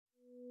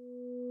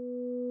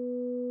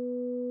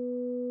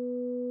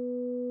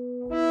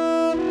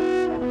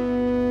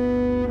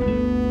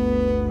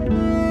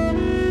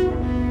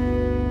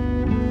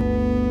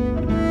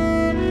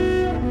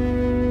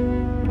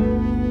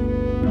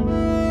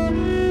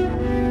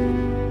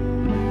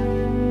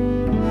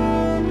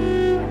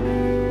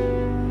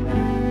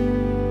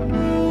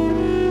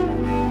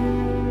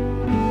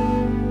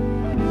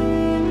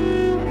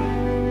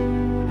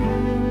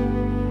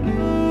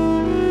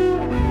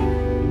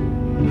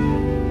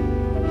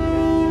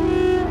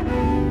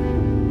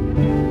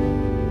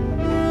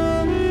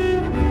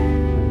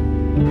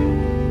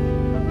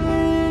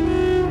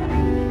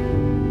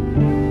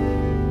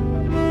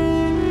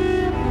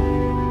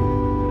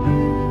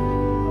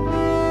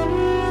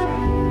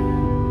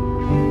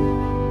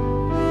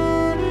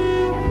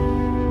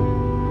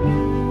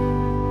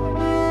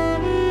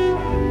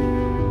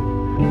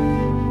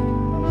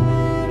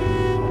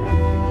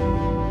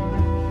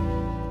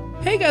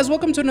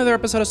welcome to another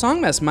episode of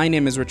Songmas. My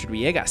name is Richard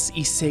Villegas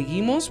y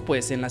seguimos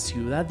pues en la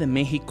Ciudad de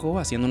México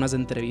haciendo unas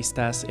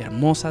entrevistas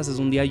hermosas. Es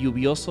un día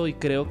lluvioso y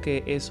creo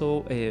que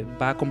eso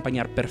va a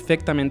acompañar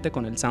perfectamente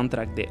con el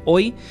soundtrack de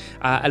hoy.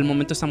 Al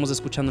momento estamos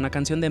escuchando una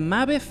canción de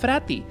Mabe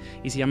Frati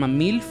y se llama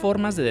Mil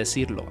Formas de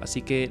Decirlo,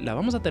 así que la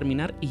vamos a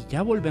terminar y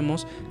ya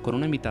volvemos con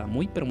una invitada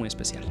muy pero muy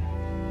especial.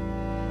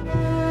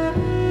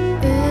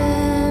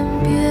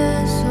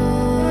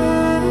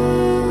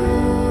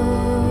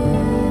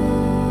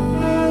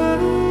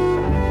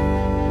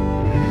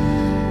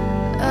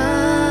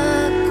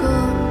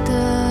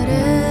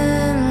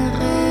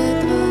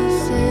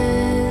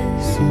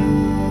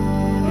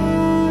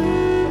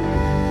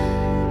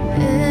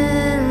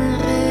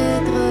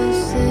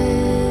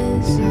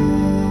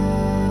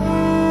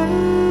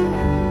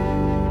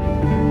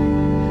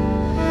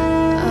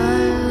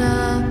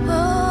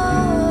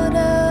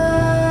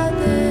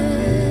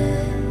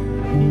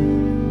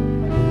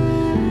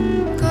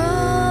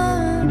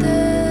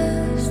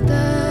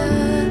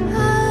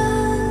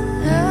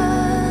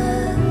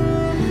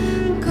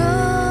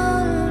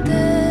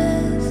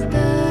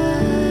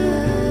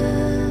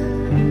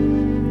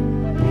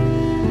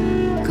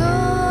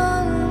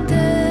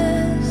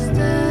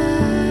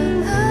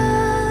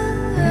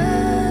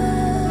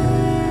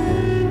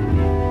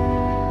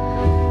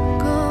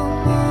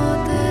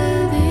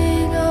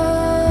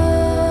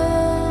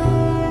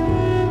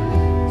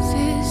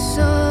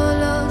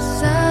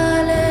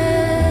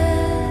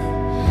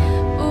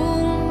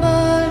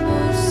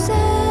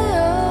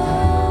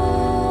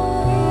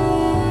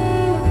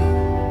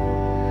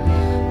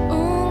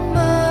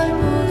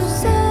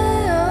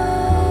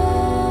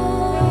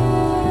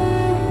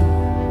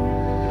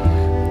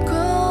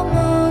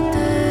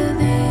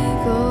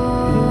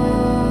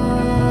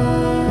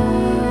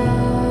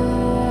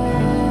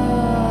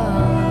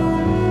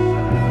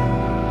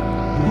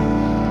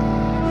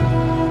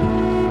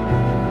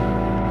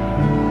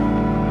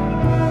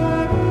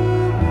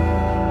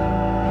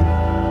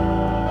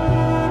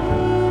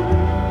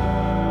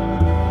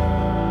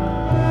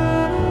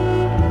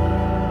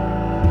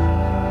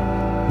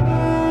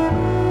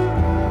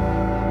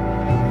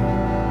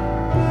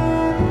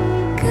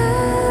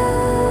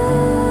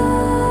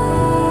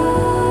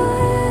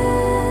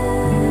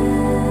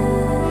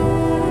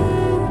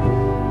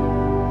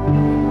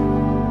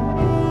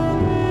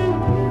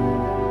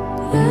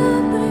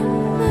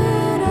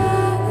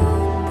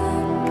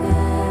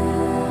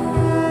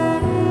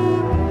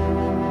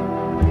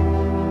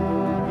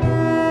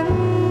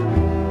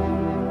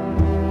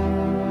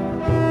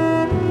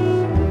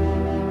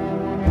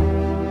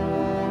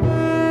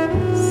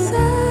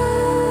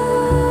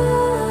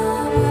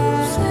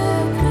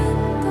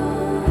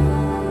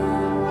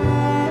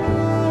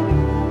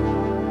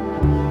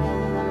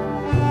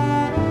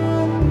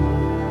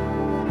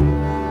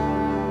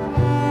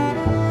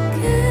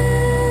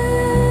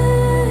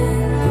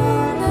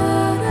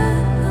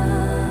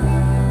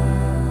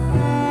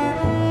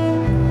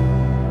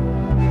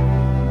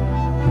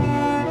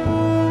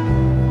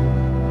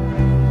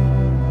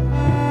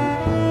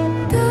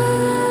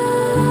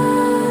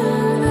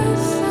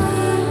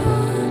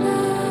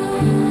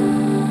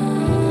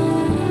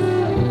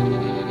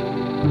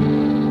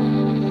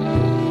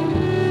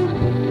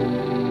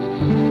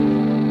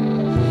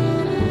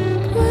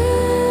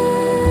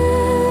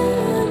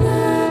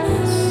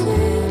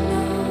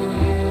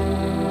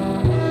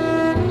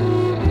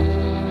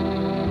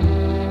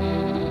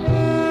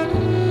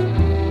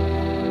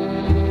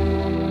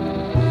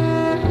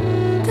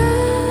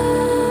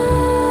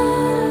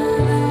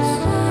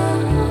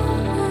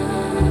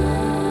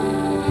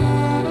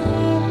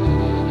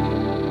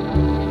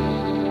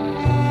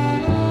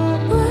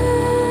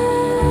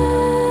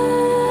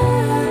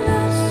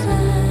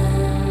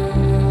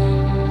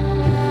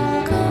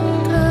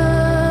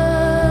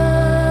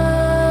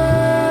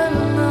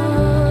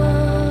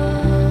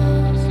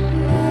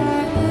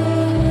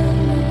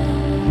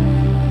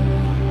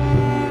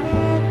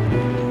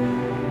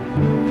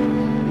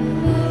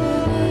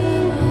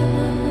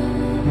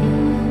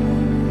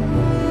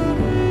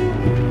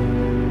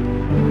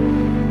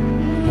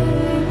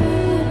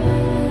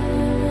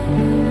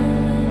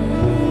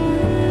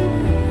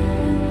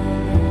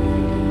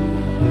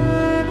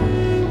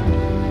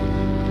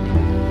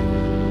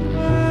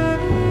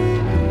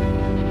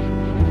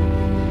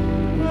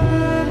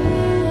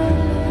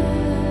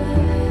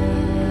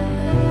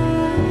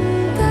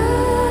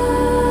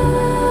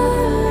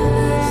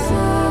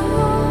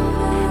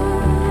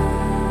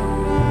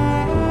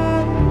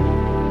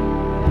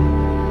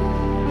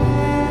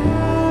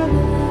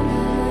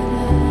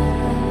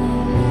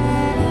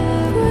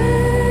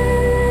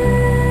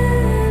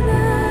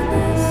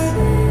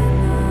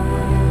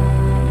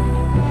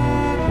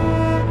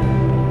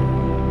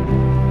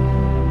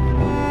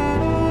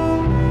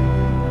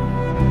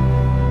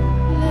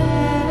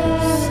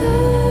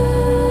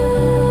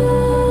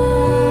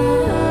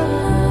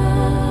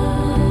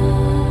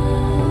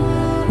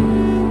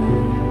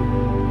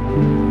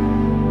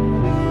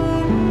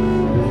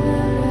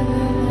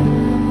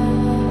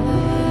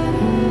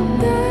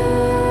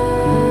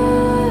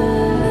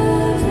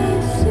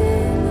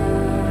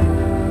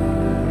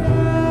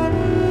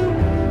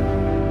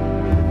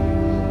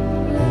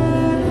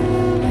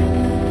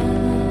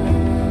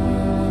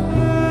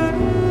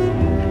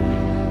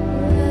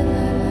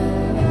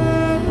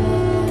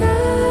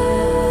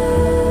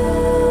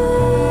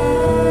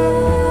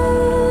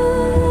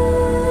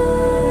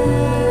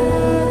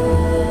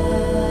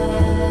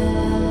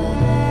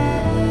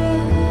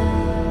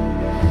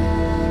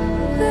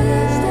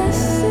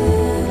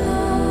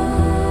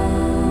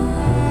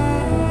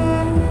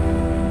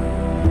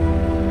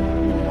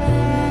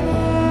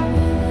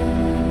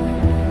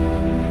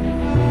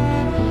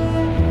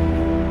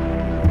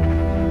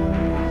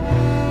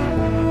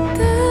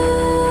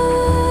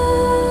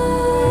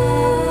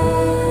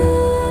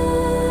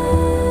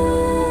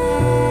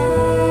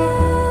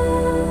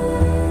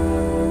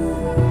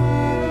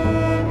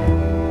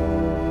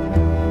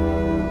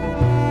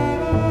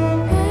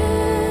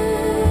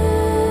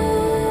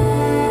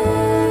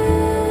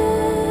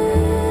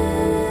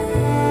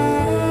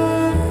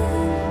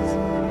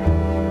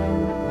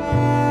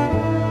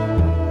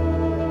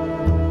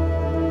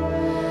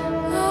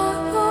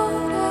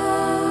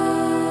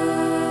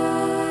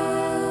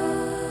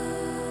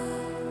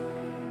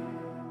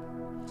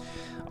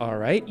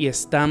 right, y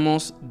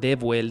estamos de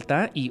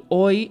vuelta y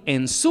hoy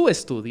en su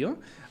estudio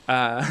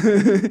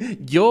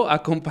yo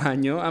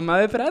acompaño a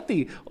Mabe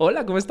Frati.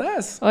 Hola, ¿cómo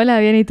estás? Hola,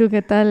 bien, ¿y tú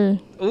qué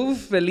tal?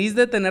 Feliz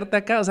de tenerte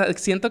acá. O sea,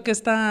 siento que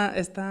esta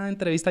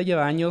entrevista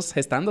lleva años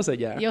gestándose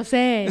ya. Yo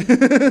sé,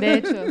 de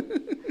hecho.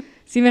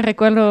 Sí me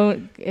recuerdo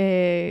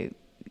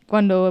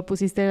cuando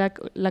pusiste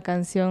la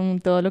canción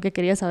Todo lo que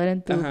quería saber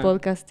en tu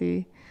podcast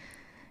y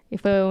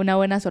fue una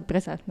buena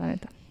sorpresa, la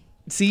neta.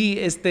 Sí,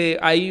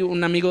 hay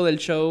un amigo del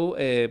show,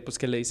 pues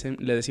que le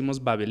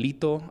decimos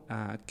Babelito,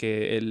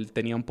 que él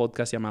tenía un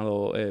podcast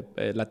llamado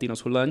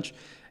Latinos Who Lunch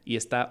y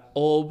está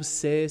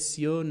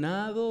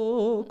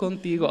obsesionado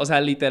contigo. O sea,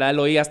 literal,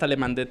 hoy hasta le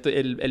mandé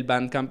el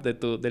Bandcamp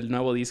del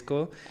nuevo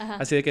disco. Ajá.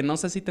 Así de que no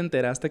sé si te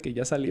enteraste que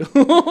ya salió.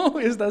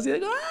 Y está así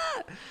de... ¡ah!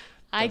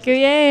 ¡Ay, qué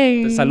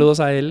bien! Pues, saludos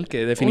a él,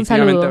 que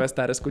definitivamente va a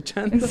estar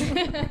escuchando.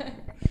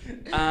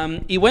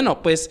 Y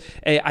bueno, pues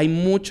hay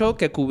mucho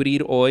que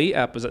cubrir hoy.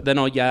 Pues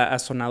ya ha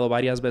sonado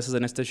varias veces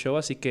en este show,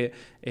 así que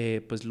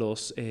pues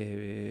los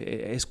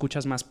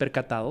escuchas más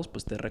percatados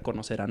pues te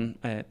reconocerán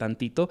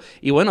tantito.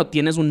 Y bueno,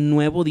 tienes un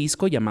nuevo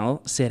disco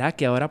llamado ¿Será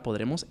que ahora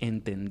podremos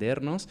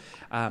entendernos?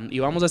 Y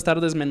vamos a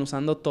estar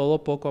desmenuzando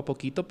todo poco a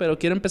poquito, pero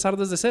quiero empezar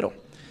desde cero.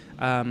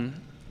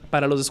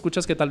 Para los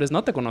escuchas que tal vez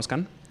no te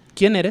conozcan,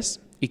 ¿quién eres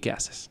y qué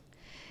haces?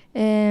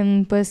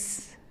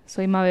 Pues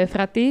soy Mabe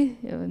Frati,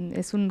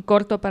 es un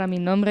corto para mi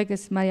nombre que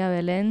es María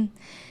Belén,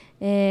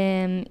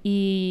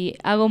 y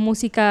hago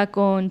música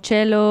con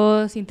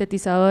cello,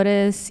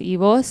 sintetizadores y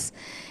voz.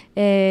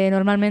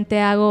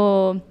 Normalmente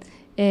hago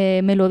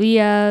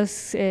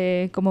melodías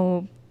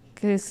como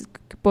que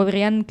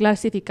podrían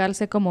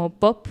clasificarse como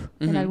pop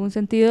en algún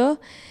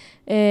sentido,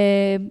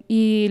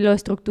 y lo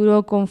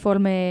estructuro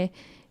conforme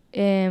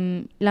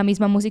la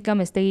misma música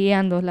me esté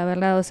guiando, la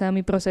verdad. O sea,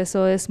 mi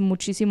proceso es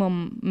muchísimo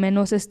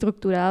menos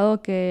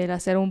estructurado que el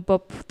hacer un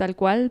pop tal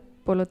cual,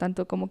 por lo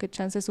tanto como que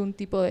chance es un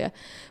tipo de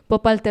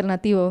pop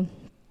alternativo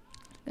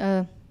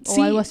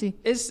o algo así.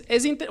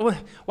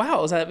 Wow,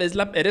 o sea,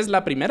 eres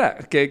la primera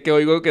que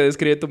oigo que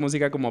describe tu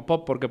música como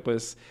pop, porque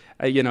pues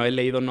he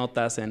leído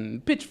notas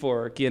en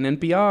Pitchfork y en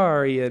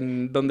NPR y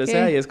en donde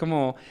sea, y es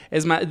como,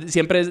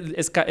 siempre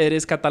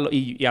eres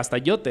y hasta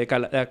yo te he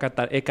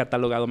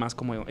catalogado más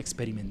como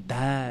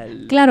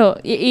experimental. Claro,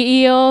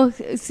 y yo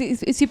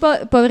sí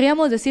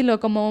podríamos decirlo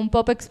como un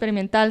pop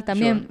experimental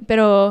también, sure.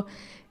 Pero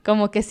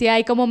como que sí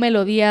hay como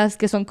melodías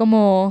que son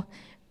como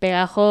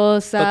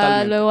pegajosa.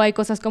 Totalmente. Luego hay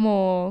cosas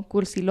como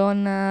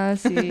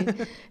cursilonas y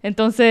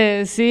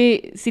entonces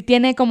sí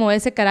tiene como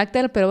ese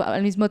carácter, pero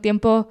al mismo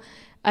tiempo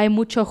hay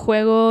mucho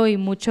juego y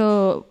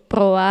mucho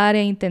probar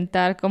e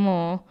intentar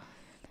como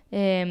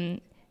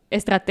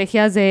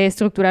estrategias de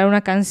estructurar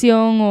una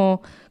canción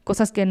o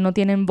cosas que no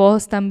tienen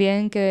voz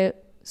también, que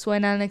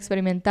suenan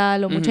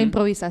experimental, o mucha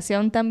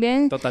improvisación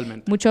también.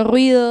 Totalmente. Mucho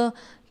ruido.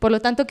 Por lo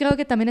tanto, creo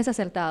que también es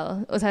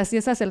acertado. O sea, sí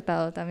es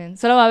acertado también.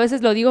 Solo a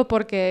veces lo digo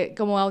porque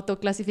como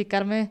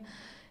autoclasificarme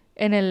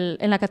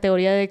en la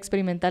categoría de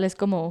experimental es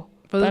como...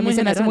 Pues para mí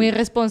se me hace muy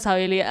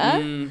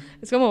irresponsabilidad.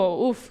 Es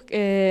como,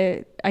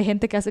 hay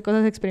gente que hace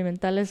cosas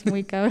experimentales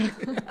muy cabrón.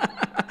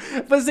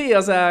 Pues sí,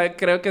 o sea,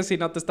 creo que si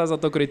no te estás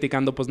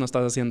autocriticando, pues no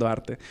estás haciendo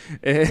arte.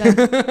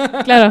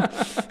 Claro.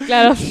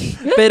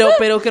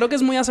 Pero creo que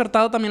es muy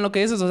acertado también lo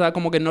que dices. O sea,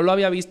 como que no lo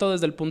había visto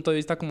desde el punto de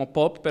vista como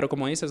pop, pero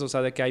como dices, o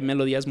sea, de que hay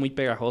melodías muy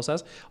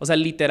pegajosas. O sea,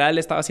 literal,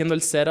 estaba haciendo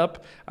el setup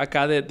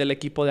acá del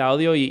equipo de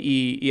audio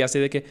y así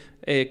de que,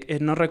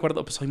 no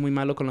recuerdo, pues soy muy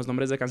malo con los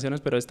nombres de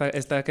canciones, pero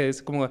esta que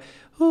es como... es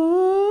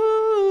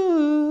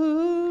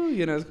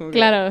como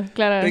claro.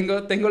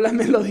 Tengo la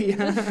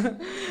melodía.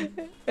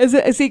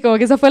 Sí, como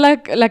que esa fue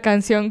la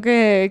canción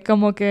que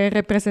como que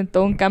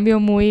representó un cambio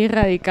muy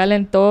radical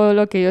en todo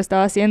lo que yo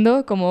estaba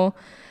haciendo, como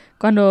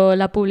cuando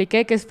la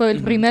publiqué, que fue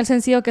el primer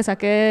sencillo que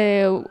saqué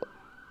de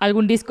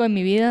algún disco en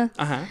mi vida.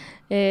 Ajá.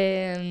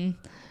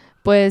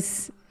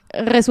 Pues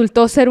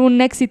resultó ser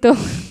un éxito.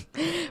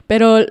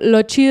 Pero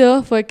lo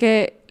chido fue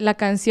que la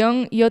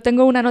canción, yo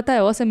tengo una nota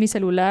de voz en mi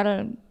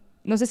celular,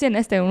 no sé si en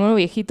uno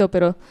viejito,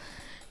 pero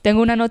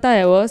tengo una nota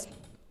de voz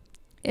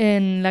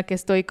en la que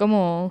estoy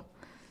como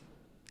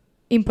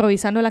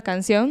improvisando la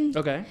canción.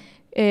 Okay.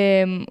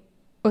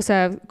 O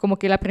sea, como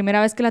que la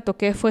primera vez que la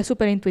toqué fue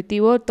súper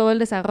intuitivo, todo el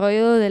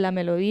desarrollo de la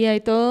melodía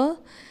y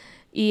todo.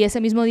 Y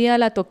ese mismo día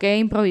la toqué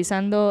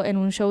improvisando en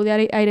un show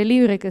de aire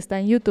libre que está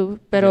en YouTube.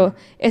 Pero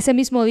ese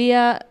mismo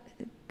día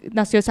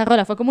nació esa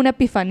rola. Fue como una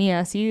epifanía,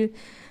 así...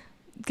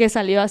 que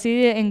salió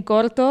así en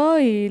corto,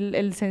 y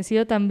el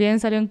sencillo también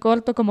salió en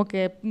corto, como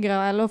que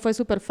grabarlo fue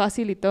súper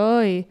fácil y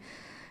todo, y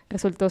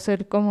resultó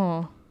ser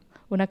como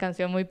una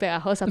canción muy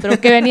pegajosa,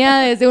 pero que venía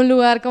desde un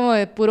lugar como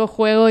de puro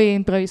juego y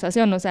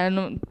improvisación. O sea,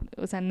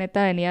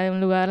 neta venía de un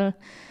lugar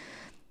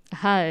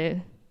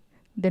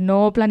de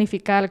no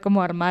planificar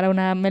cómo armar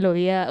una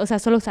melodía. O sea,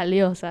 solo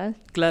salió, ¿sabes?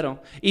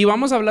 Claro. Y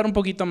vamos a hablar un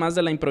poquito más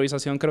de la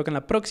improvisación, creo que en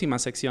la próxima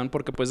sección,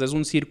 porque pues es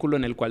un círculo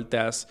en el cual te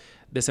has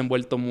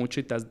desenvuelto mucho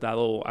y te has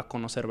dado a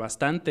conocer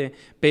bastante,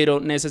 pero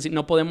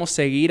no podemos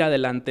seguir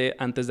adelante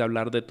antes de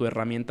hablar de tu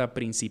herramienta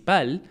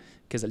principal,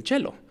 que es el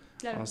cello.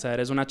 Claro. O sea,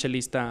 eres una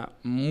chelista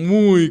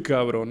muy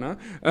cabrona.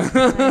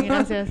 Ay,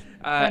 gracias.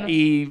 Bueno.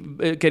 Y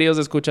queridos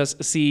escuchas,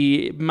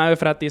 si Mabe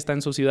Frati está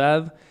en su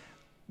ciudad,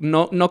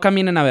 no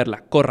caminen a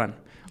verla, corran.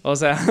 O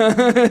sea,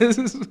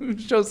 es un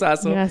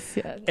showzazo.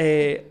 Gracias.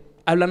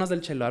 Háblanos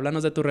del cello,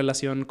 háblanos de tu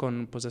relación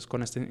con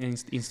este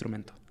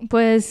instrumento.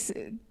 Pues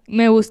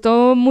me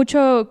gustó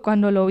mucho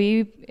cuando lo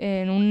vi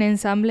en un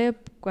ensamble,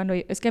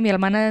 es que mi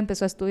hermana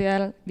empezó a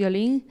estudiar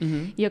violín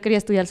y yo quería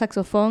estudiar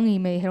saxofón y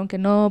me dijeron que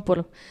no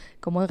por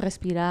cómo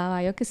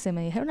respiraba, yo qué sé,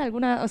 me dijeron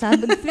o sea,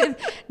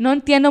 no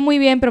entiendo muy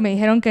bien, pero me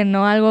dijeron que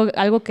no,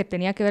 algo que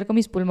tenía que ver con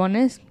mis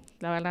pulmones.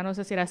 La verdad no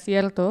sé si era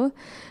cierto,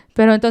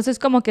 pero entonces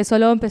como que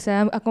solo empecé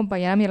a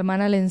acompañar a mi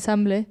hermana al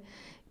ensamble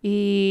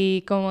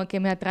y como que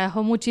me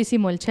atrajo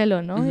muchísimo el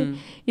cello, ¿no?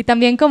 Y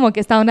también como que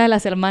está una de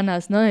las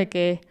hermanas, ¿no? De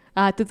que,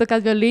 tú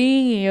tocas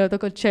violín y yo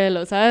toco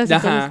cello, ¿sabes?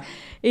 Ajá.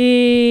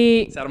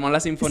 Entonces, se armó la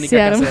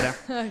sinfónica casera.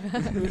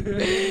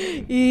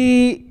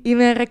 y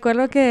me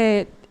recuerdo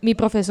que mi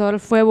profesor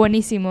fue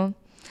buenísimo.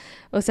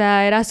 O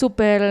sea, era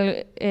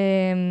súper...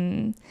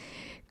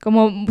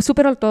 como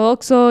súper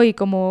ortodoxo y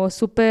como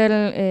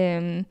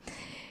súper...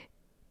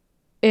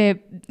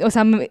 o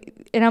sea,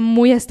 era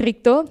muy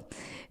estricto,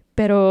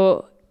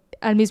 pero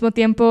al mismo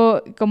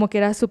tiempo como que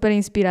era súper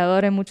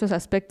inspirador en muchos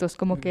aspectos,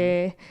 como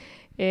que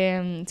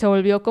se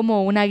volvió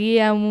como una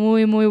guía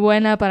muy, muy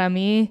buena para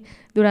mí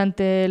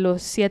durante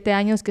los 7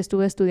 años que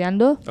estuve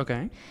estudiando.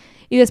 Okay.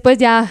 Y después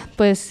ya,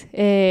 pues,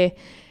 en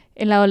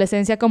la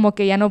adolescencia como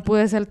que ya no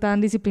pude ser tan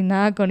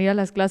disciplinada con ir a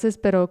las clases,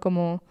 pero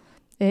como...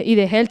 y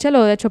dejé el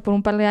cello, de hecho, por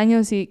un par de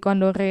años y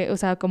cuando, o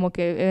sea, como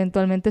que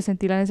eventualmente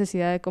sentí la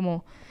necesidad de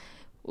como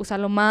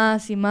usarlo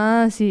más y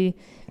más y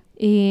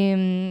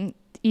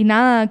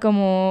nada,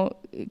 como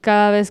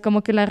cada vez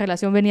como que la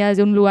relación venía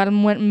desde un lugar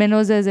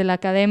menos desde la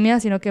academia,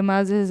 sino que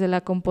más desde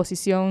la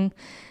composición,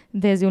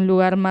 desde un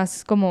lugar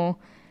más como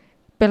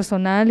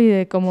personal y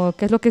de como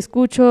qué es lo que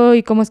escucho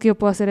y cómo es que yo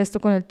puedo hacer esto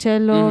con el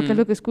cello, qué es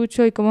lo que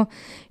escucho y cómo...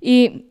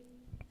 Y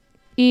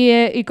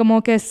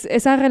como que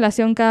esa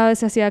relación cada vez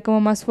se hacía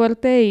como más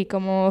fuerte y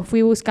como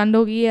fui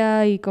buscando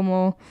guía y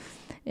como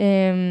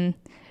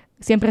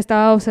siempre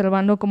estaba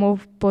observando cómo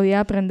podía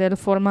aprender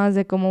formas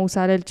de cómo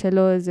usar el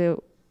cello desde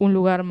un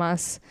lugar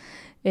más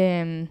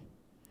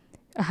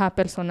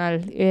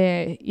personal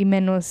y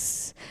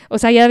menos... O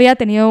sea, ya había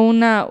tenido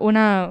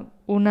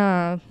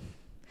una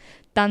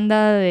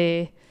tanda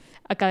de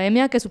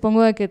academia que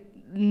supongo de que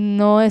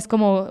no es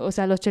como... O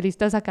sea, los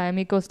chelistas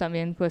académicos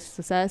también, pues,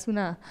 o sea, es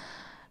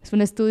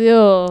un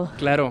estudio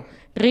claro,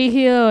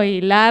 rígido y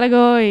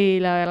largo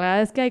y la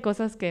verdad es que hay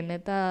cosas que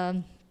neta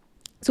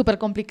súper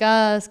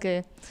complicadas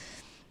que...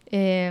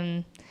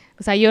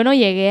 o sea, yo no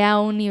llegué a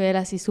un nivel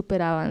así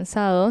súper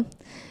avanzado,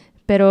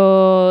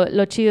 pero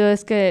lo chido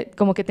es que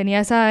como que tenía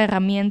esa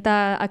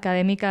herramienta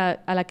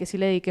académica a la que sí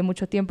le dediqué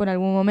mucho tiempo en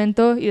algún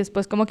momento y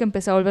después como que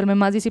empecé a volverme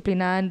más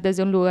disciplinada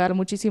desde un lugar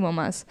muchísimo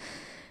más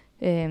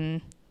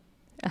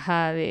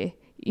de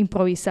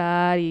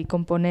improvisar y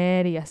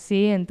componer y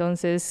así.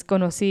 Entonces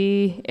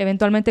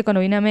eventualmente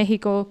cuando vine a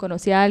México,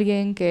 conocí a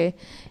alguien que...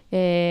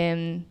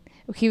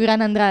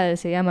 Gibran Andrade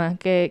se llama,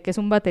 que es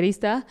un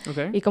baterista.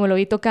 Okay. Y como lo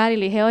vi tocar y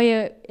le dije,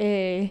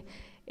 oye,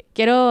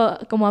 quiero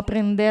como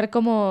aprender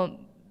como...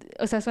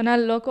 O sea, suena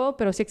loco,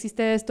 pero sí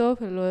existe esto,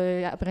 lo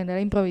de aprender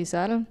a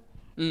improvisar.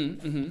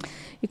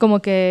 Y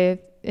como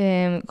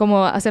que...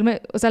 como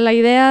hacerme... O sea, la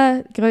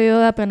idea, creo yo,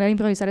 de aprender a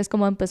improvisar es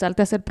como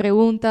empezarte a hacer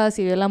preguntas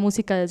y ver la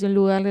música desde un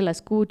lugar de la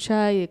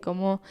escucha y de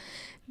cómo...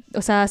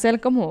 O sea,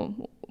 hacer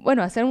como...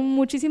 Bueno, hacer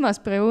muchísimas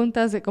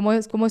preguntas de cómo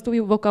es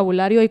tu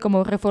vocabulario y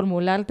cómo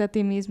reformularte a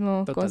ti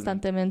mismo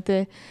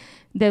constantemente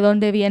de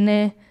dónde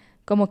viene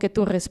como que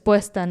tu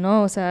respuesta,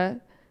 ¿no? O sea,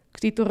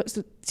 si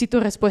tu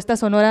respuesta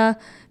sonora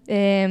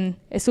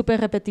es súper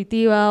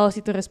repetitiva o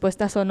si tu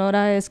respuesta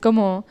sonora es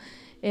como,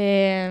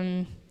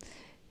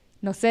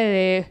 no sé,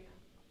 de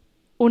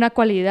una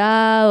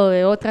cualidad o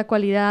de otra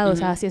cualidad, o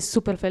sea, si es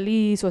súper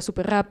feliz o es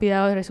súper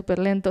rápida o es súper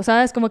lento,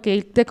 ¿sabes? Como que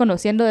irte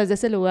conociendo desde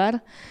ese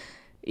lugar.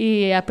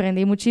 Y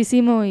aprendí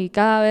muchísimo y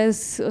cada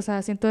vez, o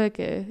sea, siento de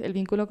que el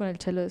vínculo con el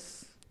cello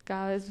es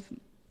cada vez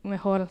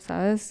mejor,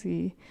 ¿sabes?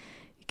 Y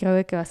creo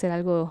de que va a ser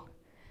algo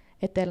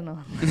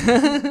eterno.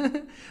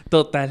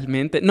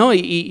 Totalmente. No,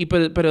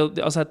 pero,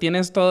 o sea,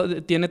 tiene todo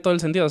el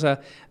sentido. O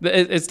sea,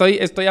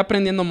 estoy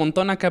aprendiendo un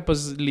montón acá,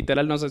 pues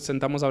literal nos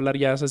sentamos a hablar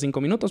ya hace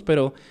 5 minutos,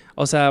 pero,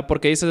 o sea,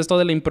 porque dices esto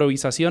de la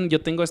improvisación, yo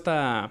tengo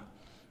esta...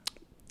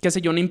 qué sé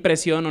yo, una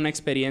impresión, una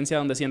experiencia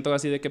donde siento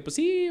así de que, pues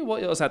sí,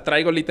 o sea,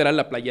 traigo literal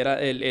la playera,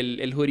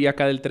 el hoodie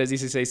acá del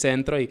 316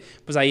 Centro y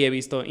pues ahí he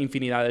visto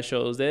infinidad de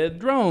shows de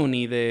drone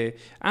y de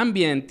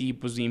ambient y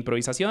pues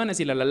improvisaciones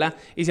y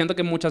y siento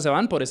que muchas se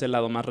van por ese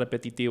lado más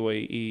repetitivo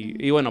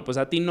y bueno, pues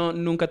a ti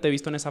nunca te he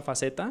visto en esa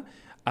faceta,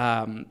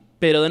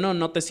 pero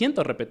no te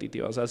siento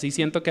repetitivo, o sea, sí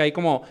siento que hay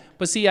como,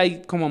 pues sí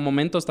hay como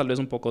momentos tal vez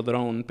un poco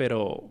drone,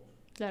 pero...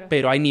 Claro.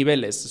 Pero hay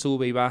niveles,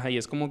 sube y baja y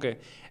es como que...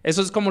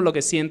 Eso es como lo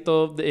que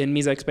siento en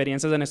mis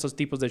experiencias en estos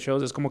tipos de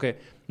shows. Es como que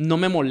no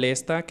me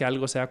molesta que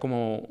algo sea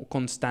como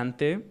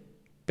constante,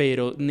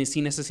 pero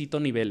sí necesito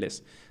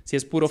niveles. Si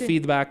es puro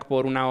feedback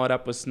por una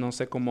hora, pues no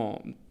sé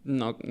cómo,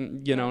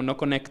 no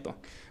conecto.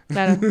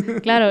 Claro,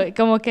 claro,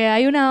 como que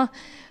hay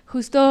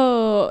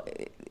justo,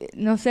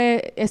 no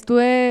sé,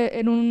 estuve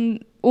en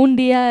un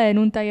día en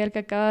un taller que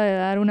acaba de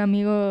dar un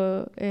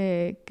amigo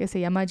que se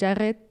llama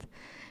Jared,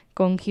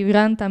 con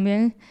Gibran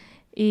también,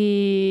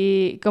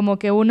 y como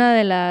que una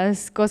de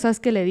las cosas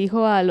que le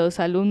dijo a los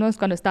alumnos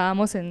cuando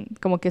estábamos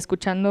como que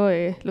escuchando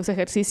los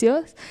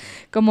ejercicios,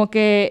 como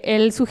que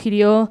él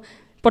sugirió,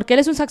 porque él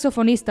es un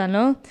saxofonista,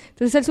 ¿no?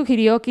 Entonces él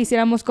sugirió que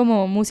hiciéramos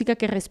como música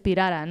que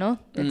respirara, ¿no?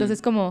 Entonces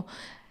como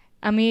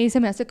a mí se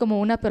me hace como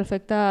una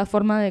perfecta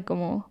forma de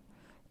como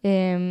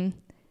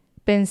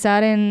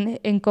pensar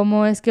en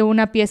cómo es que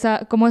una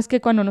pieza, cómo es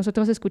que cuando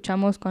nosotros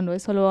escuchamos, cuando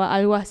es solo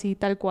algo así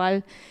tal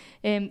cual,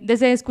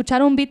 desde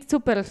escuchar un beat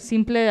súper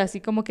simple, así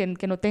como que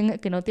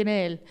no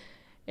tiene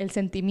el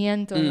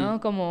sentimiento,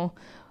 ¿no? Como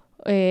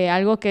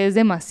algo que es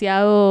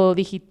demasiado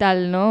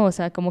digital, ¿no? O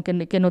sea, como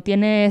que no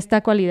tiene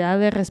esta cualidad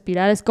de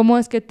respirar. Es como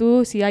es que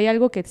tú, si hay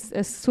algo que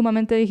es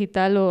sumamente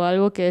digital o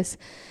algo que es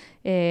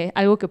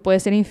algo que puede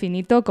ser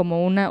infinito,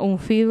 como un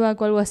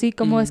feedback o algo así,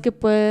 ¿cómo es que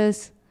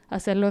puedes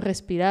hacerlo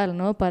respirar,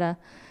 ¿no? Para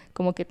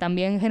como que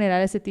también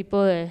generar ese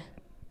tipo de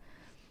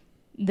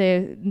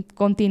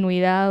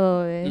continuidad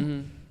o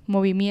de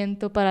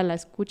movimiento para la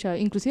escucha,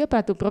 inclusive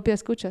para tu propia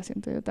escucha,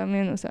 siento yo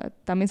también, o sea,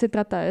 también se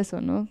trata de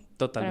eso, ¿no?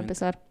 Totalmente.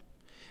 Para empezar.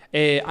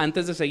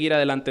 Antes de seguir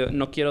adelante,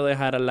 no quiero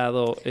dejar al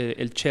lado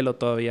el cello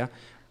todavía,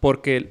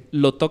 porque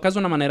lo tocas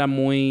de una manera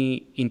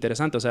muy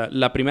interesante. O sea,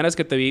 la primera vez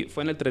que te vi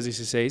fue en el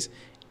 316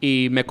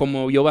 y me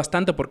conmovió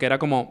bastante porque era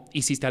como,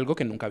 hiciste algo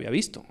que nunca había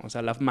visto. O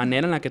sea, la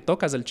manera en la que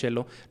tocas el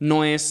cello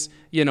no es,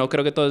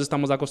 creo que todos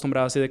estamos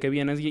acostumbrados así de que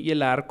vienes y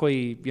el arco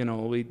y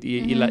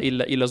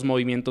los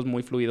movimientos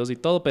muy fluidos y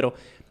todo, pero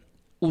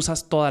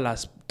usas todas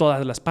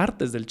las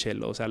partes del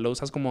cello, o sea, lo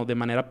usas como de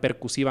manera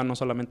percusiva, no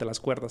solamente las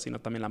cuerdas, sino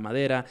también la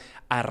madera,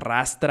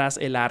 arrastras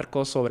el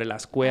arco sobre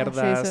las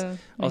cuerdas, sí,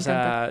 o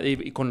sea,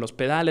 y con los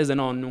pedales,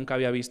 nunca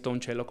había visto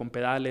un cello con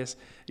pedales,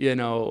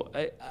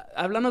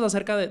 háblanos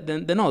acerca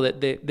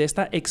de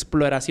esta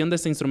exploración de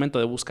este instrumento,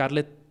 de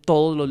buscarle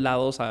todos los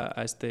lados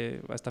a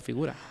esta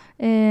figura.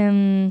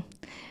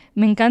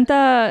 Me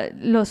encanta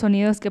los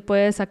sonidos que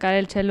puede sacar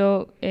el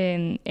cello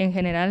en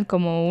general,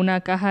 como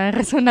una caja de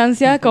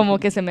resonancia, como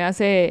que se me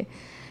hace...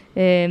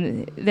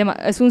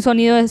 es un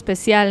sonido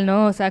especial,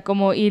 ¿no? O sea,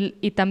 como...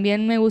 Y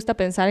también me gusta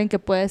pensar en que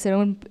puede ser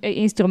un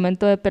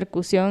instrumento de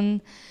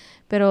percusión,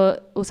 pero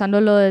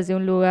usándolo desde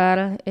un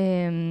lugar...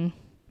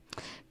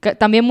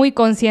 también muy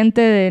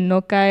consciente de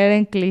no caer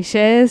en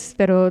clichés,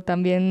 pero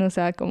también, o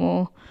sea,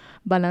 como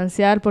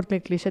balancear, porque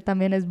el cliché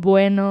también es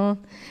bueno.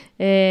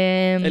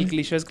 El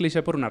cliché es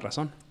cliché por una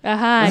razón.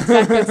 Ajá,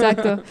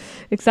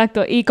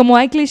 exacto. Y como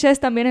hay clichés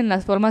también en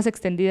las formas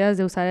extendidas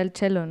de usar el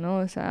cello, ¿no?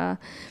 O sea,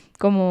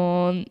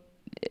 como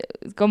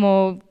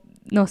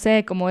no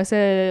sé, como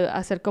ese,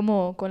 hacer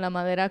como con la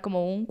madera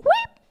como un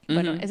whip.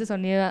 Bueno, ese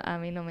sonido a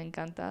mí no me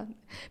encanta,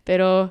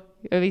 pero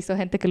he visto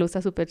gente que lo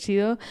usa súper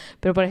chido.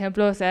 Pero, por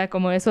ejemplo, o sea,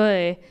 como eso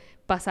de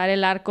pasar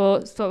el arco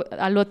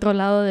al otro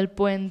lado del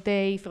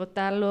puente y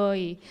frotarlo,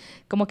 y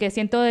como que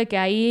siento de que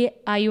ahí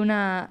hay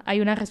una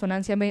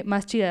resonancia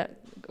más chida,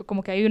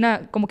 como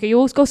que yo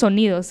busco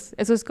sonidos,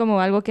 eso es como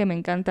algo que me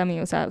encanta a mí,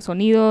 o sea,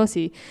 sonidos,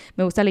 y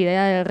me gusta la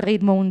idea del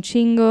ritmo un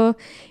chingo,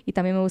 y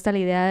también me gusta la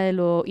idea de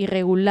lo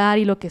irregular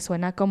y lo que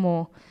suena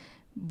como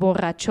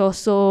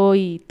borrachoso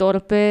y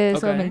torpe,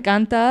 eso me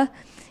encanta.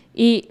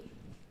 Y,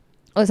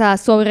 o sea,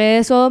 sobre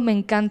eso me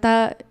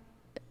encanta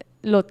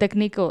lo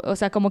técnico, o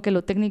sea, como que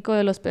lo técnico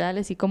de los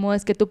pedales y cómo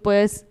es que tú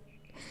puedes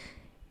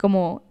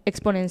como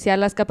exponenciar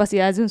las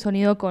capacidades de un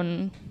sonido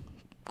con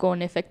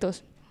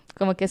efectos.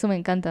 Como que eso me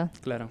encanta.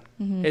 Claro.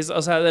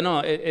 O sea,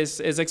 es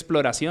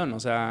exploración, o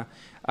sea,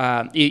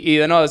 y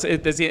de nuevo,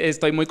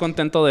 estoy muy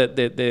contento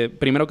de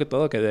primero que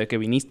todo, de que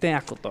viniste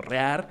a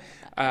cotorrear,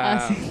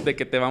 de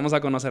que te vamos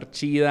a conocer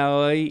chida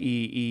hoy,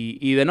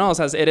 y de nuevo, o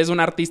sea, eres un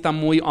artista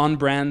muy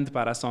on-brand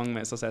para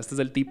Songmes, o sea, este es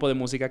el tipo de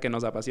música que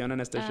nos apasiona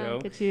en este show.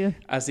 Qué chido.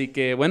 Así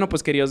que, bueno,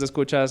 pues queridos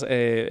escuchas,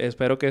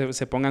 espero que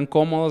se pongan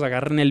cómodos,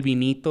 agarren el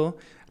vinito,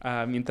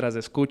 mientras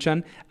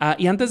escuchan.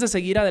 Y antes de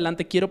seguir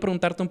adelante, quiero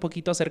preguntarte un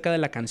poquito acerca de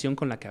la canción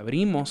con la que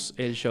abrimos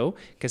el show,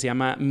 que se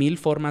llama Mil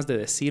Formas de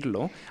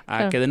Decirlo,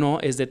 que de nuevo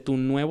es de tu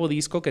nuevo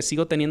disco, que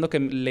sigo teniendo que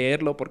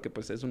leerlo porque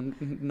pues es un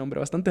nombre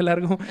bastante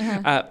largo,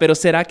 pero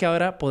será que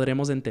ahora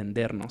podremos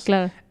entendernos.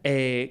 Claro.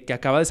 Que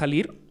acaba de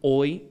salir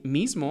hoy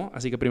mismo,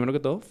 así que primero que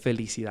todo,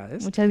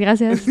 felicidades. Muchas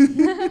gracias.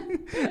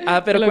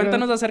 Pero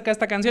cuéntanos acerca de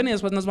esta canción y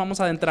después nos vamos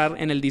a adentrar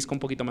en el disco un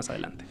poquito más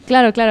adelante.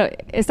 Claro.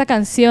 Esta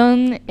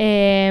canción,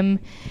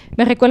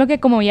 me recuerdo que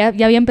como ya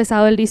había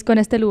empezado el disco en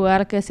este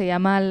lugar que se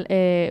llama,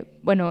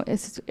 bueno,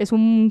 es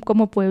un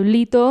como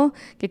pueblito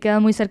que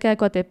queda muy cerca de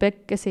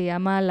Coatepec, que se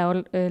llama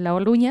La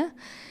Orluña.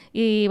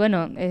 Y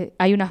bueno,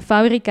 hay una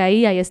fábrica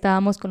ahí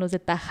estábamos con los de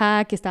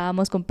Tajac,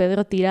 estábamos con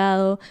Pedro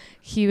Tirado,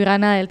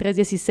 Gibrana del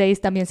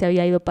 316 también se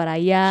había ido para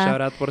allá.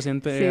 Shout out por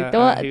siempre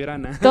a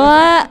Gibrana.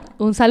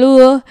 Un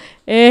saludo.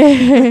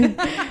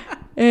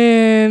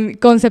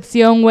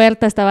 Concepción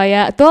Huerta estaba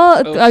allá.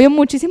 Había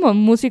muchísimos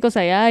músicos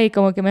allá y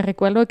como que me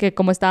recuerdo que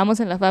como estábamos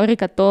en la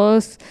fábrica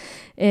todos,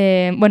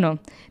 bueno,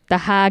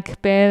 Tahac,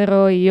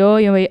 Pedro y yo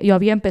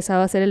había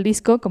empezado a hacer el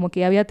disco, como que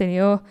ya había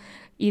tenido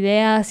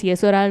ideas y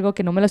eso era algo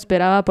que no me lo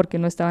esperaba porque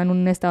no estaba en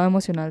un estado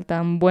emocional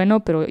tan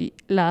bueno, pero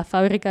la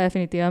fábrica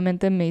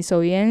definitivamente me hizo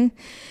bien.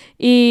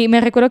 Y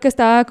me recuerdo que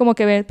estaba como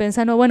que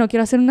pensando, bueno,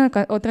 quiero hacer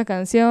otra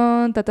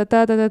canción,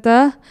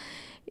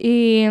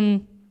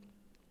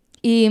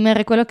 y me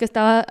recuerdo que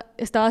estaba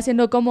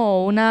haciendo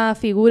como una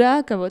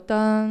figura, como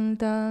tan,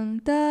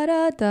 tan,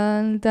 tara,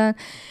 tan, tan.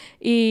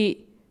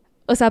 Y,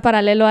 o sea,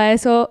 paralelo a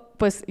eso,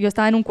 pues yo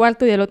estaba en un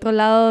cuarto y del otro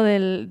lado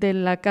de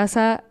la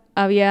casa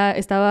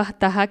estaba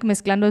Tahac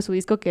mezclando su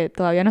disco que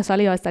todavía no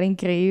sale y va a estar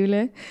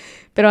increíble.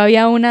 Pero hay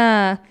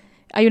una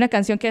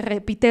canción que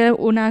repite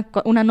una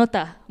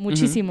nota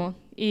muchísimo. Uh-huh.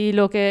 Y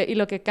lo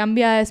que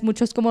cambia es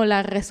mucho es como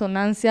la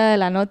resonancia de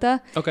la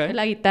nota, okay.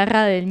 La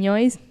guitarra del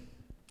noise.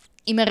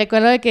 Y me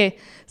recuerdo de que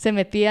se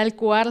metía al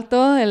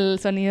cuarto el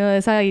sonido de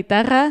esa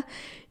guitarra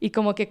y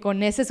como que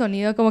con ese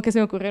sonido como que se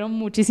me ocurrieron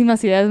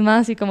muchísimas ideas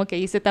más y como que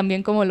hice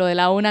también como lo de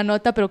la una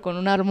nota pero con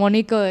un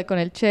armónico con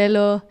el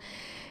cello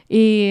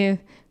y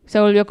se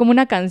volvió como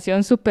una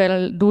canción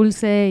súper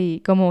dulce y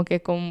como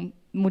que con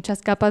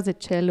muchas capas de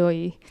cello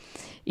y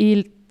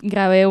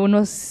grabé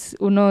unos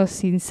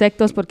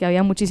insectos porque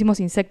había muchísimos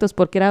insectos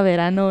porque era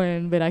verano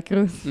en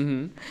Veracruz.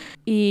 Uh-huh.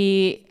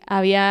 Y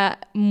había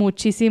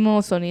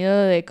muchísimo sonido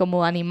de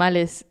como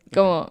animales,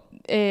 como,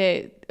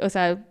 o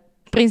sea,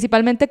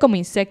 principalmente como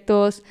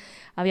insectos,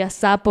 había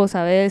sapos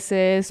a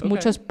veces, okay.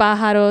 Muchos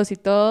pájaros y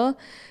todo.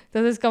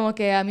 Entonces como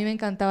que a mí me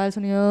encantaba el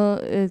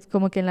sonido,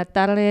 como que en la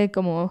tarde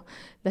como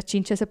las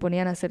chinches se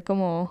ponían a hacer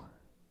como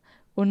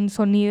un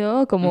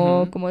sonido,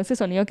 como, uh-huh. como ese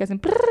sonido que hacen,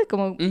 prrr,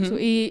 como, uh-huh.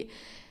 Y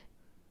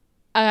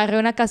agarré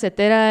una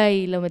casetera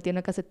y lo metí en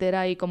una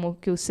casetera y como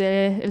que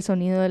usé el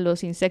sonido de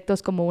los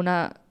insectos como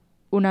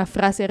una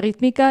frase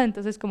rítmica,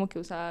 entonces como que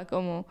usaba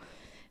como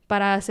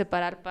para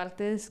separar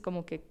partes,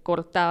 como que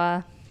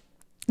cortaba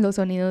los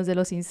sonidos de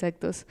los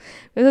insectos.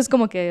 Eso es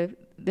como que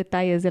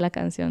detalles de la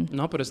canción.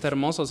 No, pero está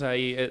hermoso, o sea,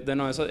 y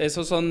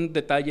esos son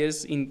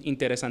detalles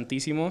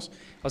interesantísimos.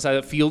 O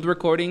sea, field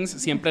recordings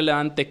siempre le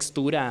dan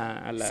textura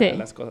a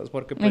las cosas.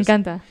 Porque, pues, me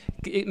encanta.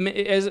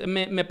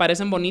 Me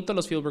parecen bonitos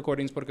los field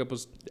recordings porque,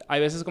 pues,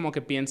 hay veces como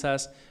que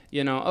piensas,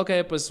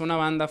 okay, pues una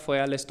banda fue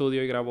al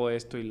estudio y grabó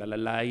esto y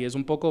y es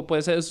un poco,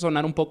 puede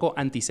sonar un poco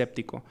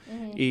antiséptico.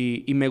 Uh-huh.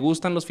 Y me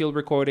gustan los field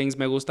recordings,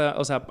 me gusta,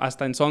 o sea,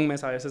 hasta en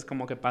Songmes a veces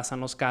como que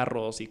pasan los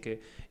carros y que,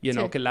 sí.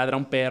 Que ladra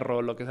un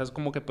perro, lo que sea, es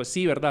como que, pues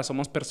sí, ¿verdad?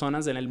 Somos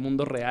personas en el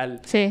mundo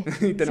real. Sí.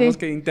 Y tenemos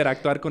que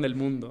interactuar con el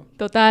mundo.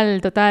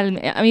 Total.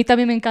 A mí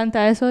también me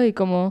encanta eso y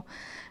como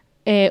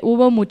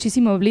hubo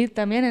muchísimo bleed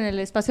también en el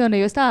espacio donde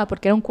yo estaba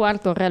porque era un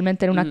cuarto,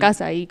 realmente era una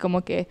casa y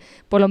como que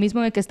por lo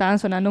mismo de que estaban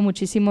sonando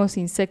muchísimos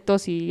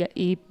insectos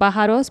y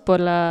pájaros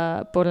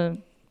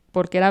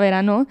porque era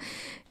verano.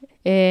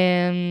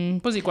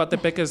 Pues y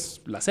Coatepec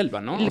es la selva,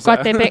 ¿no?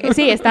 Coatepec,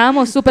 sí,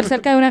 estábamos súper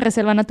cerca de una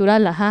reserva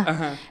natural,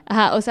 ajá.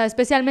 O sea,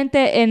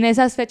 especialmente en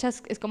esas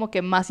fechas es como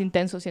que más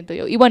intenso, siento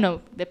yo. Y bueno,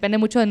 depende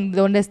mucho de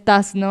dónde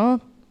estás, ¿no?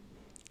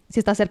 Si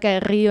estás cerca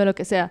del río o lo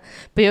que sea.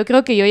 Pero yo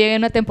creo que yo llegué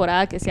en una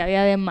temporada que sí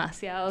había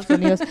demasiados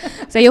sonidos.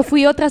 O sea, yo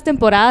fui otras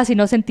temporadas y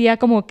no sentía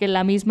como que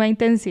la misma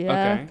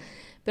intensidad. Okay.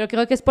 Pero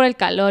creo que es por el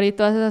calor y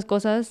todas esas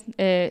cosas.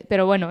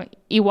 Pero bueno,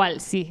 igual,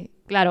 sí.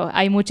 Claro,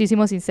 hay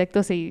muchísimos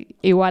insectos y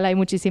igual hay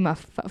muchísima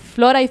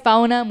flora y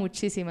fauna,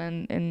 muchísima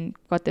en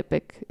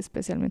Coatepec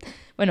especialmente.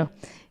 Bueno,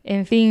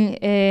 en fin,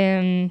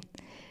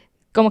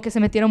 como que se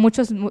metieron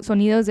muchos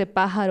sonidos de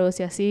pájaros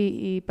y así,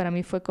 y para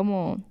mí fue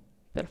como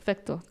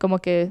perfecto, como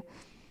que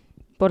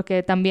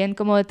porque también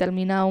como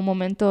determina un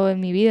momento en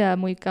mi vida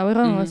muy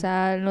cabrón, uh-huh. o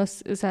sea,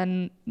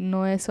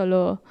 no es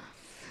solo...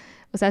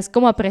 O sea, es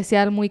como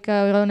apreciar muy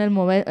cabrón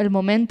el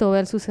momento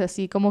versus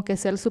así como que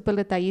ser súper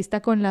detallista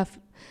con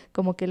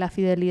como que la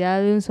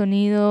fidelidad de un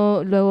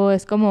sonido. Luego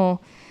es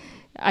como...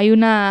 Hay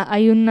una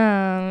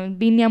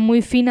línea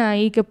muy fina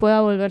ahí que pueda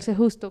volverse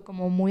justo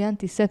como muy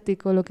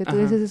antiséptico. Lo que tú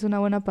dices es una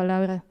buena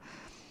palabra.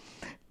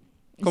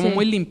 Como sí.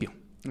 Muy limpio.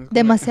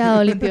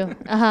 Demasiado limpio,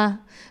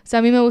 ajá. O sea,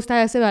 a mí me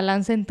gusta ese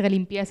balance entre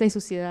limpieza y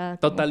suciedad.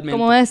 Totalmente.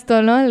 Como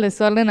esto, ¿no? El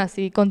desorden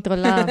así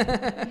controlado.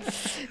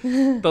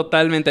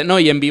 Totalmente. No,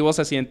 y en vivo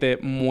se siente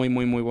muy,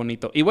 muy, muy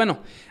bonito. Y bueno,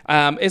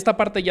 esta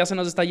parte ya se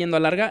nos está yendo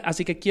a larga,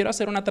 así que quiero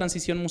hacer una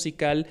transición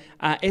musical.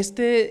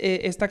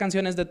 Esta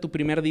canción es de tu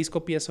primer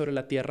disco, Pies sobre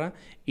la Tierra,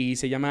 y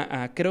se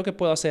llama Creo que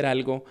puedo hacer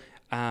algo.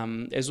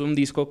 Es un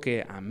disco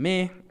que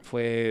amé,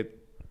 fue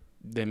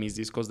de mis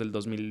discos del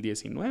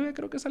 2019,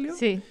 creo que salió.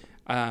 Sí.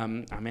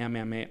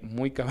 Amé,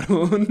 muy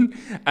cabrón.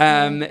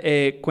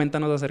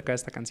 Cuéntanos acerca de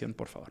esta canción,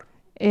 por favor.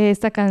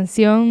 Esta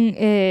canción,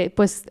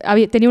 pues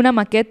tenía una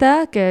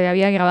maqueta que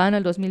había grabado en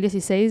el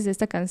 2016 de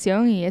esta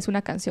canción y es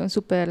una canción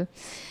súper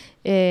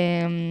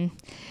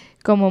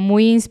como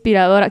muy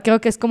inspiradora.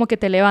 Creo que es como que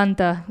te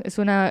levanta. Es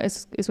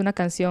una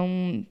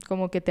canción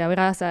como que te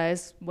abraza,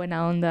 es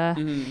buena onda.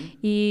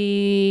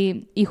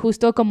 Y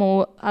justo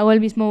como hago el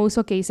mismo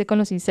uso que hice con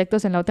los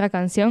insectos en la otra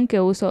canción, que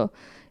uso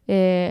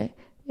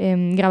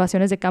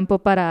grabaciones de campo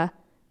para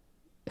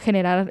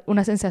generar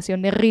una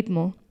sensación de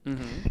ritmo.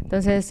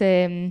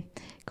 Entonces,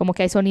 como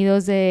que hay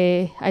sonidos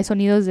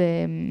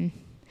de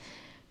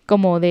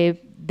como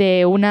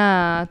de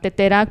una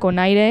tetera con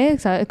aire,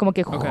 ¿sabes? Como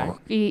que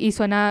y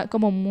suena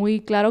como muy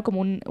claro,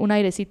 como un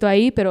airecito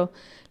ahí, pero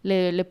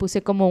le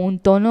puse como un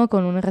tono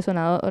con un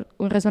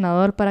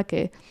resonador para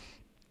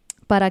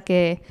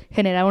que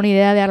generara una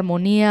idea de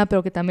armonía,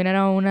 pero que también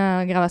era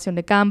una grabación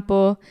de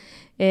campo.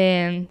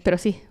 Pero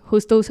sí,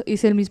 justo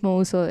hice el mismo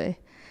uso de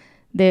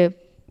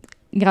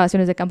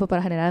grabaciones de campo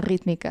para generar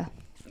rítmica.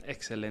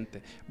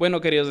 Excelente.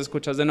 Bueno, queridos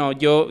escuchas, de nuevo,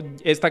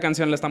 esta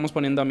canción la estamos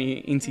poniendo a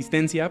mi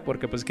insistencia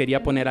porque pues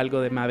quería poner algo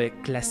de Mabe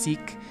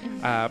Classique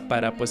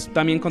para pues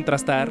también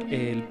contrastar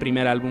el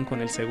primer álbum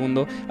con el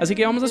segundo. Así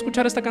que vamos a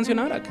escuchar esta canción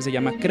ahora que se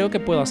llama Creo que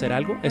puedo hacer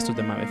algo. Esto es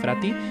de Mabe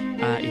Frati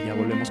y ya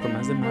volvemos con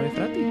más de Mabe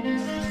Frati.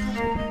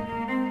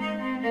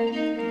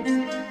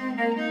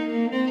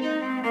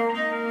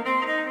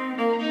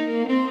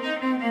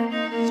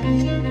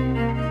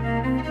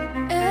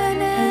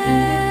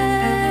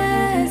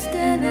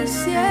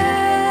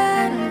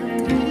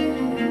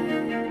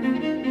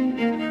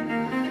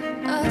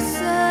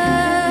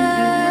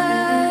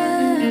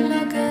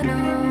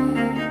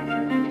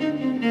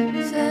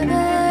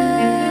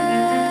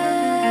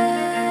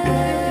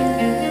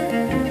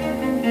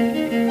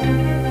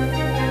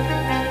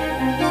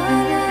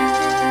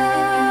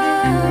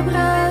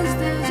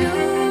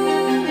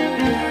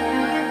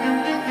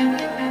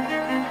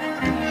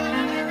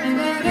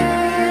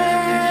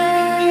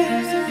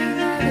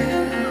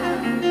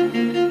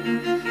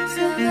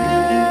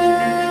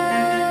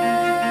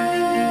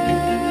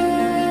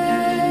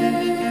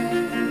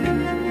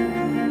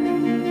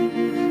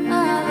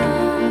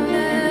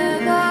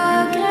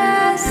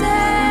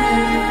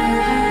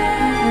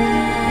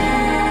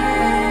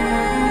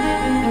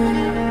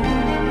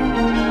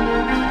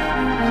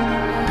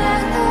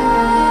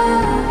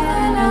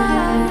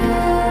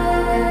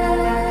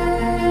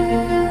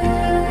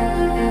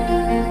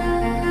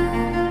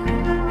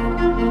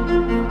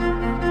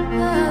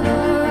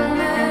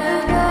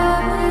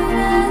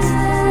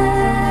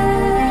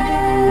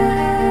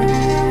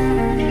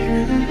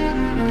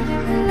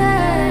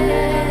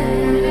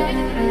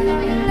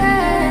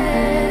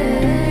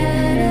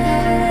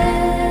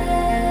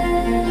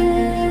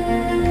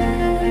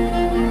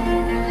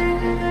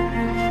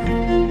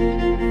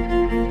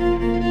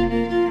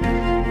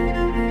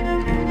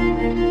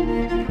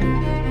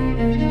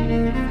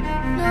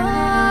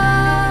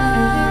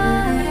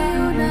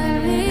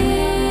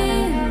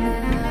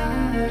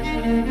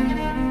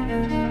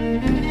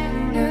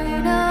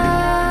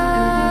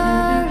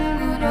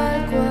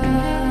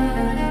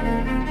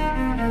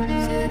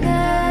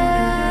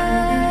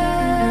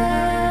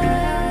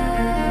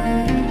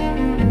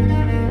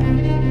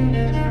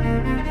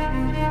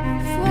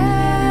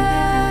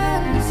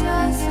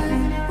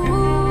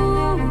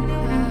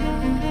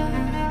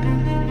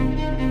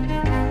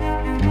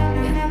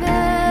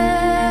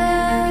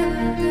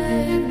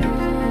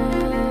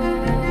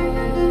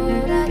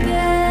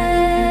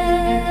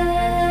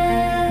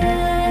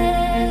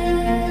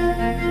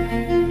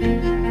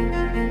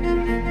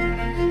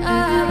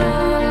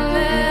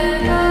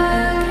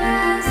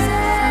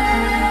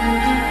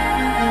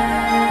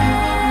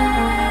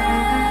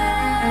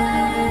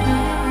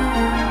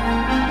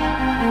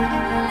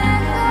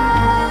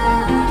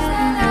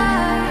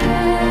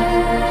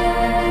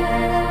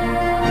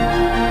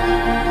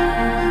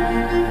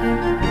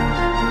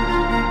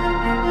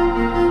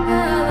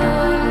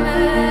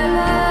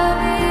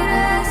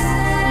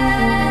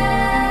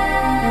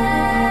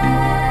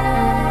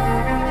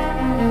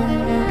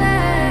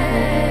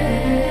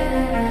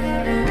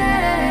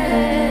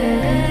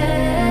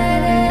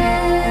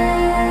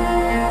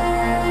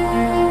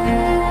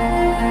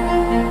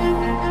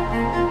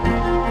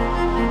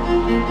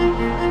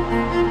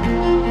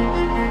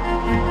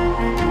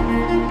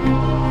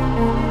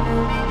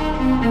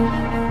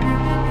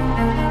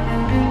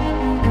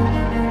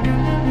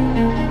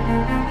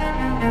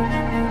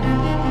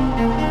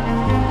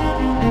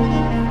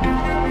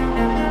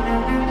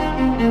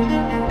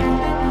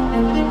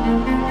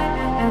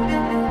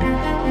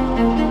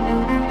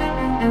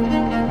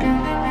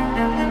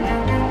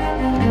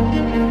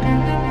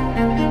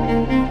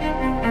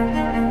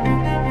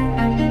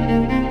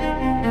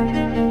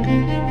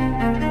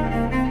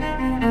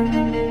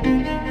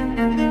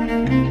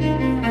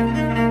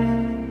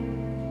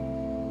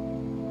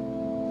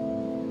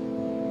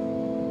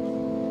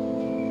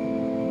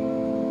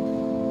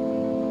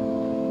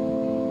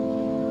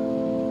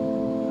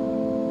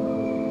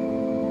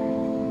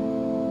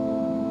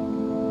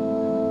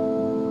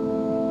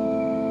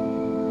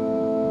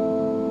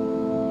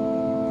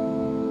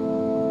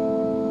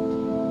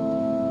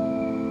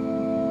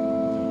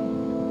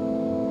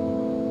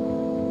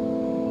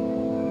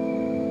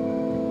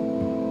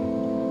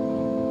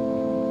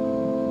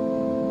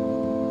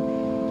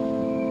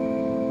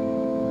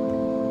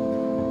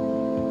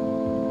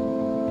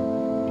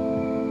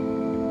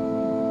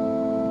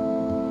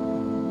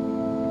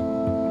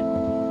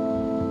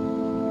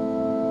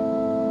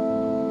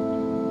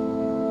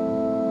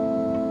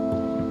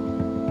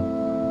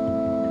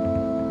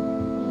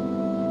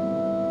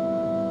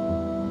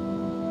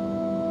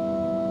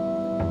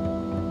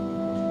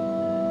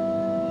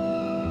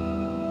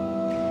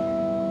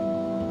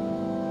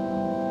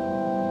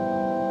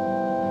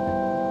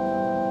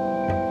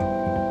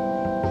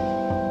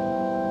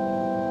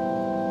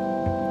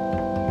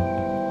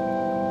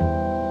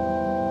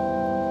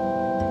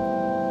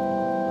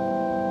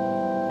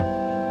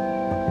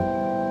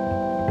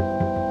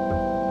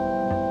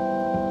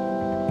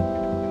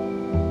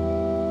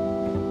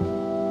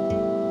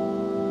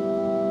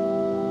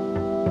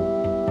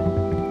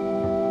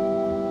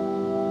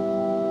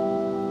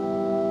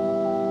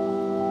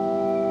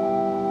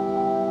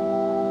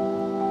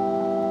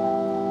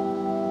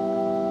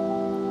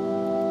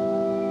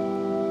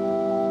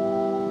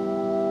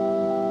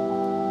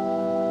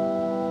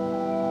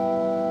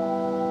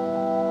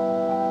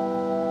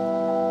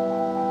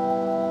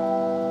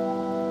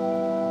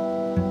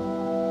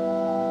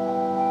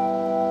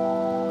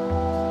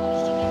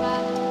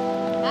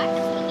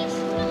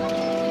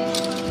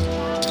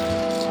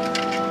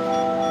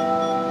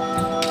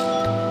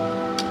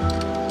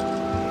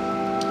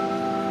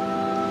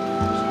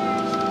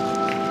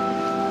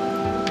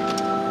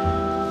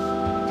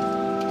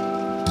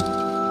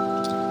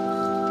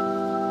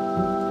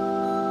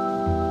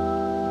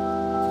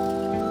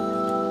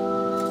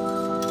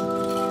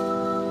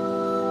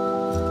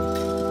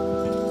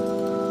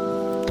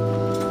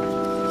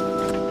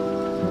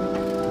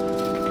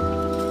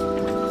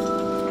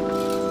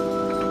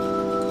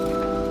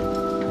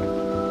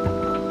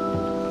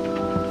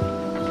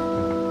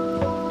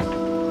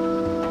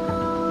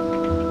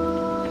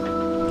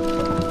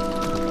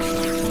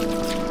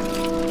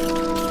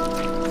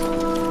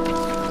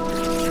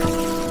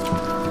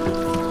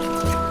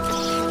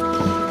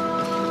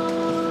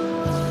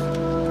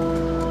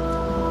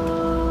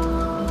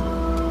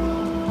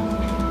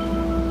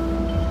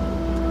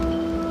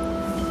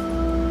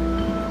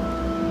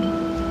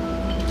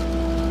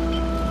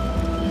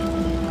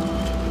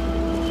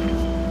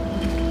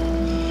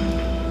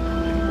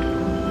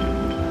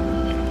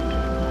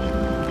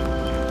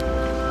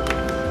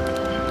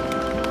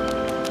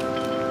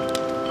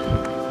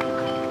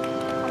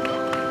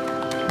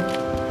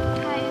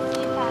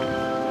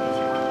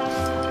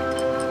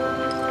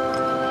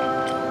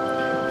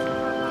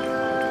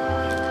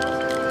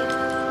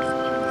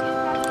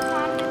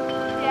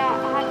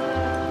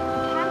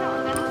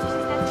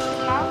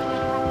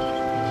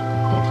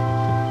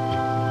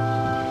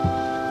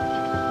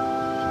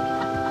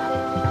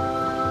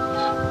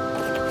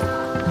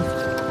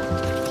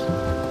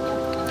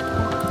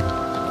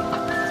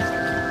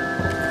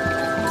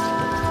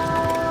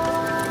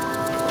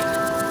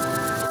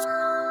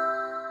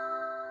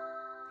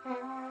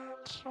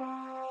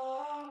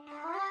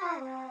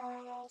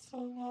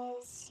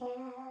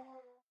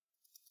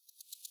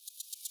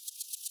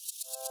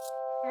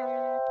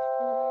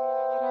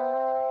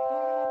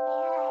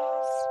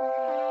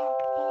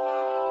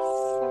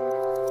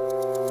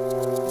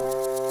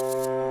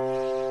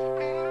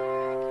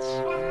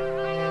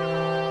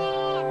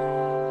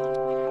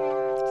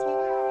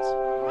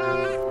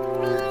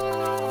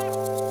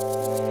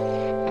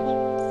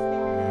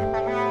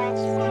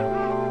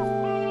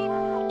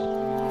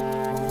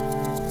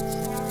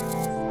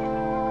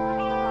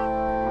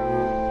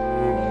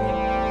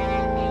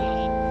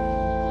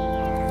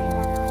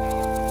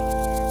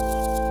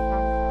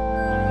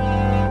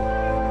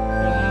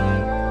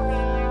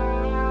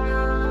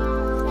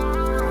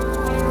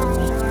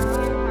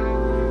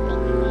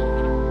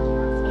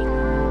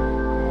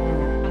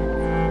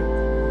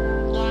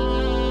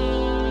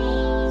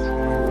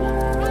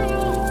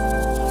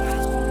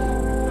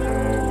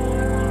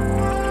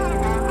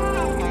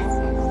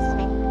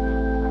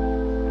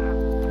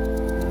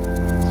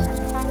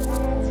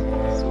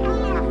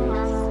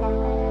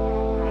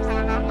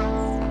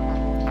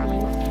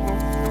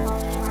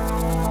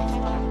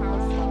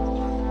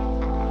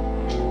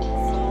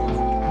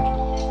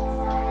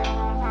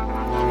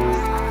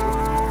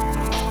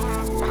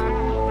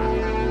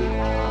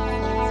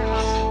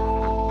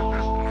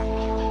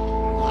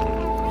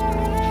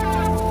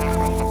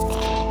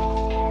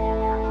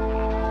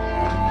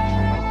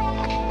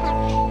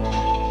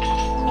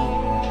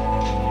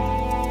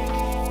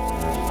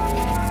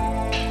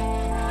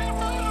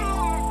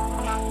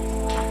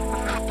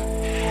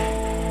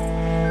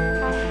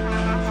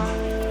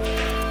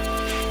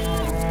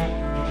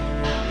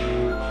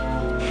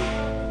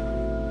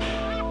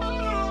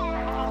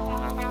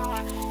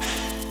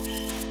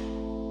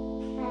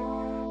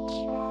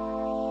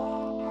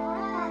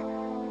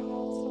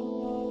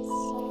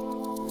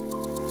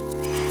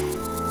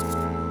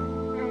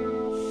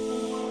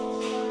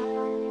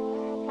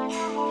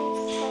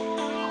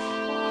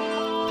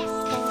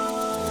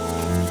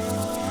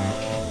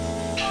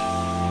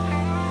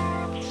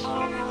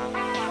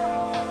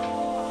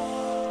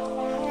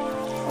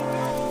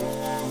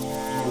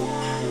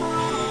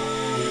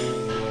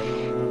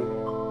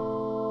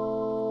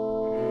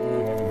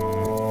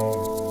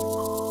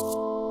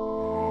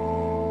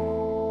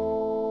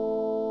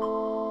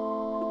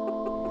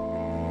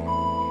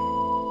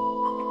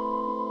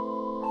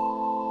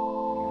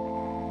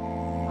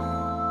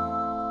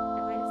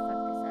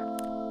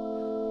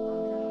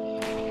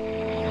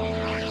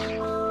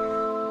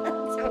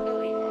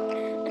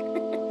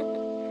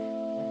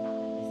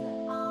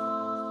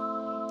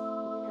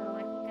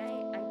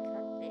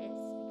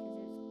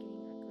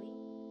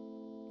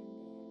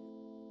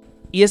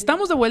 Y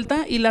estamos de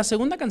vuelta y la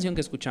segunda canción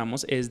que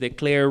escuchamos es de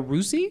Claire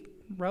Rousey.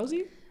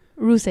 ¿Rousey?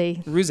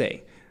 Rousey.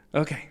 Rousey.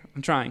 Ok,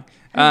 I'm trying.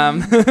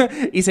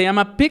 Y se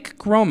llama Pick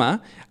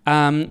Chroma.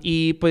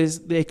 Y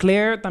pues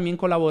Claire también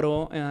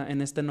colaboró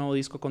en este nuevo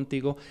disco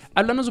contigo.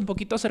 Háblanos un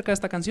poquito acerca de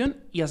esta canción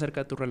y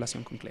acerca de tu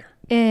relación con Claire.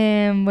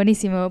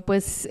 Buenísimo.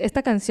 Pues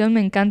esta canción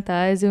me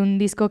encanta. Es de un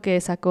disco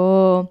que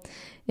sacó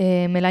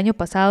el año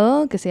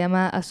pasado que se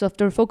llama A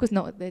Softer Focus.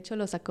 No, de hecho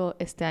lo sacó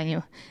este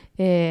año.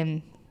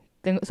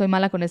 Soy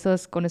mala con eso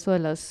de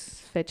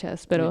las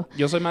fechas, pero...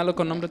 Yo soy malo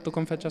con nombre, tú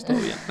con fechas, todo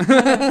bien.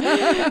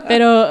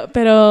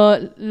 pero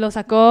lo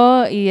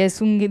sacó y es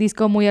un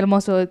disco muy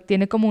hermoso.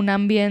 Tiene como un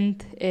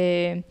ambient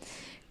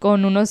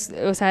con unos...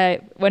 O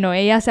sea, bueno,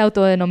 ella se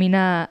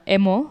autodenomina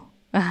emo.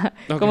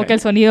 Okay. Como que el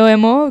sonido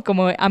emo,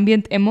 como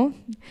ambient emo.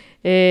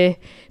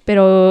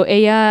 Pero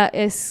ella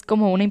es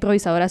como una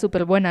improvisadora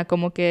súper buena,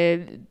 como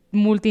que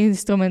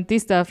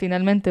multiinstrumentista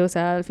finalmente, o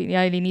sea,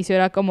 al inicio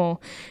era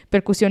como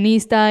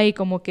percusionista y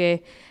como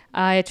que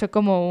ha hecho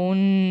como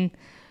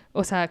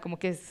o sea, como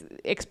que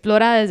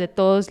explora desde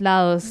todos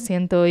lados,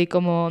 siento, y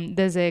como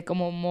desde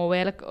como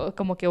mover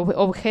como que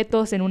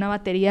objetos en una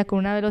batería con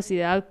una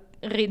velocidad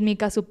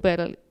rítmica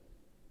súper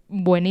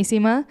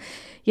buenísima.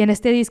 Y en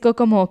este disco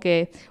como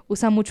que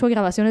usa mucho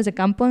grabaciones de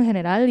campo en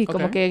general y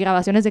como que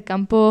grabaciones de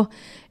campo...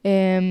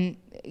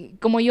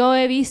 como yo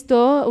he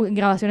visto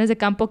grabaciones de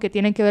campo que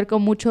tienen que ver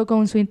mucho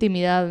con su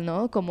intimidad,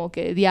 ¿no? Como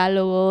que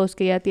diálogos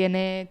que ella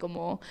tiene,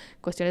 como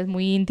cuestiones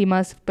muy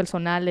íntimas,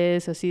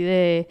 personales, así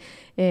de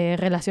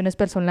relaciones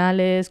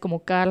personales, como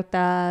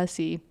cartas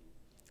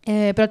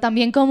pero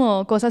también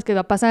como cosas que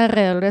pasan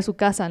alrededor de su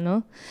casa,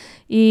 ¿no?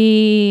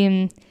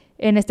 Y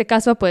en este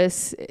caso,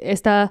 pues,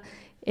 esta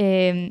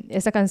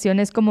canción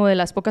es como de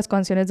las pocas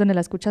canciones donde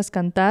la escuchas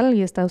cantar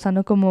y está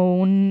usando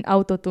como un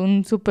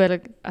autotune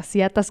súper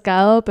así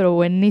atascado, pero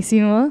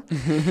buenísimo.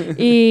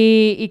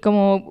 y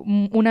como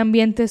un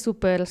ambiente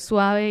súper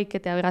suave y que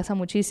te abraza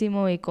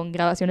muchísimo y con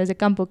grabaciones de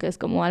campo, que es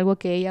como algo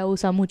que ella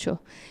usa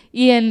mucho.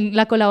 Y en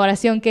la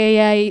colaboración que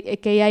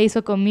ella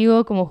hizo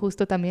conmigo, como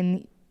justo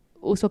también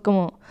usó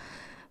como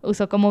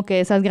que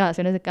esas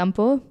grabaciones de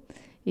campo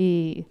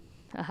y...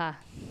 Ajá.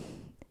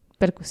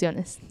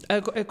 Percusiones.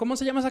 ¿Cómo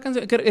se llama esa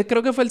canción?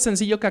 Creo que fue el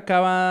sencillo que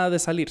acaba de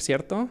salir,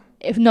 ¿cierto?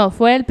 No,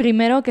 fue el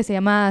primero que se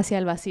llama Hacia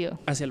el Vacío.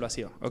 Hacia el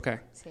Vacío, ok.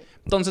 Sí.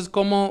 Entonces,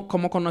 ¿cómo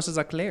conoces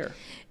a Claire?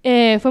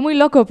 Fue muy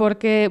loco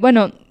porque,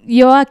 bueno,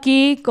 yo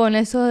aquí con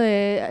eso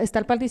de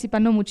estar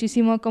participando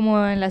muchísimo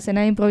como en la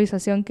escena de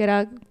improvisación que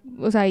era,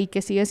 o sea, y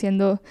que sigue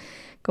siendo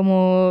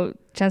como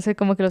chance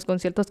como que los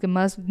conciertos que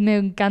más me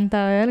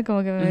encanta ver,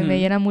 como que me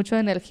llena mucho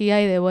de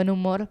energía y de buen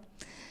humor.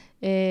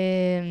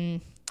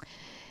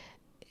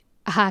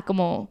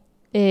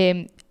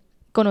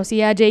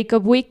 Conocí a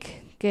Jacob Wick,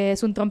 que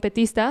es un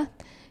trompetista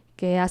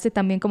que hace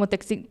también como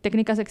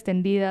técnicas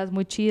extendidas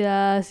muy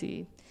chidas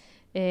y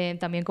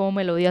también como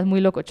melodías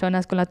muy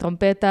locochonas con la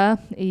trompeta.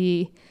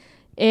 Y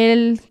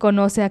él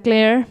conoce a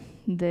Claire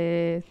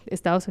de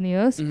Estados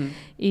Unidos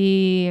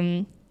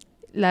y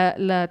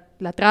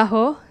la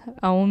trajo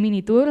a un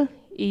mini tour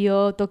y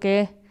yo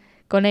toqué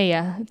con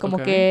ella. Como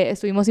que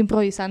estuvimos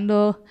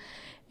improvisando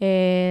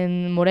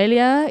en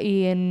Morelia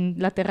y en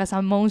la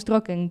Terraza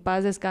Monstruo, que en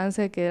paz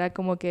descanse, que era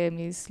como que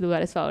mis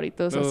lugares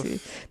favoritos.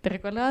 Así. ¿Te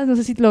recuerdas? No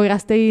sé si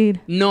lograste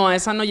ir. No, a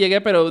esa no llegué,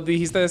 pero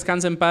dijiste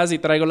descansa en paz y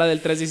traigo la del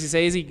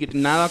 316 y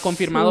nada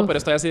confirmado, pero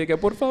estoy así de que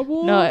por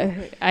favor. No,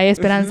 hay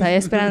esperanza, hay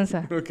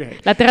esperanza.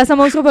 La Terraza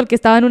Monstruo porque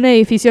estaba en un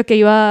edificio que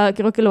iba,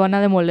 creo que lo van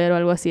a demoler o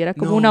algo así, era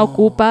como una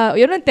ocupa.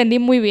 Yo no entendí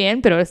muy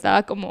bien, pero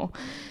estaba como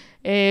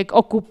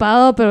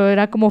ocupado, pero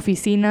era como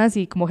oficinas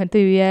y como gente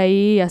vivía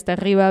ahí y hasta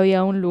arriba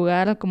había un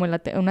lugar como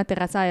una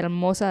terraza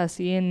hermosa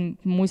así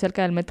muy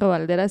cerca del Metro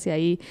Valderas y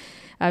ahí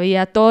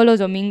había todos los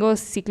domingos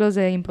ciclos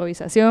de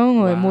improvisación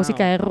o de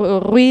música de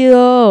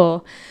ruido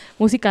o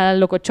música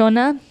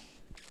locochona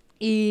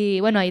y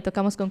bueno, ahí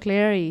tocamos con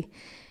Claire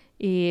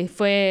y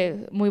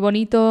fue muy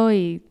bonito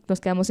y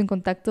nos quedamos en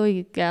contacto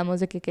y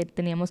quedamos de que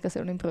teníamos que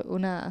hacer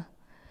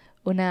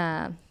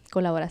una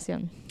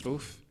colaboración.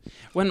 Uf.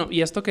 Bueno,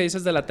 y esto que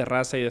dices de la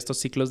terraza y de estos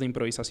ciclos de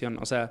improvisación,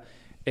 o sea,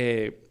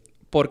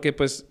 porque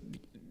pues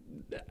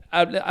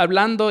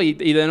hablando y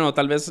de nuevo,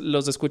 tal vez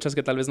los escuchas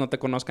que tal vez no te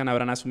conozcan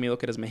habrán asumido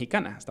que eres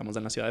mexicana. Estamos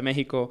en la Ciudad de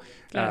México,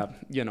 claro.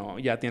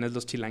 Ya tienes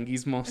los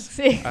chilanguismos.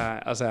 Sí.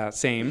 O sea,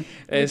 same.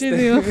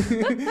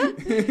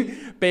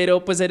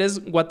 Pero pues eres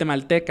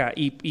guatemalteca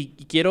y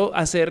quiero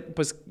hacer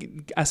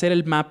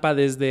el mapa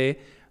desde,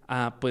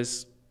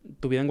 pues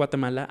tu vida en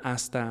Guatemala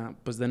hasta,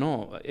 pues de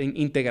nuevo,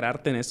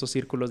 integrarte en estos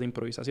círculos de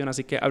improvisación.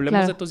 Así que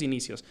hablemos de tus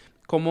inicios.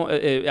 ¿Cómo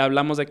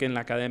hablamos de que en la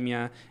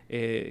academia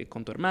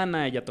con tu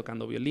hermana, ella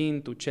tocando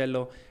violín, tu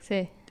cello?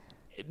 Sí.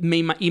 Me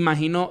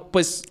imagino,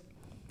 pues,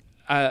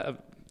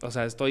 o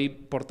sea, estoy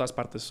por todas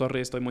partes.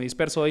 Sorry, estoy muy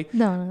disperso hoy.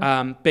 No.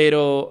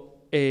 Pero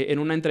en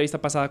una entrevista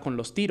pasada con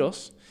Los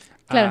Tiros,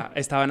 claro.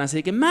 Estaban así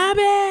de que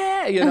 ¡Mabe!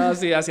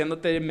 Así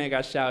haciéndote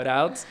mega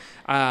shoutouts.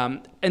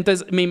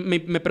 Entonces,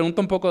 me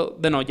pregunto un poco,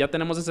 ya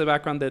tenemos ese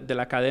background de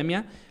la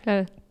academia.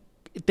 Claro.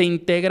 ¿Te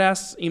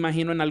integras,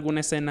 imagino, en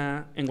alguna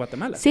escena en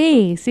Guatemala?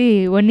 Sí, ¿cierto?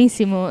 Sí,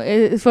 buenísimo.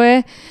 Es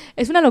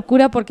una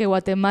locura porque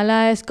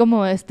Guatemala es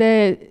como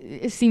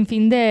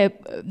sinfín de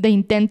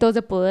intentos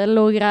de poder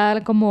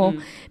lograr como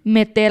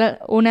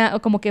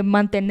como que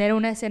mantener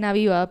una escena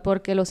viva,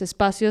 porque los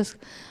espacios,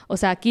 o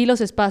sea, aquí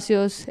los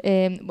espacios,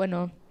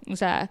 o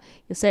sea,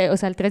 yo sé, o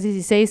sea, el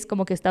 316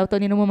 como que está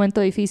teniendo un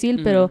momento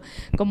difícil, pero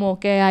como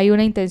que hay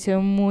una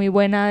intención muy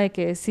buena de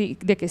que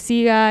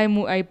siga,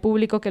 hay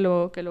público que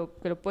lo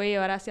puede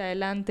llevar hacia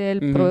adelante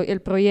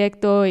el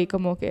proyecto y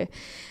como que,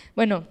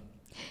 bueno,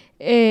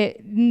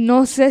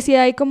 no sé si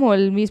hay como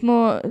el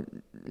mismo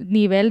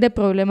nivel de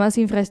problemas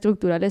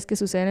infraestructurales que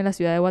suceden en la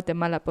ciudad de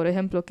Guatemala, por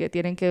ejemplo, que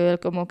tienen que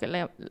ver como que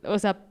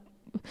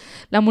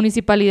la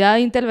municipalidad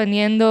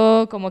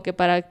interviniendo como que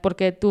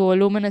porque tu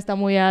volumen está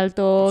muy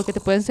alto, que te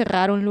pueden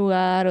cerrar un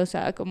lugar, o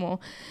sea, como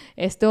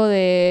esto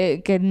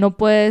de que no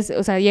puedes,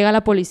 o sea, llega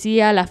la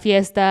policía a la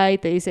fiesta y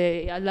te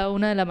dice a la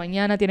 1 de la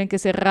mañana tienen que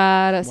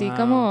cerrar, así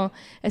como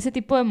ese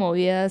tipo de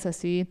movidas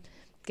así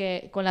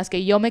con las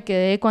que yo me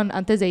quedé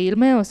antes de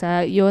irme, o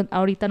sea, yo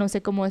ahorita no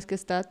sé cómo es que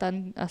está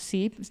tan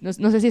así,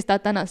 no sé si está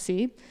tan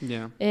así.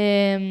 Yeah.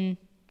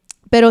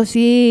 Pero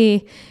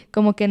sí,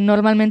 como que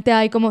normalmente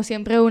hay como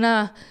siempre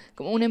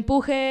como un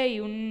empuje y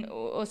un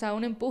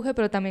empuje,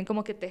 pero también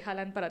como que te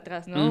jalan para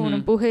atrás, ¿no? Un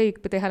empuje y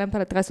te jalan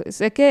para atrás.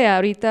 Sé que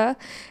ahorita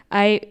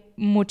hay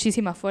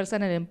muchísima fuerza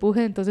en el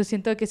empuje, entonces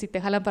siento que si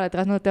te jalan para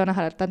atrás no te van a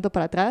jalar tanto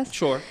para atrás.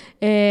 Sure.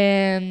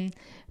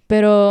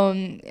 Pero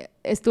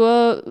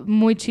estuvo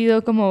muy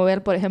chido como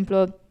ver, por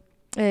ejemplo,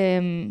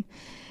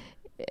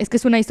 es que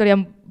es una historia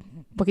un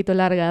poquito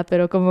larga,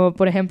 pero como,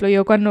 por ejemplo,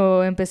 yo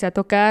cuando empecé a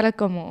tocar,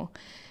 como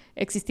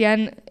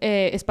existían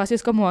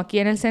espacios como aquí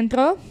en el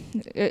centro,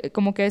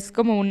 como que es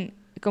como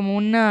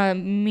una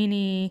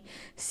mini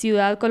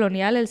ciudad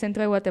colonial, el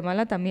centro de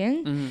Guatemala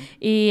también,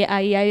 y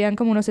ahí habían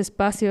como unos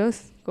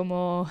espacios,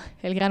 como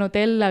el Gran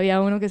Hotel,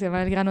 había uno que se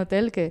llama el Gran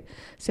Hotel, que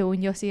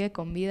según yo sigue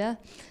con vida,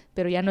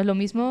 pero ya no es lo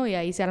mismo, y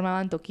ahí se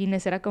armaban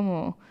toquines, era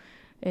como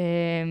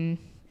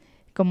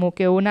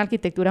que una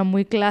arquitectura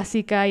muy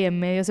clásica, y en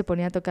medio se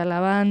ponía a tocar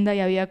la banda, y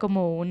había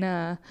como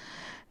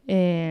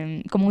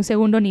como un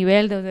segundo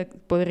nivel donde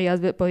podías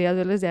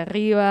ver desde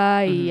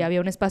arriba y había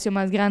un espacio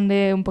más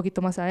grande un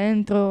poquito más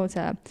adentro, o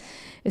sea,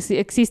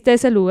 existe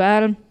ese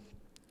lugar.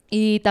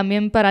 Y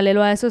también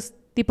paralelo a eso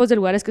tipos de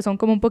lugares que son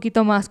como un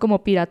poquito más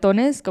como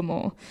piratones,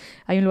 como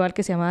hay un lugar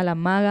que se llama La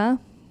Maga,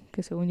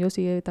 que según yo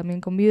sigue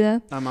también con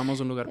vida. Amamos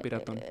un lugar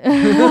piratón.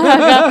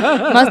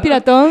 Más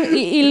piratón.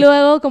 Y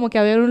luego como que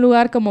había un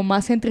lugar como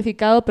más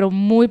gentrificado, pero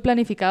muy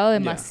planificado,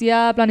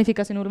 demasiada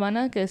planificación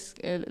urbana, que es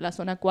la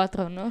zona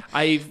 4, ¿no?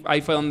 Ahí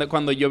fue donde,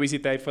 cuando yo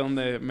visité, ahí fue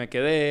donde me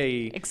quedé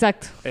y...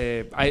 Exacto.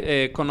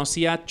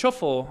 Conocí a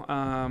Chofo.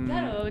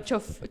 Claro,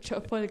 Chofo,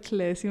 que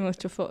le decimos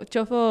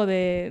Chofo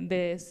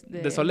de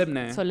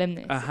Solemne.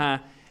 Solemne.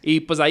 Ajá.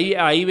 Y pues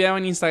ahí veo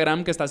en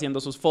Instagram que está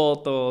haciendo sus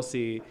fotos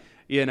y...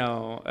 You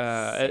know,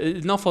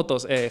 no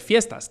fotos,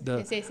 fiestas.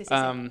 Sí.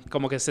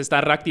 Como que se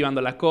está reactivando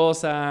la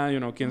cosa,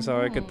 quién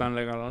sabe qué tan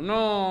legal o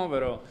no,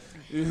 pero...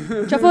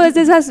 Chofo es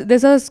de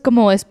esos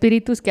como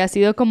espíritus que ha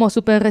sido como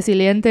súper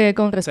resiliente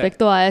con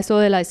respecto a eso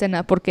de la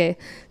escena, porque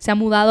se ha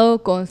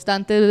mudado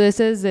constantes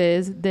veces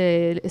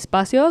de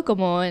espacio,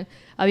 como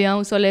había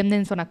un Solemne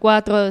en zona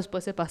 4,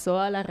 después se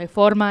pasó a la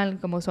Reforma,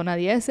 como zona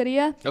 10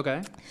 sería. Okay.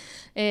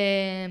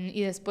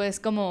 Y después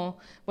como,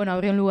 bueno,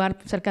 abrió un lugar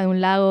cerca de un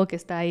lago que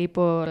está ahí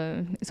por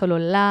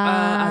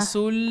Sololá.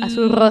 Azul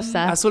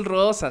Rosa. Azul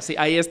Rosa, sí.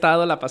 Ahí he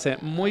estado, la pasé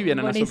muy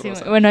bien. Buenísimo. En Azul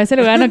Rosa. Bueno, ese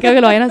lugar no creo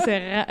que lo vayan a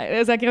cerrar.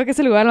 O sea, creo que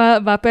ese lugar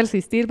va a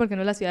persistir porque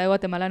no la ciudad de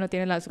Guatemala no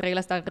tiene las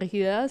reglas tan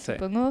rígidas, sí.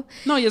 supongo.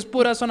 No, y es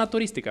pura zona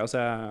turística, o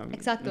sea...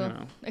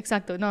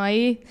 Exacto. No,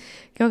 ahí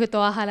creo que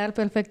todo va a jalar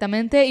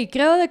perfectamente y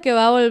creo de que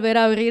va a volver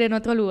a abrir en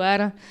otro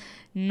lugar.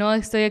 No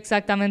estoy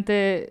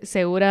exactamente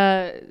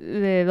segura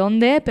de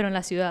dónde, pero en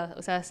la ciudad.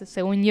 O sea,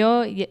 según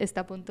yo,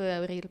 está a punto de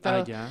abrir.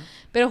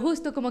 Pero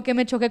justo como que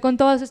me choqué con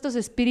todos estos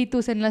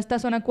espíritus en esta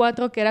zona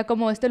 4, que era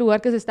como este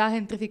lugar que se estaba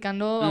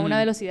gentrificando a una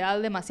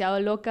velocidad demasiado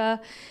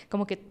loca.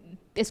 Como que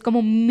es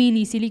como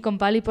mini Silicon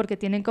Valley porque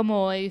tienen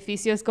como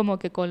edificios como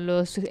que con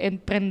los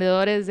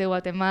emprendedores de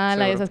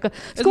Guatemala y esas cosas.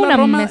 Es como una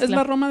mezcla. Es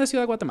la Roma de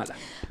Ciudad de Guatemala.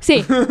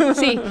 Sí.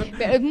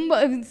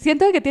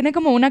 Siento que tiene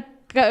como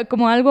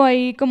algo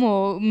ahí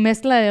como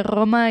mezcla de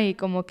Roma y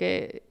como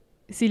que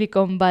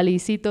Silicon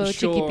Valleycito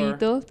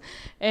chiquitito.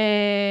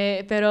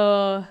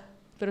 Pero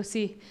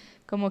sí,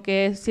 como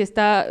que sí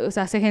está, o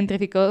sea, se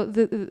gentrificó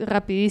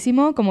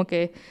rapidísimo, como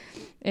que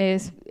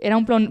era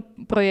un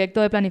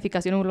proyecto de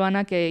planificación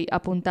urbana que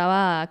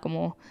apuntaba a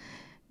como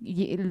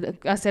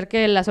hacer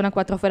que la zona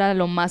 4 fuera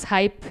lo más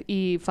hype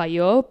y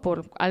falló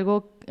por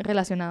algo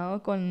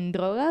relacionado con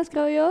drogas,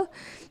 creo yo,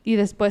 y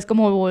después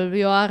como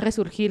volvió a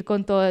resurgir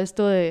con todo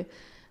esto de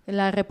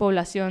la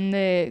repoblación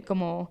de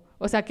como,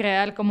 o sea,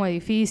 crear como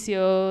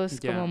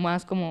edificios, como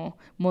más como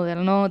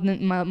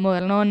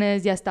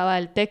modernones, ya estaba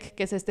el Tech,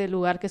 que es este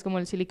lugar que es como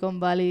el Silicon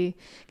Valley,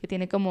 que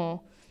tiene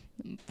como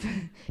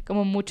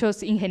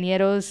muchos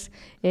ingenieros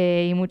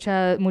y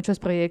muchos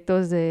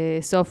proyectos de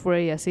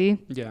software y así.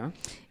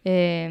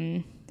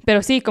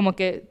 Pero sí, como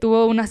que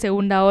tuvo una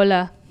segunda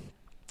ola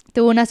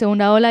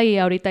y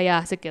ahorita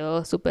ya se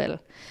quedó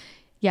súper,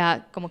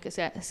 ya como que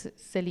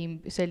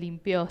se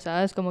limpió,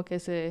 ¿sabes? Como que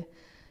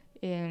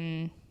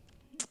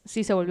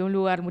sí se volvió un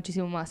lugar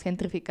muchísimo más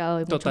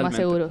gentrificado y mucho más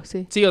seguro.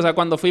 Sí, o sea,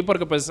 cuando fui,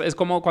 porque pues es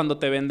como cuando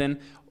te venden...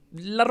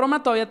 La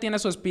Roma todavía tiene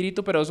su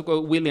espíritu, pero es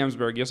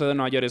Williamsburg, yo soy de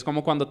Nueva York, es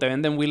como cuando te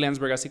venden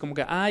Williamsburg, así como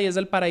que, ay, es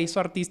el paraíso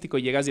artístico,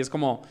 y llegas y es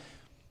como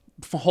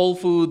Whole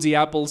Foods y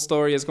Apple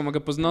Store, y es como que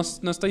pues no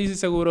estoy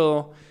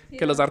seguro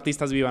que los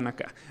artistas vivan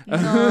acá.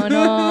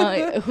 No,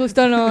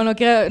 justo no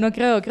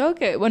creo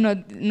que, bueno,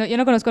 yo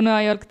no conozco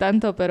Nueva York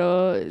tanto,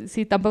 pero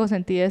sí, tampoco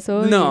sentí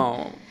eso.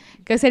 No.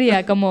 ¿Qué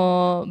sería?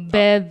 Como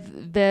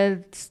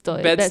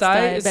Bed-Stuy.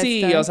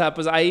 Sí, o sea,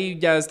 pues ahí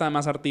ya está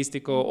más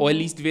artístico. O el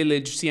East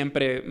Village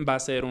siempre va a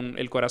ser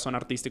el corazón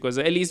artístico.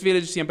 El East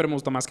Village siempre me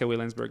gustó más que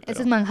Williamsburg. Pero...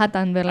 Ese es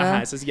Manhattan, ¿verdad?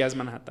 Ajá, ese ya es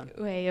Manhattan.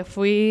 Güey, yo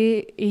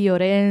fui y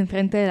lloré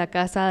enfrente de la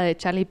casa de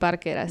Charlie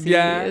Parker, así.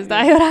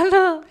 Estaba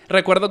llorando.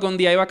 Recuerdo que un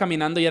día iba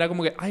caminando y era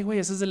como que, ay, güey,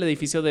 ese es el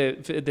edificio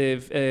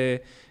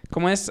de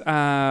 ¿cómo es?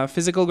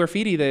 Physical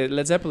Graffiti de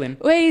Led Zeppelin.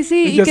 Güey,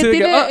 sí. Y que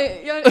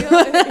tiene...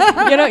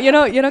 Yo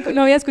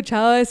no había escuchado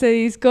ese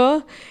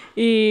disco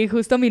y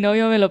justo mi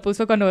novio me lo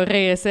puso cuando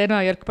regresé de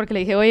Nueva York porque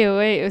le dije, oye,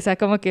 güey, o sea,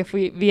 como que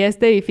vi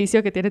este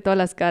edificio que tiene todas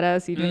las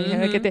caras y me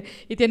dijeron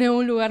y tiene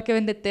un lugar que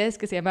vende tés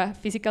que se llama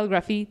Physical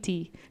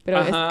Graffiti,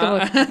 pero es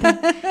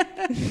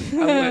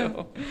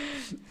como...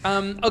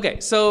 Ok,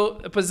 so,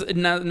 pues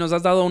nos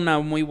has dado una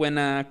muy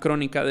buena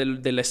crónica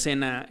de la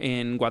escena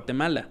en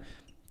Guatemala.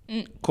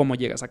 ¿Cómo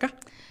llegas acá?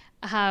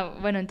 Ajá,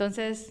 bueno,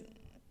 entonces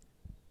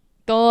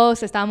todo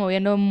se estaba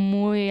moviendo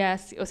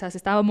o sea, se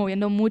estaba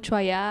moviendo mucho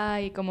allá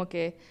y como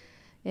que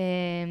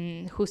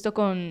justo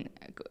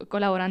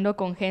colaborando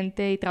con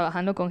gente y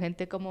trabajando con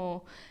gente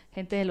como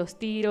gente de Los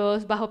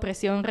Tiros, Bajo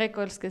Presión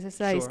Records, que es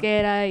esa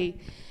disquera, y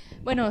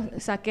bueno,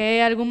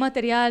 saqué algún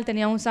material,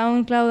 tenía un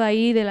SoundCloud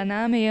ahí, de la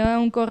nada me llega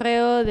un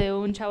correo de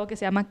un chavo que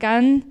se llama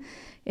Can,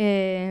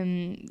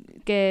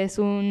 que es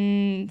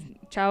un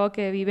chavo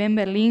que vive en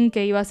Berlín,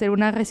 que iba a hacer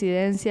una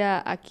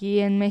residencia aquí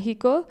en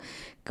México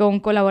con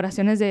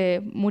colaboraciones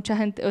de mucha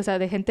gente, o sea,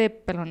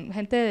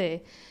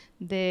 gente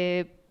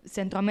de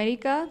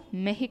Centroamérica,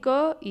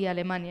 México y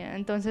Alemania.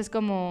 Entonces,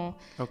 como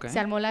se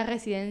armó la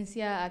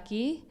residencia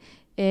aquí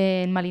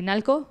en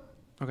Malinalco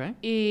Ok.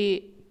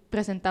 y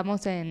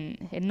presentamos en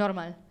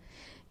Normal.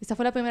 Esta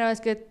fue la primera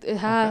vez que...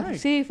 Ok.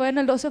 Sí, fue en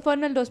el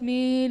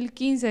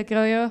 2015,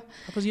 creo yo.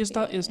 Ah, pues yo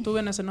estuve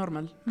en ese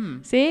normal.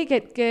 Sí,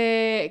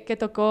 que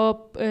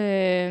tocó...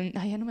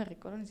 ya no me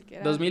recuerdo ni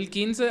siquiera.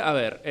 2015, a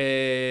ver.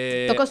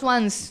 Tocó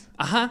Swans.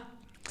 Ajá.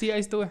 Sí,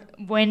 ahí estuve.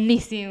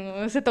 Buenísimo.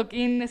 Ese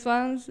toquín de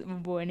Swans,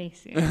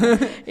 buenísimo.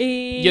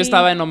 Y... Yo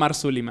estaba en Omar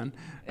Suleiman.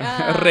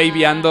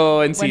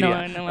 Raveando en Siria.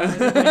 Bueno, no mames.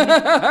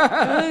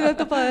 No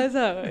te pasa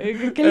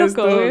eso. Qué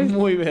loco. Estuvo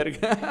muy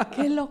verga.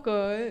 Qué loco.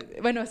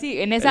 Bueno, sí,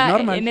 en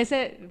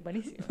ese...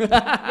 Buenísimo.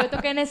 Yo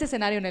toqué en ese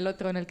escenario, en el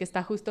otro, en el que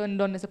está justo en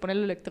donde se pone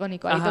lo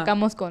electrónico. Ahí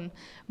tocamos con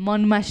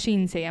Mon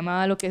Machine, se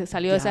llamaba lo que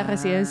salió de esa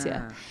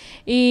residencia.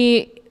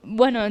 Y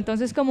bueno,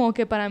 entonces como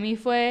que para mí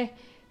fue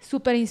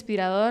súper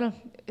inspirador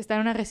estar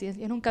en una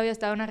residencia. Yo nunca había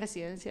estado en una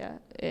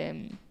residencia.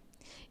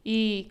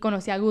 Y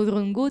conocí a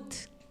Gudrun Gut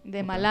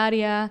de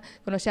Malaria,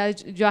 conocí a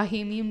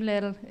Joachim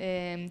Himmler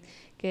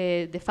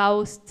de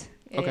Faust,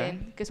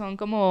 que son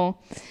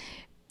como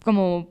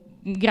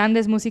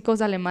grandes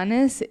músicos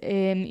alemanes,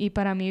 y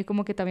para mí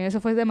como que también eso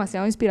fue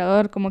demasiado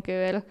inspirador, como que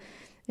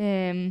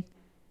ver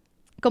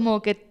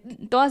como que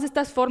todas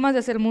estas formas de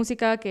hacer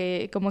música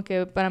que como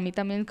que para mí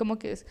también como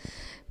que es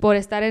por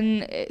estar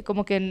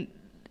como que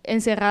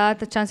encerrada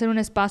chance en un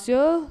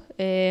espacio,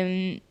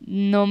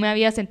 no me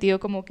había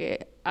sentido como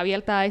que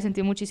abierta y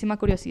sentí muchísima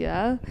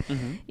curiosidad.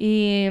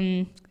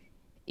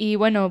 Y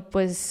bueno,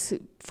 pues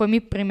fue mi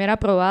primera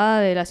probada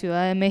de la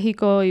Ciudad de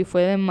México y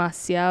fue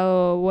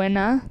demasiado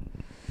buena.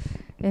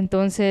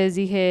 Entonces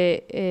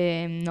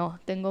dije, no,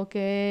 tengo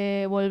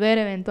que volver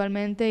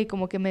eventualmente, y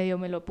como que medio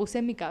me lo puse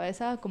en mi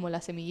cabeza como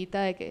la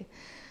semillita de que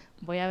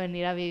voy a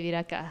venir a vivir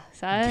acá,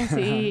 ¿sabes?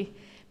 Y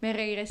me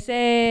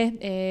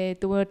regresé,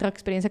 tuve otra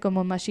experiencia con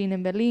Mon Machine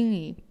en Berlín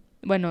y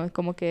bueno,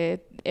 como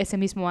que ese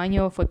mismo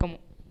año fue como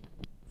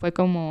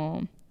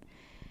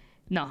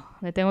no,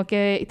 tengo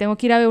que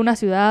ir a ver una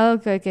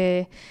ciudad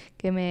que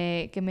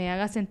me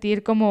haga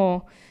sentir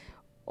como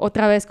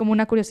otra vez como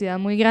una curiosidad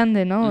muy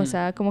grande, ¿no? O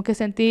sea, como que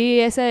sentí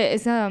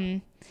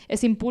ese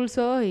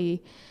impulso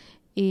y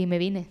me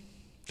vine.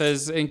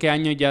 Entonces, ¿en qué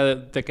año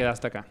ya te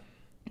quedaste acá?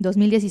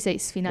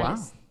 2016, finales.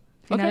 Wow.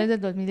 Finales del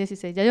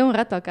 2016. Ya llevo un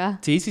rato acá.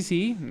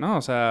 Sí. No,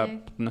 o sea,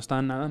 no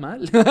está nada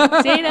mal.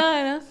 Sí,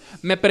 no.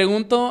 Me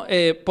pregunto,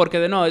 porque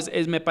de nuevo,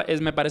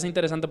 me parece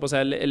interesante, pues, o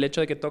sea, el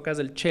hecho de que tocas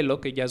el cello,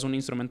 que ya es un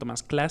instrumento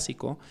más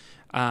clásico,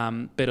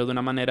 pero de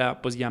una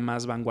manera, pues, ya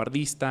más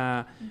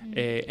vanguardista,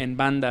 en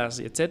bandas,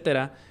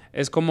 etcétera.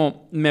 Es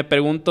como, me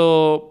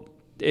pregunto...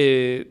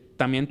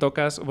 también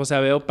tocas, o sea,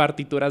 veo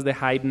partituras de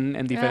Haydn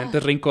en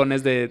diferentes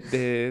rincones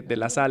de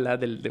la sala,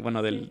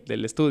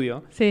 del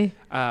estudio. Sí.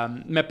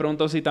 Me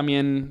pregunto si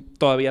también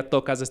todavía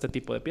tocas este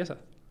tipo de piezas.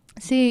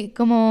 Sí,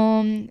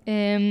 como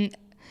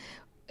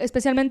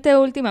especialmente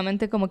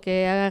últimamente como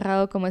que he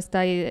agarrado como esta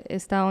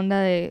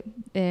onda de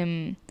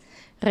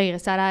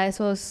regresar a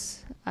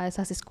esas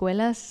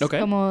escuelas.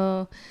 Okay.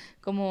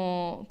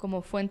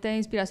 Como fuente de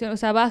inspiración. O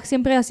sea, Bach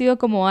siempre ha sido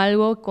como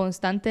algo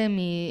constante en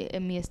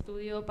mi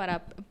estudio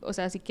o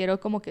sea, si quiero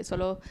como que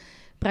solo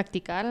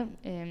practicar.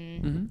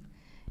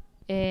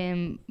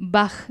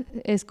 Bach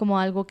es como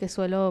algo que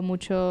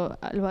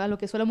a lo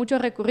que suelo mucho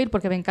recurrir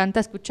porque me encanta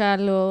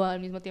escucharlo al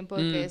mismo tiempo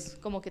que es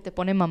como que te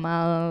pone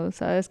mamado,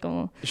 ¿sabes?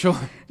 Como... Sure.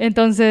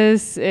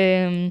 Entonces,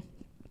 en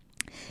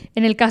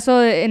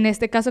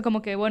este caso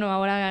como que, bueno,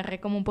 ahora agarré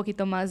como un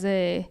poquito más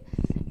de...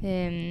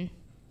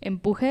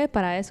 empuje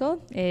para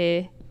eso,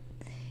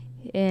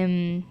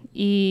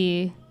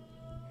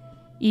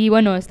 y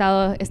bueno, he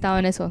estado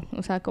en eso.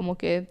 O sea, como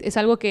que es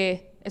algo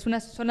que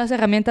son las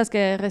herramientas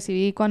que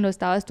recibí cuando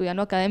estaba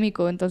estudiando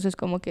académico. Entonces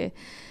como que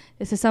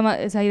es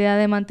esa idea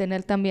de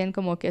mantener también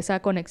como que esa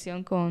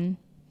conexión con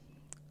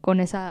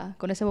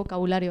ese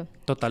vocabulario.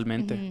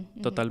 Totalmente,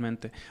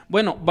 totalmente.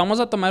 Bueno, vamos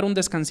a tomar un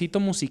descansito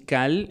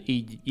musical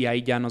y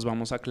ahí ya nos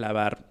vamos a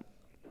clavar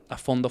a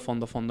fondo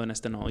en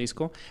este nuevo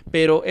disco,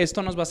 pero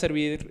esto nos va a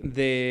servir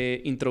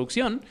de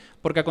introducción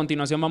porque a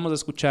continuación vamos a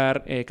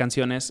escuchar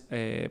canciones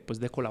pues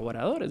de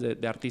colaboradores,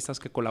 de artistas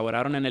que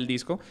colaboraron en el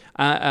disco.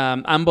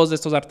 Ambos de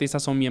estos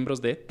artistas son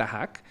miembros de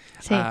Tajak.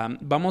 Sí.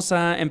 Vamos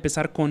a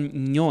empezar con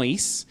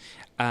Ñois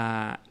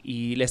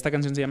y esta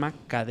canción se llama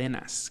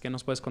Cadenas. ¿Qué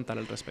nos puedes contar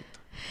al respecto?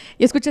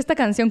 Yo escuché esta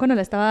canción cuando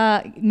la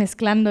estaba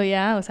mezclando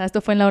ya, o sea, esto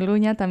fue en La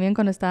Orluña también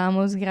cuando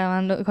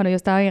yo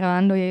estaba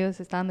grabando y ellos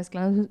estaban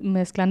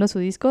mezclando su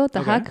disco,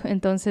 Tajak. Okay.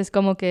 Entonces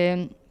como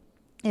que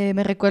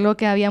me recuerdo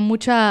que había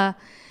mucho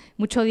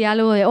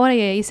diálogo de,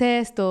 oye, hice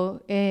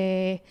esto,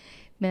 me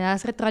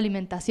das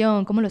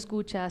retroalimentación, ¿cómo lo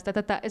escuchas?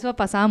 Eso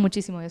pasaba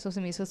muchísimo, eso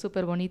se me hizo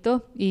súper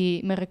bonito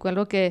y me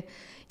recuerdo que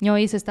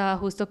Ñois estaba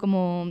justo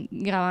como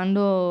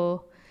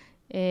grabando,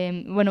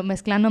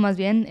 mezclando más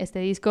bien este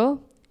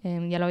disco.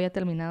 Ya lo había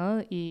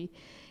terminado y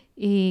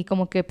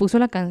como que puso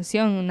la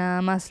canción,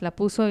 nada más la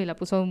puso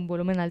a un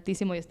volumen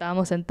altísimo y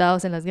estábamos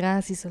sentados en las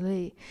gradas y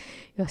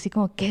yo así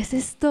como, ¿qué es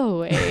esto,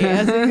 güey?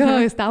 Así como,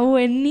 está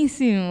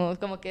buenísimo,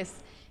 como que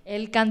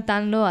él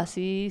cantando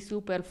así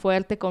súper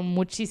fuerte con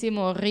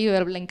muchísimo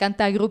reverb. Le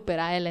encanta Grouper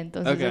a él,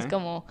 entonces Okay. es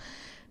como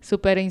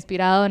súper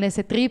inspirado en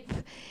ese trip.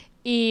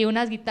 Y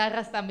unas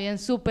guitarras también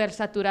súper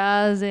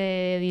saturadas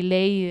de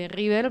delay y de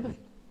reverb.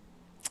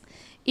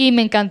 Y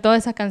me encantó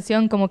esa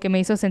canción, como que me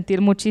hizo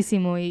sentir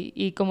muchísimo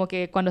y como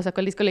que cuando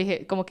sacó el disco le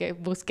dije, como que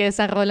busqué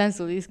esa rola en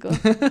su disco.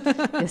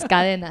 Es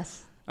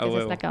Cadenas, A que es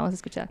huevo. esta que vamos a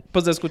escuchar.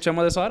 Pues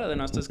escuchemos eso ahora de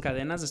nuestras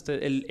cadenas.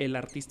 El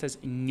artista es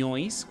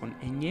Ñois con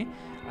ñ.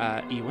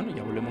 Y bueno,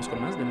 ya volvemos con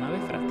más de Mabe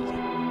Frati.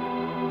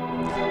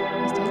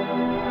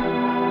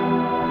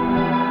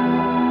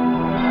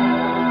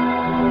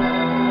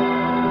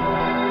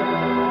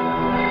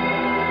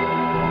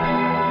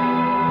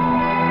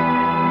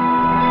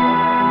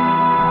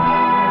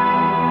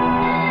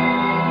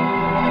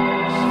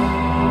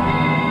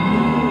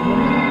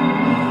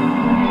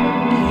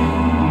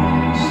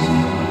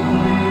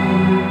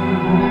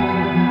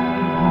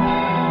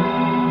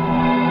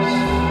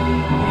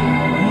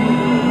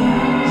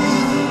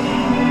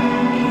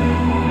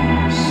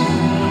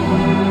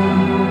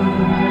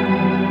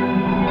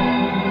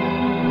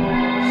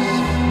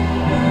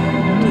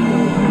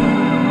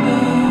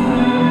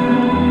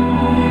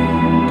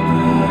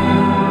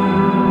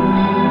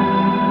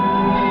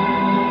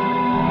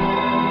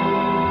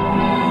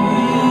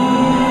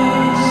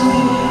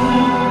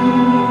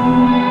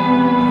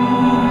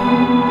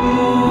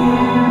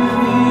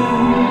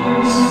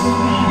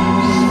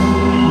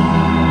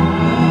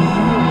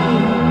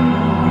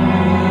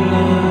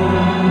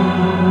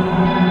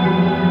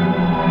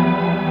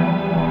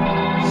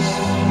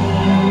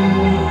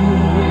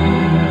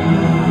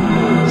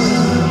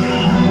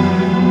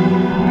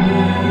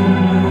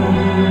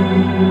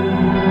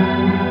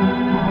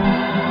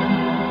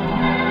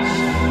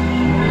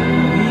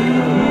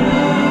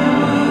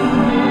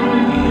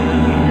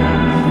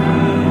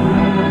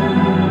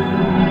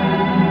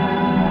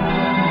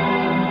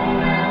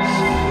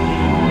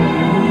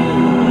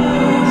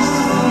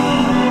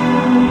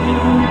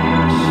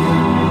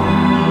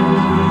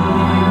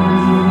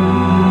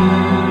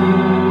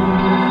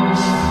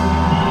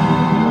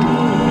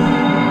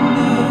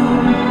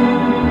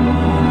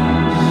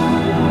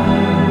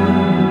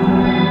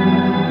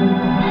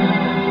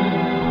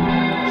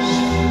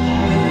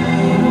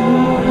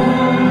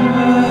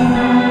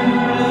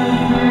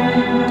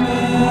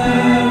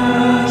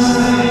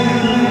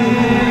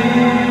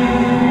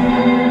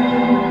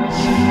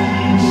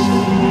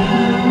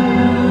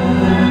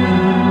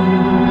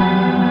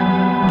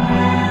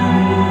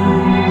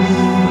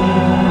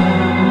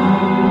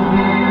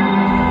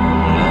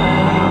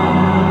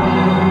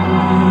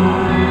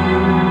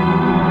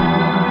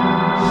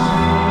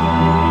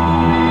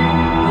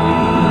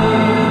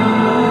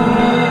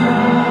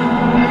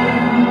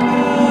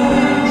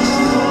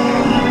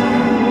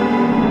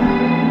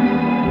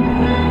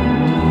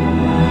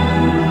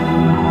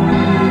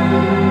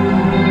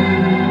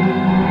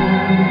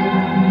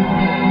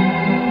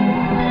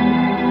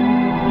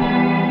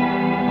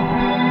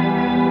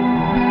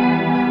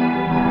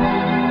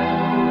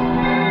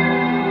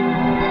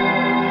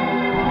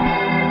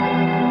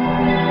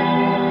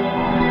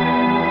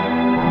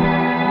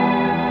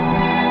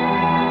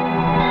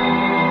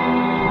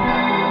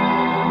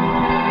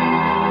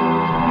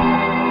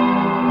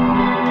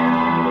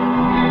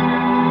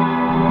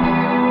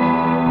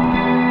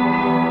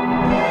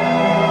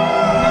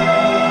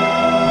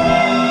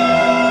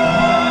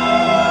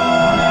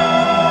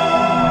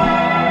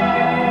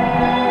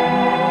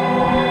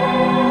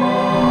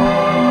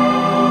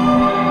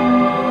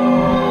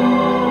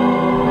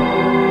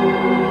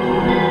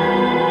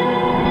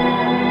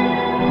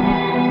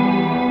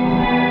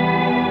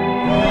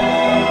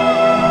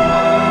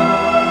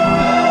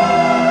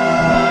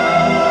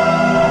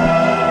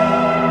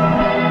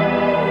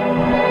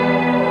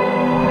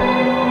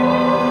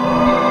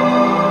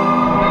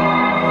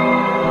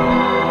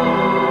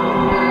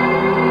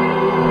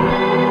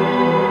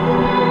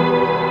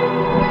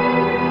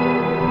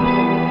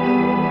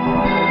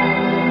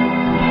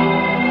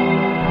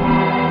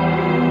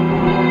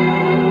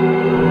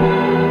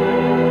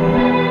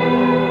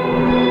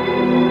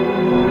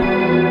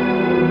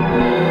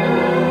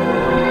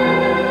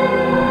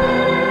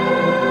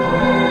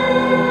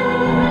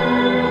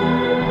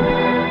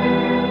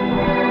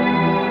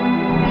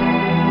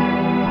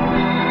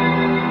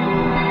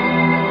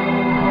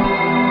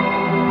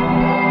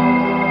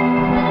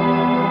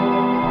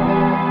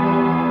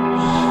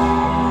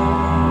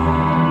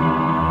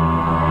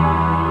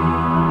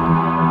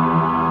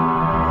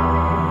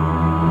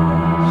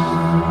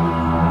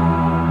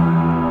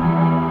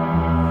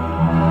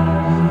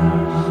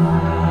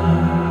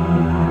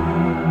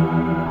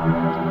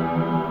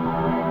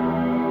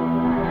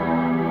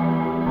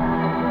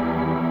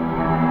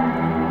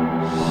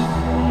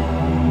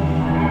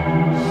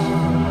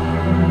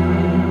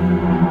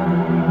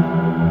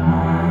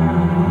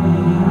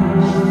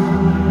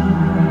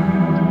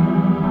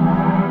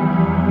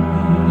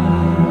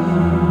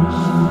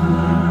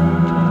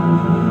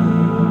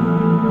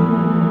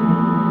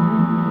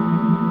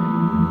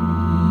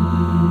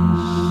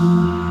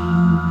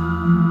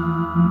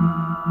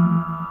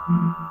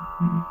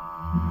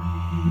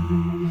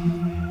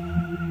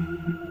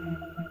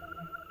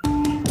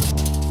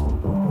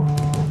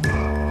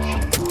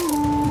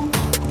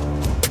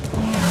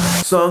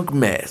 Song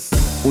Mess,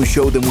 un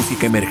show de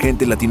música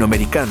emergente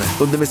latinoamericana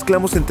donde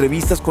mezclamos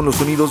entrevistas con los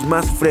sonidos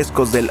más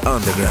frescos del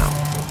underground.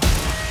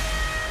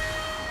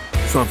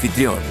 Su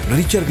anfitrión,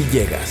 Richard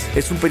Villegas,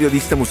 es un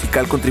periodista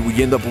musical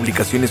contribuyendo a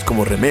publicaciones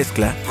como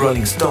Remezcla,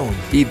 Rolling Stone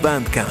y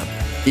Bandcamp.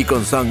 Y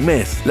con Song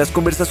Mess, las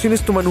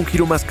conversaciones toman un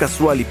giro más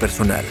casual y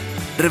personal,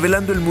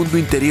 revelando el mundo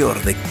interior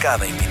de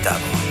cada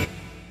invitado.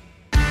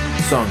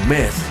 Song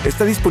Mess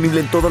está disponible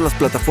en todas las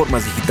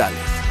plataformas digitales.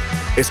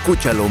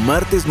 Escúchalo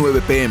martes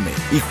 9 p.m.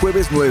 y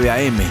jueves 9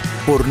 a.m.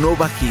 por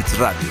Nova Hits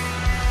Radio.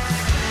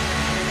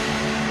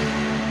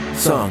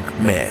 Song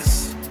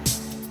Mess.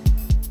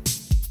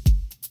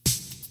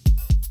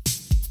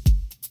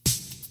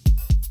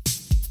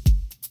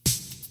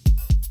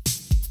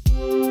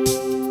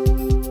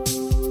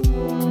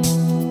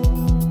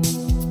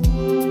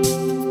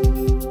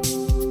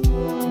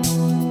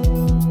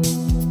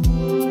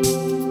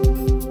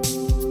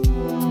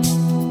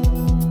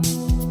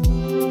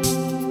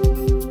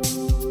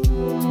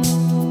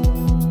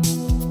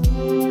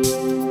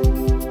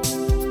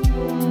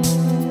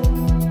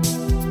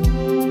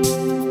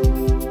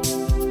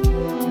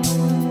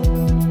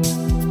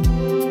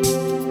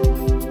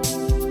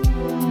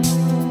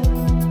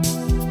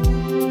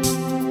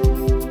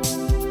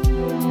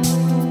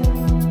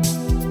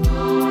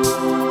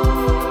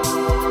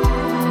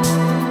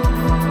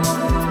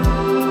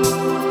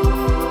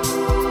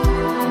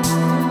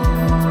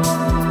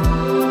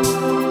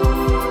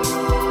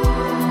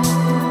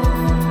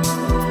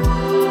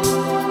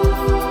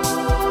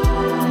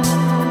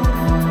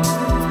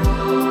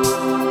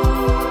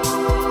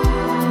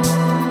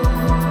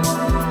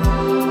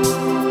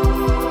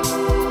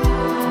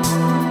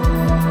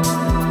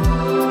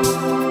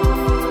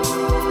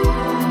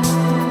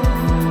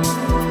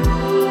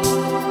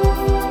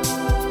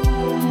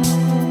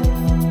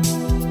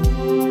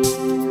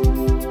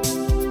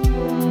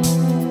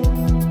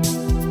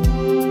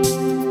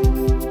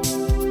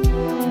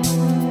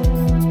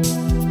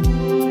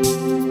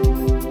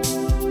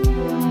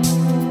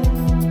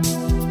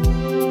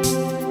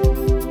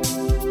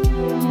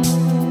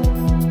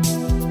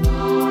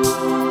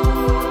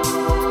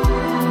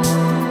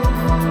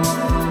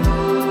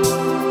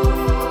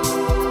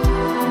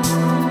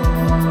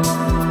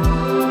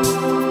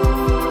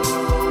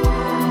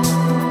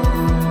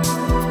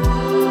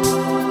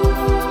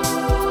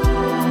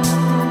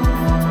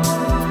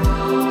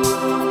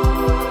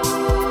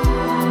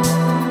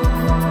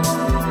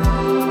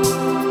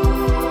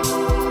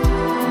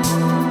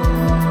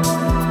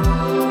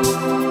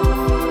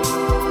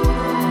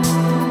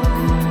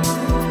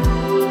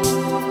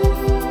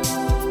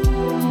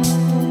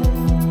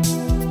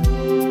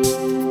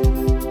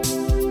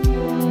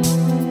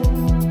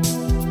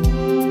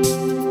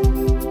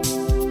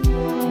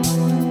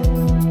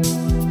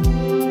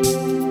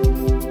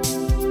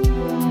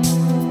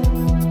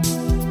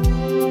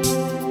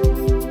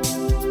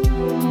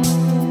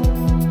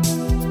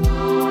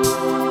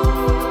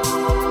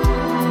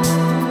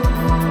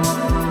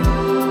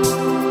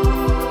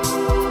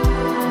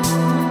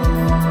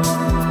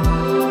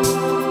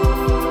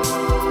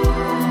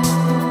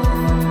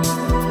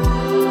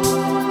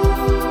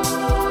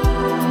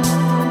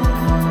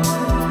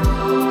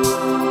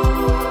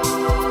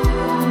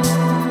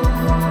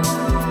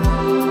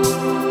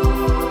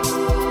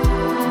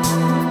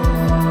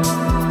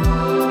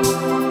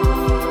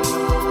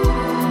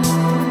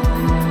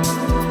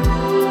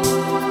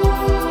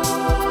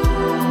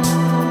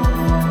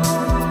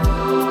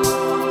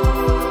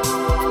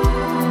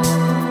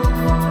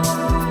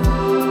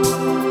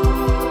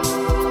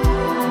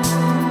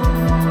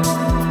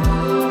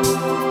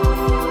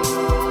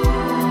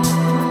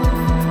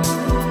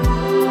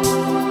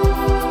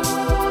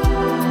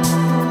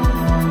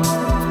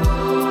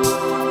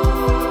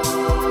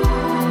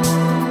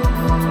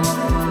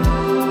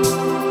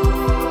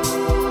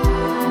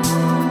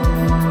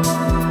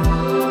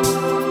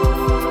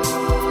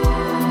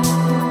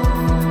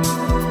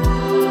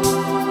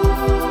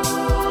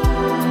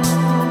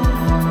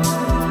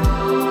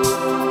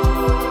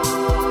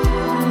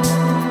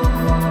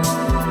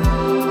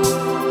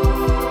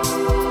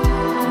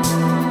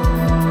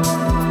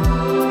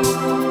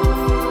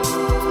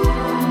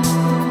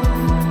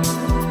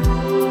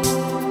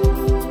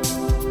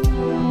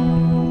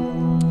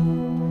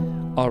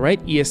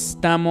 Alright, y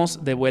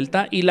estamos de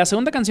vuelta. Y la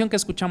segunda canción que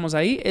escuchamos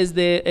ahí es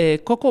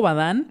de Coco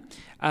Badán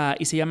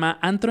y se llama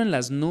Antro en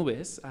las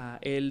Nubes.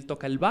 Él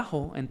toca el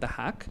bajo en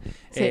Tajac.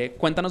 Sí.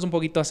 Cuéntanos un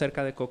poquito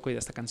acerca de Coco y de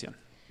esta canción.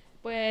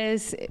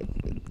 Pues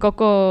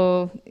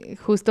Coco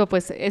justo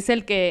pues es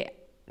el que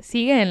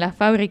sigue en la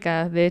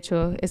fábrica, de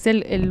hecho. Es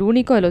el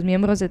único de los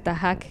miembros de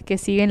Tajac que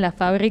sigue en la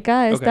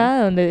fábrica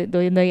esta, donde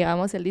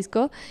grabamos el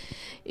disco.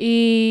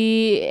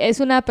 Y es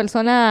una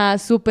persona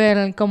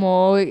súper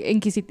como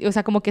inquisitiva, o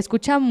sea, como que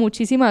escucha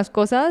muchísimas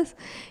cosas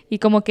y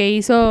como que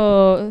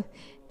hizo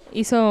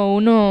hizo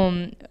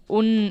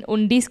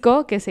un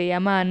disco que se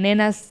llama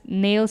Nena's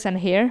Nails and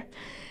Hair.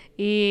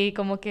 Y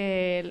como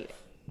que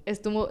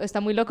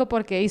está muy loco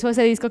porque hizo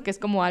ese disco que es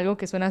como algo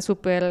que suena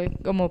súper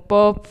como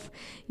pop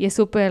y es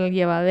súper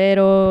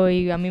llevadero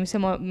y a mí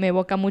me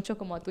evoca mucho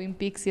como a Twin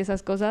Peaks y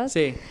esas cosas.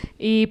 Sí.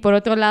 Y por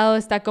otro lado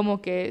está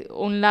como que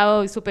un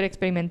lado súper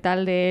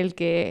experimental de él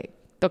que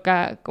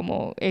toca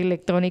como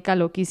electrónica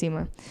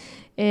loquísima.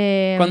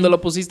 Cuando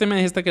lo pusiste me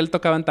dijiste que él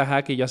tocaba en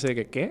Tajak y yo así de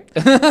que, ¿qué?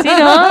 Sí,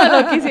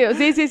 no,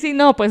 loquísimo. Sí,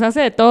 no, pues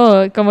hace de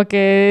todo. Como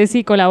que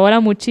sí, colabora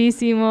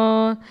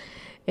muchísimo.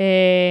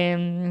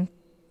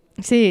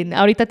 Sí,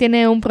 ahorita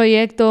tiene un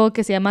proyecto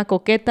que se llama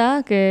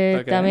Coqueta,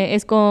 que también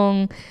es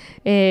con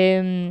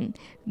 2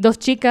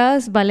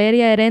 chicas,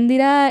 Valeria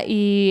Heréndira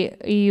y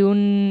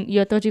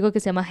otro chico que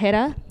se llama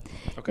Jera.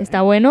 Okay.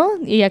 Está bueno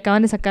y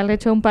acaban de sacar, de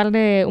hecho, un par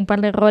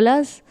de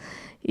rolas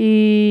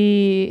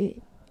y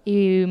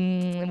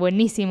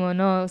buenísimo,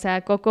 ¿no? O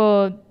sea,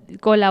 Coco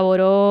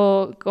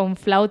colaboró con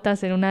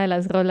flautas en una de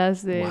las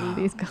rolas del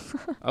disco.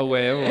 ¡A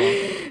huevo!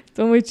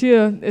 Estuvo muy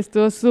chido,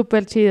 estuvo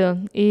súper chido.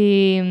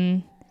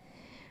 Y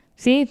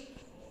sí,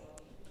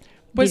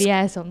 pues,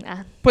 diría eso.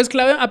 Pues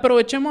clave,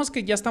 aprovechemos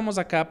que ya estamos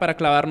acá para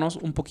clavarnos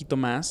un poquito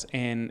más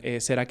en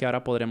 ¿será que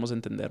ahora podremos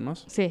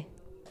entendernos? Sí.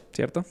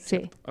 ¿Cierto? Sí.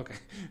 ¿Cierto? Ok.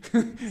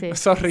 Sí.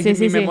 Sorry,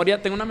 sí,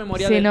 memoria, tengo una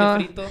memoria de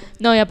frito.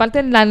 No, y aparte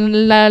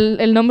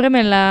el nombre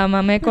me la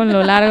mamé con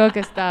lo largo que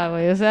está,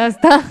 güey. O sea,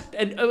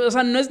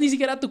 no es ni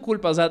siquiera tu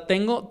culpa. O sea,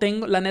 tengo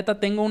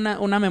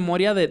una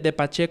memoria de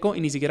Pacheco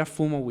y ni siquiera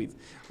fumo weed.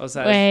 O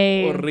sea,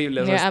 es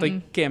horrible. O sea,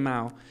 estoy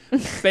quemado.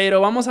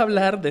 Pero vamos a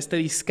hablar de este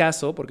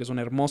discazo, porque es un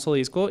hermoso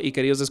disco. Y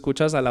queridos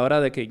escuchas, a la hora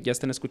de que ya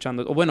estén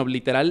escuchando, o bueno,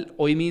 literal,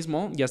 hoy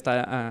mismo ya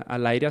está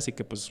al aire, así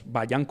que pues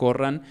vayan,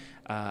 corran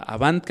a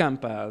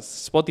Bandcamp, a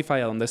Spotify,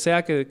 a donde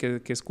sea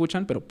que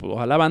escuchan, pero pues,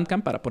 ojalá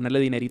Bandcamp para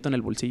ponerle dinerito en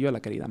el bolsillo a la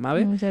querida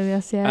Mabe. Muchas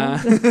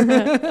gracias.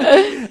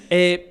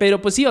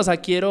 Pero pues sí, o sea,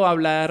 quiero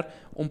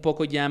hablar un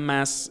poco ya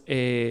más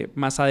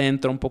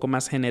adentro, un poco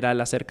más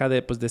general acerca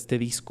de este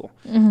disco.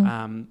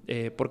 Uh-huh.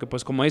 Porque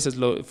pues como dices,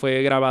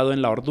 fue grabado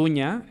en La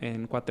Orduña,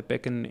 en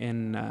Coatepec,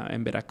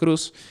 en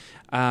Veracruz.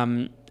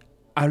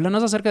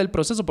 Háblanos acerca del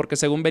proceso, porque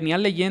según venía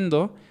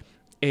leyendo,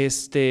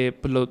 pues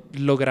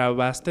lo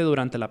grabaste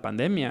durante la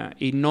pandemia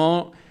y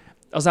no...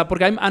 O sea,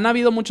 porque han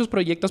habido muchos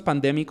proyectos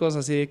pandémicos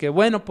así de que,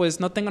 bueno, pues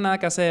no tengo nada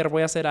que hacer,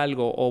 voy a hacer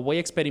algo, o voy a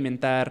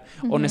experimentar,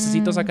 o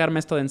necesito sacarme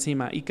esto de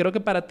encima. Y creo que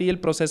para ti el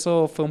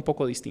proceso fue un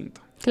poco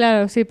distinto.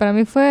 Claro, sí, para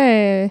mí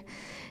fue...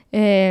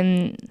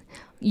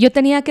 yo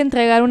tenía que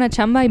entregar una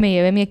chamba y me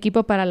llevé mi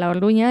equipo para La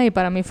Orduña y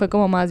para mí fue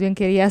como más bien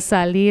quería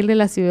salir de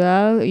la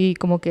ciudad y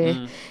como que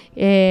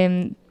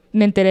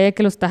me enteré de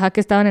que los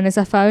tajaques estaban en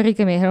esa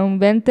fábrica y me dijeron,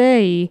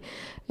 vente y...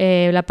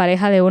 la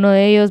pareja de uno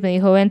de ellos me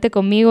dijo, vente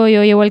conmigo,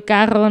 yo llevo el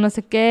carro, no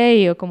sé qué,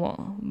 y yo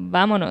como,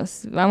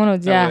 vámonos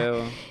ya.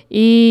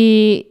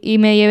 Y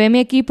me llevé mi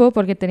equipo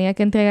porque tenía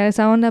que entregar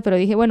esa onda, pero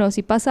dije, bueno,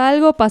 si pasa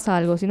algo,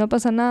 si no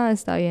pasa nada,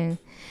 está bien.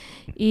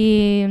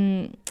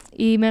 Y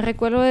me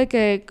recuerdo de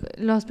que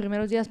los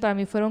primeros días para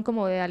mí fueron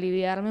como de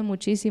aliviarme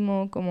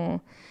muchísimo,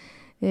 como...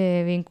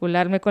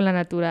 vincularme con la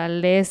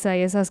naturaleza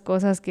y esas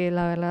cosas que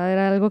la verdad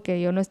era algo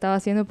que yo no estaba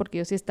haciendo porque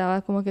yo sí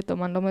estaba como que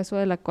tomándome eso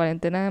de la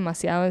cuarentena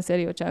demasiado en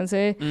serio,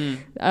 chance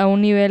a un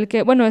nivel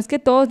que, bueno, es que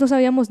todos no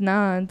sabíamos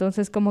nada,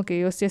 entonces como que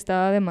yo sí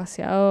estaba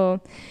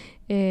demasiado,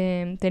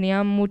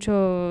 tenía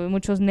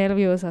muchos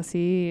nervios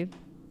así,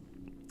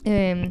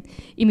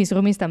 y mis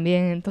roomies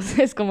también,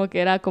 entonces como que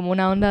era como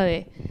una onda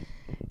de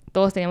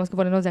todos teníamos que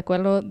ponernos de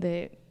acuerdo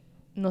de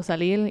no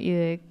salir y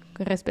de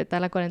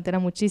respetar la cuarentena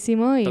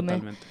muchísimo.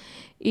 Totalmente.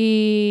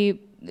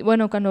 Y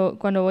bueno,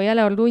 cuando voy a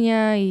La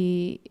Orduña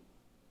y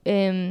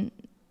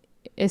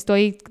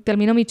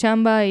termino mi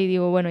chamba y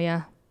digo, bueno,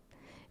 ya.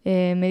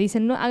 Me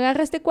dicen, no,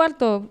 agarra este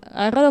cuarto,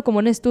 agárralo como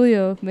un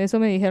estudio. Eso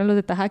me dijeron los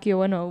de Tajaki,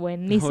 bueno,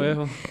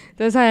 buenísimo.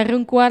 Entonces agarré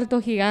un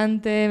cuarto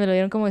gigante, me lo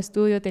dieron como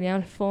estudio, tenía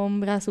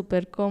alfombra,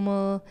 súper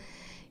cómodo.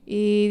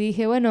 Y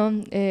dije, bueno,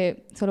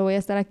 solo voy a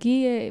estar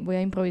aquí, voy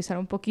a improvisar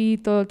un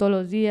poquito todos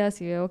los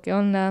días y veo qué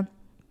onda.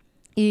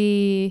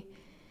 Y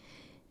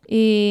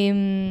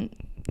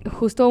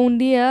justo un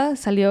día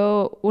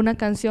salió una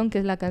canción que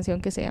es la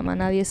canción que se llama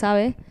Nadie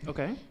Sabe.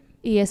 Okay.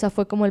 Y esa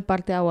fue como el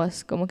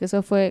parteaguas, como que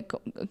eso fue,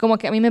 como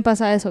que a mí me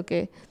pasa eso,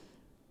 que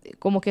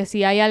como que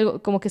si hay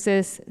algo, como que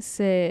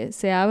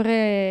se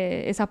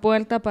abre esa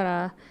puerta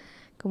para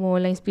como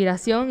la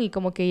inspiración y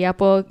como que ya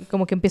puedo,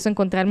 como que empiezo a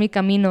encontrar mi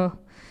camino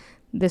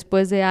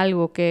después de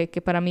algo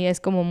que para mí es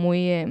como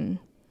muy,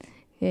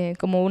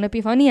 como una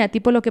epifanía,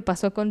 tipo lo que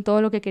pasó con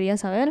todo lo que quería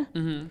saber.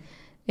 Uh-huh.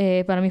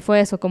 Para mí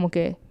fue eso, como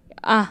que,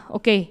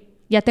 ok,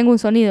 ya tengo un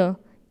sonido,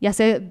 ya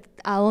sé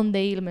a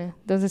dónde irme.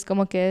 Entonces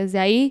como que desde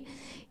ahí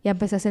ya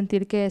empecé a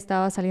sentir que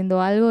estaba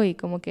saliendo algo y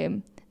como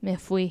que me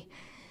fui.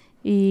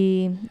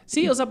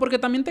 Sí, o sea, porque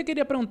también te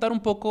quería preguntar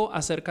un poco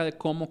acerca de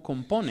cómo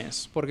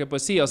compones, porque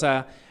pues sí, o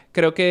sea,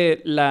 creo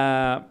que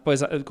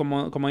pues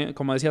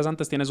como decías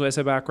antes, tienes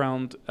ese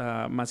background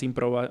más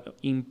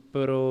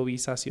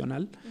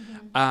improvisacional.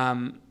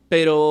 Uh-huh.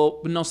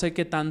 pero no sé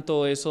qué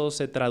tanto eso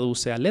se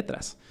traduce a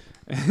letras.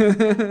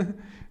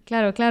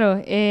 Claro,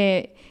 claro.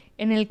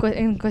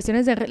 En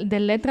cuestiones de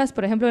letras,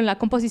 por ejemplo, en la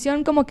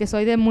composición como que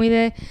soy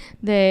de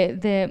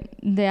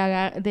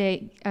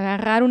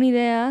agarrar una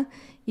idea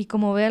y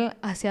como ver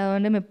hacia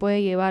dónde me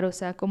puede llevar, o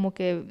sea, como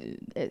que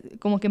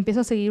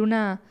empiezo a seguir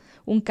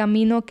un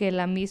camino que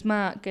la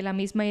misma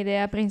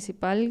idea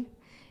principal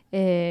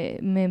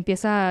me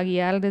empieza a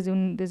guiar desde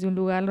un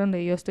lugar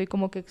donde yo estoy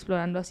como que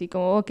explorando así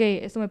como, ok,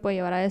 esto me puede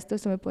llevar a esto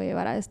me puede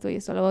llevar a esto y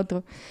esto a lo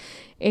otro.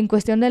 En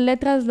cuestión de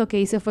letras, lo que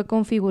hice fue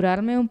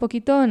configurarme un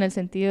poquito en el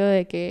sentido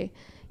de que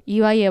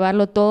iba a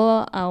llevarlo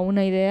todo a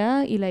una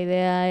idea y la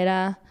idea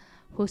era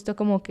justo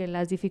como que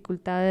las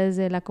dificultades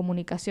de la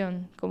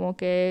comunicación, como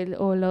que,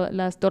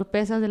 las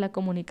torpezas de la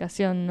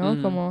comunicación,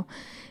 ¿no? Como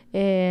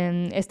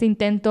este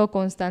intento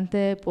constante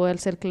de poder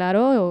ser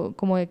claro, o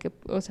como de que,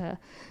 o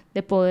sea,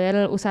 de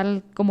poder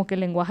usar como que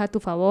el lenguaje a tu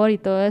favor y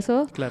todo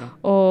eso. Claro.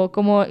 O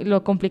como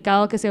lo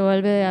complicado que se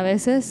vuelve a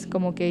veces,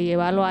 como que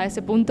llevarlo a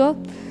ese punto.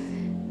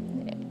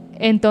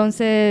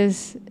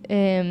 Entonces,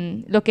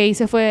 lo que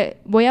hice fue,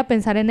 voy a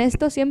pensar en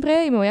esto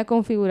siempre y me voy a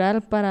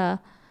configurar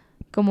para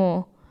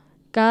como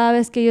cada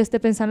vez que yo esté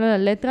pensando en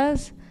las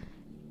letras,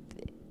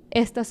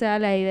 esta sea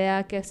la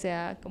idea que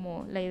sea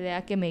como la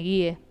idea que me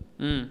guíe.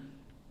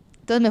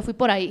 Entonces me fui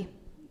por ahí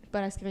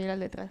para escribir las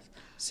letras.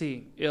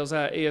 Sí, o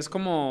sea, es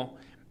como,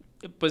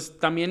 pues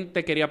también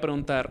te quería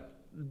preguntar,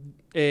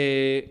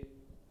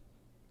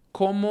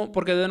 ¿cómo?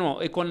 Porque de nuevo,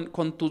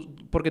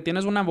 porque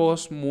tienes una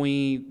voz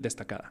muy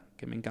destacada,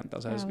 que me encanta,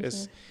 o sea,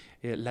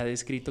 la he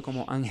descrito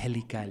como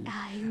angelical.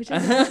 Ay,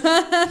 muchas gracias.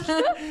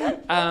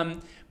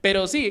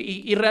 Pero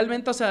sí, y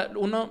realmente, o sea,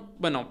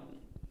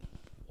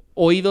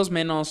 oídos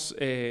menos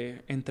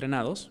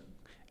entrenados,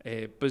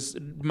 pues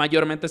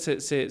mayormente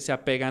se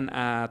apegan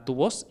a tu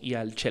voz y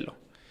al cello.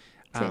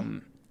 Sí.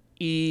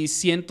 Y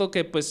siento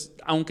que, pues,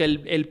 aunque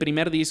el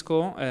primer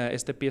disco,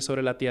 Pie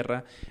sobre la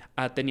Tierra,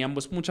 tenía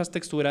pues, muchas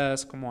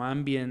texturas como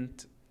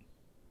ambient,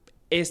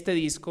 este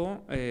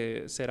disco,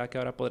 será que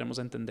ahora podremos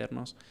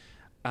entendernos,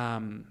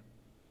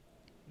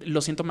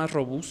 lo siento más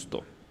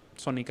robusto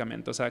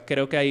sónicamente. O sea,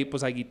 creo que hay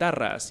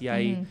guitarras y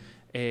hay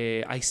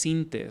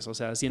sintes. O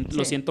sea,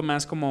 lo siento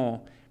más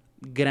como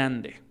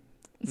grande.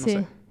 No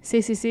sé.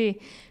 Sí.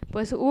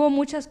 Pues hubo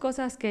muchas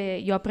cosas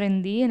que yo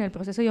aprendí en el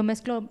proceso. Yo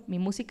mezclo mi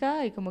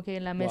música y como que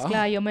en la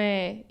mezcla yo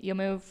me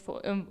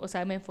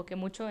enfoqué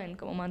mucho en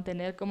como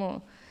mantener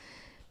como,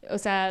 o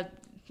sea,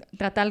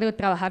 tratar de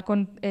trabajar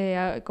con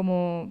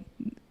como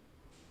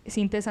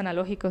sintes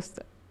analógicos,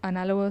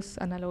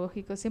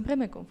 siempre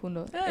me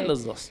confundo.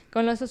 Los dos.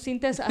 Con los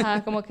sintes,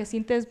 como que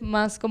sintes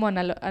más como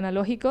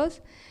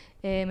analógicos.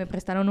 Me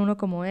prestaron uno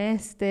como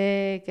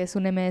que es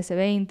un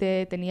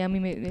MS-20, tenía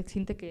mi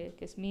sinte que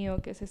es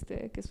mío, que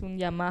es un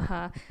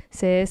Yamaha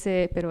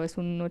CS, pero es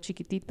uno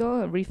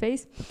chiquitito,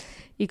 Reface,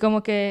 y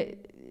como que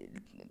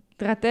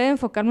traté de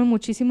enfocarme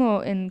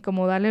muchísimo en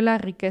como darle la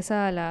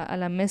riqueza a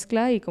la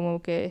mezcla y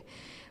como que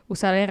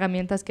usar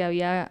herramientas que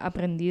había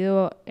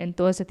aprendido en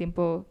todo ese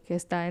tiempo que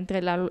está entre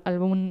el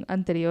álbum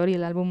anterior y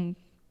el álbum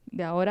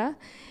de ahora.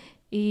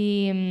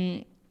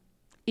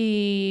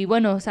 Y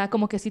bueno, o sea,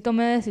 como que sí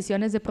tomé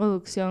decisiones de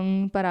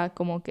producción para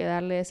como que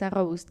darle esa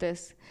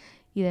robustez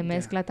y de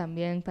mezcla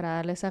también para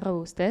darle esa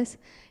robustez,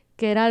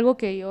 que era algo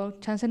que yo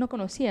chance no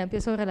conocía en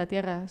Pie sobre la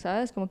Tierra,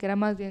 ¿sabes? Como que era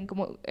más bien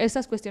como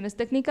esas cuestiones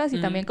técnicas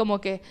y también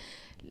como que,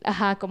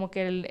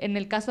 en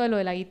el caso de lo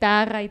de la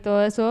guitarra y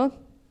todo eso,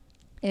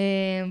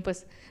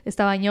 pues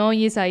estaba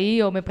ñoñis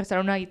ahí o me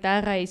prestaron una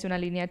guitarra e hice una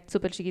línea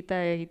súper chiquita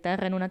de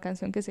guitarra en una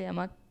canción que se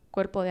llama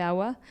Cuerpo de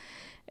Agua.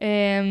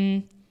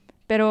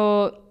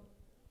 Pero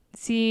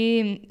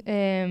sí,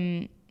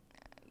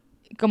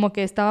 como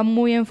que estaba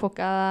muy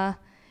enfocada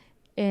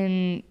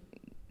en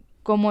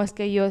cómo es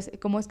que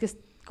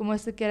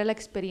era la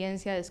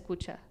experiencia de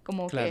escucha,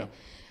 como claro.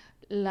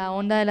 que la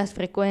onda de las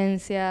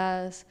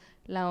frecuencias,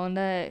 la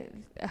onda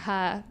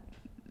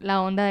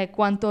de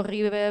cuánto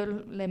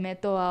reverb le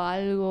meto a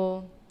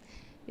algo,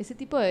 ese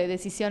tipo de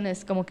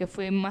decisiones como que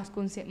fui más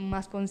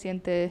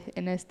consciente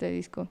en este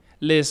disco.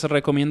 Les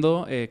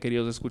recomiendo,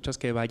 queridos escuchas,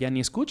 que vayan y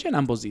escuchen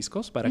ambos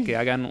discos para que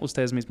hagan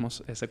ustedes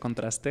mismos ese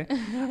contraste.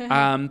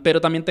 Pero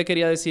también te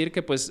quería decir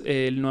que pues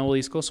el nuevo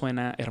disco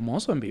suena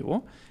hermoso en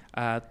vivo.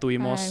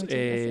 Tuvimos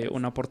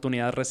una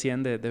oportunidad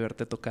recién de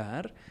verte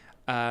tocar.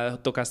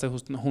 Tocaste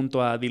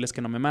junto a Diles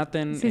que no me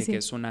maten, sí. que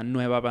es una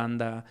nueva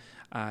banda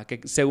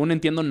que según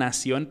entiendo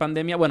nació en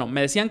pandemia. Bueno,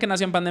 me decían que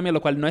nació en pandemia, lo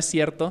cual no es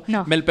cierto.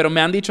 No. Pero me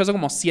han dicho eso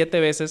como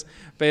 7 veces.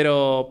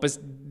 Pero pues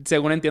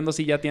según entiendo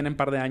sí ya tienen un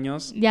par de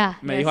años.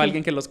 Me dijo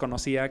alguien que los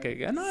conocía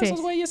que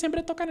esos güeyes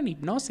siempre tocan en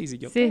hipnosis. Y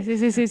yo, sí.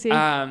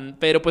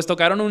 pero pues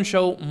tocaron un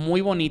show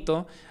muy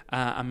bonito.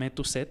 Amé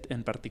tu set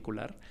en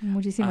particular.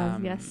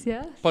 Muchísimas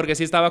gracias. Porque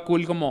sí estaba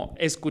cool como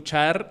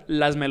escuchar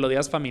las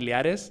melodías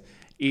familiares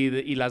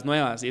y las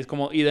nuevas. Y es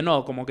como, y de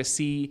nuevo, como que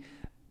sí,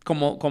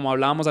 como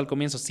hablábamos al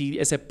comienzo, sí,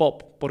 ese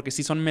pop, porque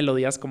sí son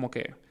melodías como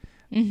que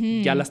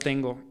ya las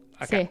tengo.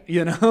 acá, Sí.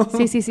 you know?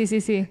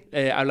 Sí.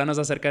 Háblanos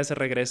acerca de ese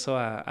regreso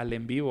al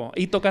en vivo.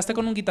 ¿Y tocaste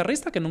con un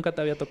guitarrista que nunca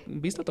te había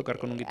visto tocar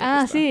con un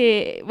guitarrista?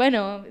 Sí,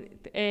 bueno,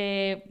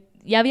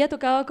 ya había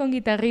tocado con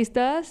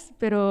guitarristas,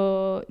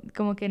 pero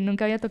como que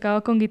nunca había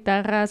tocado con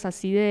guitarras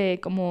así de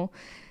como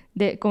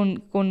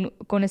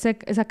con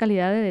esa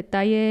calidad de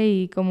detalle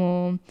y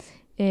como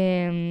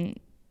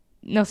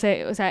no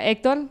sé, o sea,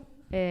 Héctor,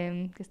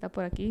 que está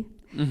por aquí,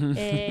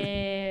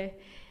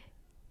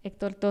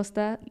 Héctor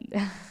Tosta,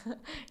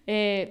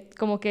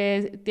 como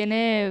que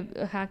tiene,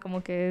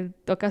 como que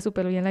toca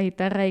súper bien la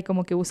guitarra y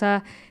como que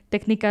usa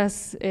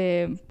técnicas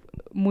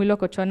muy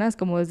locochonas,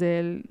 como desde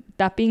el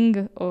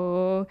tapping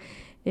o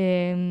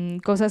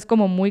cosas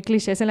como muy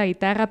clichés en la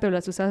guitarra, pero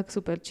las usa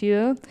súper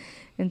chido.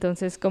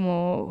 Entonces,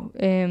 como,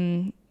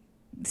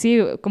 sí,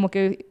 como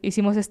que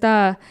hicimos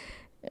esta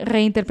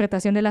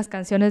reinterpretación de las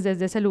canciones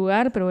desde ese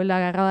lugar, pero él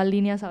agarraba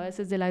líneas a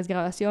veces de las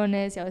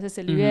grabaciones y a veces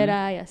se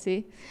libera y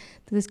así.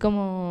 Entonces,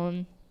 como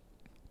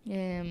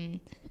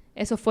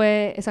eso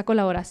fue esa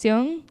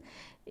colaboración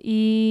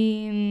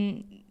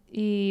y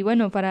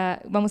bueno,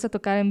 vamos a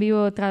tocar en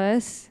vivo otra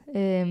vez,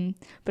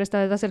 pero esta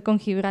vez va a ser con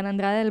Gibran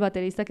Andrade, el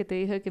baterista que te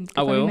dije que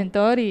fue mi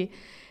mentor y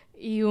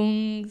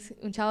un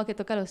chavo que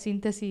toca los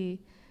sintes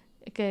y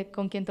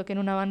con quien toqué en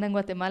una banda en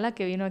Guatemala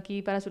que vino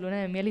aquí para su luna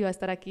de miel y va a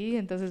estar aquí,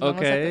 entonces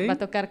va a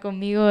tocar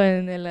conmigo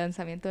en el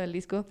lanzamiento del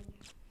disco.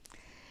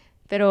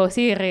 Pero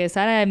sí,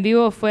 regresar en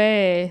vivo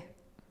fue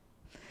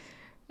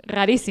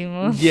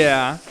rarísimo.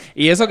 Yeah.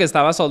 Y eso que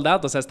estaba sold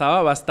out, o sea,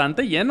 estaba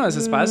bastante lleno ese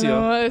espacio.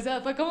 No, o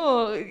sea, fue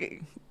como...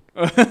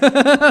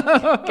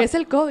 ¿Qué es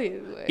el COVID,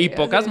 güey? Y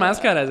pocas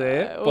máscaras,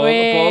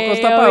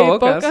 pocos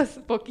tapabocas.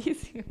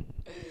 Poquísimo.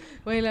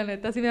 Güey, la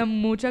neta sí me da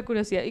mucha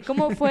curiosidad. ¿Y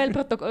cómo fue el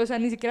protocolo? O sea,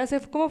 ni siquiera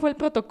sé cómo fue el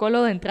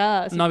protocolo de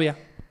entrada. ¿Sí? No había.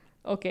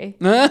 Ok.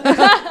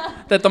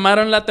 Te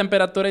tomaron la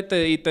temperatura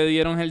y te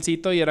dieron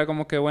gelcito y era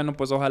como que, bueno,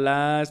 pues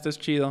ojalá estés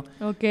chido.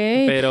 Ok.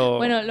 Pero...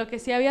 Bueno, lo que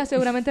sí había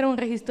seguramente era un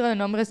registro de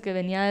nombres que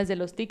venía desde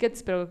los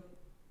tickets, pero...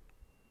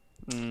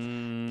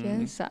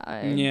 ¿Quién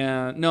sabe?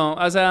 Yeah. No,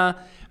 o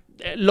sea,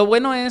 lo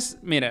bueno es,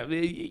 mira,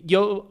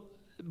 yo,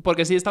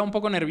 porque sí estaba un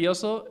poco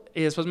nervioso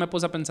y después me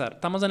puse a pensar,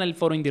 estamos en el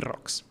foro Indie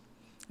Rocks.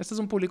 Este es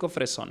un público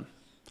fresón.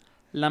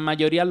 La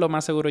mayoría, lo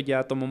más seguro,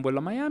 ya tomó un vuelo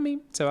a Miami,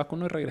 se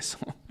vacunó y regresó.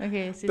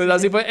 Okay, sí,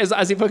 Entonces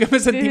así fue que me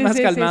sentí más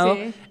calmado.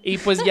 Sí. Y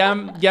pues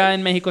ya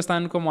en México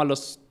están como a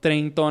los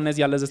treintones,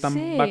 ya les están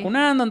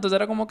vacunando. Entonces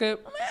era como que,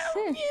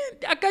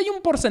 acá hay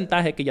un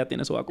porcentaje que ya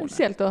tiene su vacuna. Es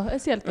cierto.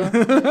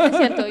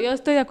 Yo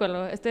estoy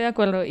de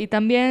acuerdo. Y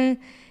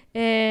también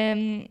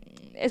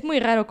es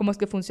muy raro cómo es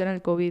que funciona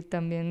el COVID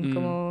también,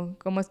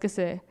 cómo es que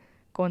se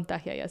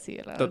contagia y así.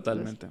 ¿Verdad?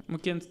 Totalmente.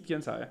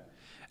 ¿Quién sabe?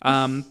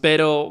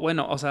 Pero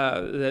bueno, o sea,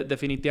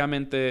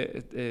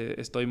 definitivamente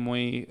estoy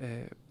muy,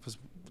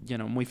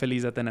 muy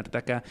feliz de tenerte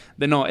acá.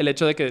 El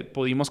hecho de que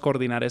pudimos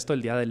coordinar esto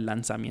el día del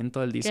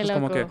lanzamiento del disco es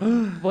como que...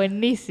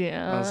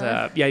 Buenísimo. O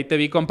sea, y ahí te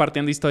vi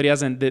compartiendo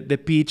historias de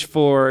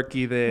Pitchfork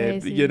y de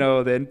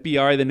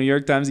NPR, de New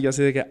York Times, y yo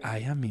así de que,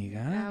 ay,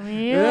 amiga.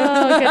 Amigo,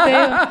 ¿qué te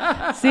digo?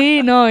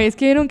 Sí, no, es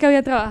que yo nunca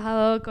había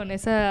trabajado con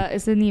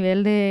ese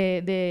nivel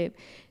de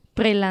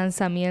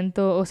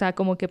pre-lanzamiento, o sea,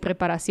 como que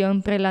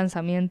preparación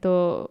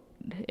pre-lanzamiento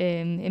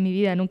en mi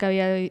vida. Nunca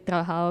había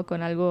trabajado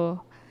con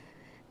algo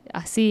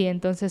así,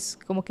 entonces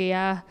como que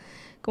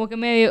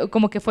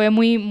fue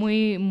muy,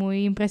 muy,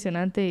 muy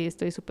impresionante y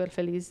estoy súper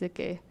feliz de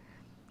que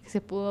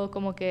se pudo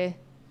como que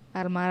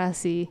armar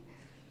así.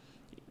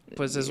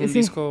 Pues es un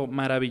disco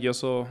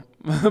maravilloso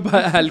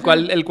el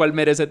cual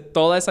merece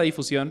toda esa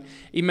difusión.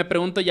 Y me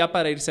pregunto ya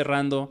para ir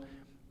cerrando,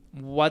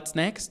 what's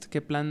next?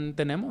 ¿Qué plan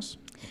tenemos?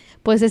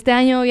 Pues este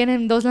año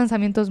vienen 2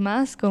 lanzamientos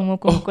más, como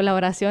con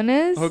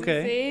colaboraciones.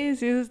 Okay.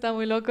 Sí, eso está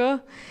muy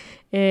loco.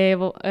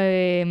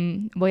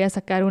 Voy a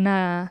sacar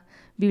una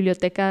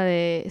biblioteca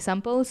de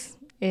samples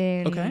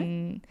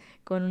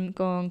con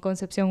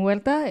Concepción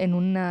Huerta en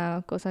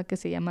una cosa que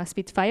se llama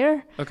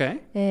Spitfire.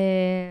 Okay.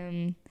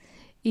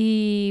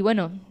 Y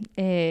bueno,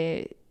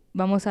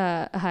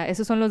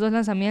 esos son los 2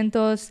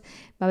 lanzamientos.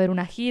 Va a haber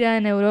una gira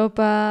en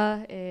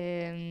Europa.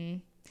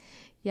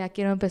 Ya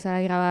quiero empezar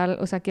a grabar,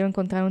 o sea, quiero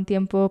encontrar un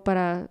tiempo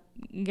para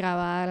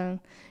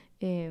grabar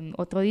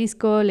otro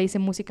disco. Le hice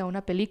música a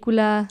una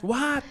película.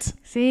 ¿What?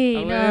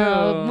 Sí,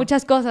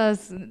 muchas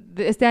cosas.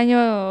 Este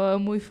año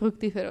muy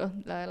fructífero,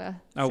 la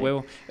verdad. A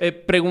huevo.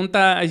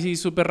 Pregunta así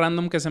súper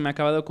random que se me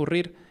acaba de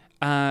ocurrir.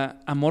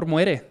 ¿Amor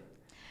muere?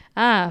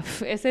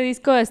 Ese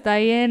disco está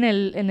ahí en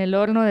el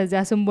horno desde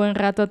hace un buen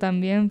rato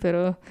también,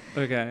 pero...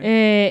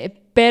 Okay.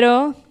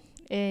 Pero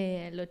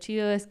lo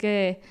chido es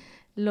que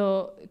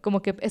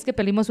como que es que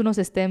perdimos unos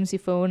stems y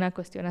fue una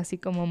cuestión así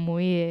como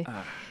muy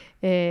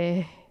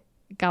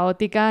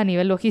caótica a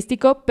nivel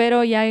logístico,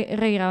 pero ya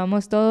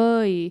regrabamos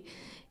todo y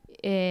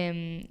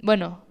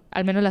bueno,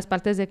 al menos las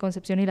partes de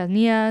Concepción y las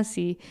mías,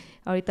 y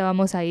ahorita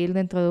vamos a ir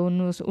dentro de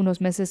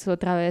unos meses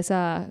otra vez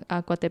a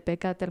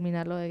Coatepec a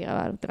terminarlo de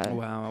grabar otra vez.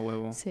 Wow, a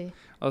huevo. Sí.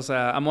 O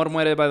sea, Amor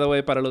muere, by the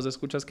way, para los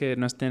escuchas que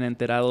no estén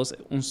enterados,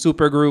 un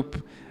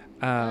supergroup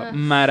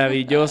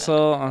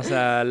Maravilloso, o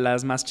sea,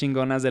 las más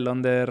chingonas de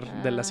Londres,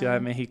 de la Ciudad de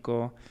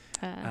México.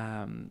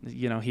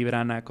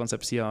 Gibrana,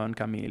 Concepción,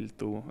 Camille,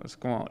 tú. Es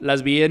como,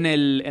 las vi en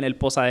el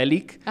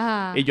Posadelic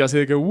y yo así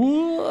de que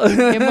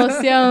 ¡qué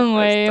emoción,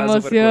 güey!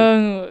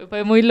 Emoción. Cool.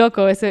 Fue muy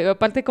loco.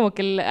 Aparte como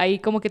que ahí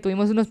como que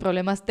tuvimos unos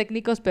problemas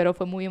técnicos, pero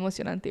fue muy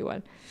emocionante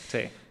igual. Sí.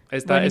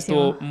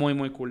 Estuvo muy,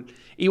 muy cool.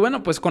 Y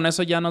bueno, pues con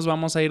eso ya nos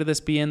vamos a ir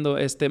despidiendo.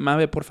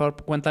 Mabe, por favor,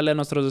 cuéntale a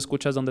nuestros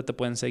escuchas dónde te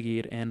pueden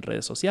seguir en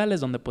redes sociales,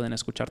 dónde pueden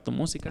escuchar tu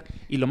música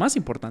y lo más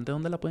importante,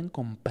 dónde la pueden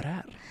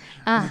comprar.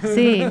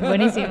 Sí,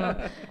 buenísimo.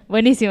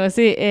 Buenísimo,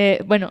 sí.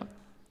 Bueno,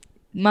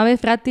 Mabe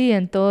Frati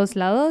en todos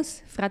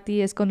lados.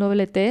 Frati es con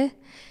doble T.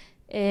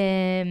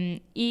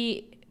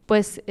 Y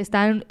pues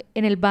está en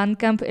el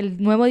Bandcamp.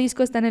 El nuevo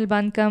disco está en el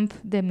Bandcamp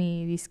de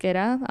mi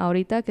disquera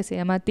ahorita, que se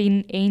llama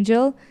Teen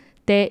Angel.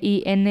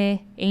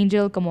 T-I-N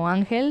Angel como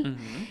ángel.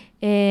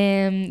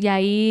 Uh-huh. Y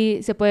ahí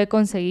se puede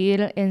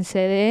conseguir en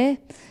CD,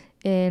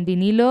 en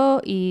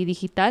vinilo y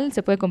digital.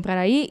 Se puede comprar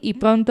ahí y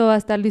pronto va a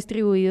estar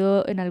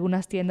distribuido en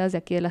algunas tiendas de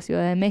aquí de la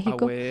Ciudad de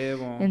México. ¡A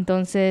huevo!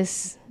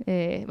 Entonces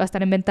va a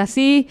estar en venta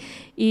así.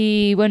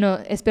 Y bueno,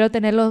 espero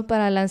tenerlo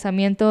para el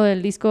lanzamiento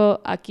del disco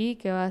aquí,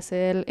 que va a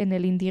ser en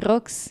el Indie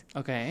Rocks.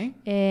 Okay.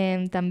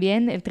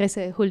 También el 13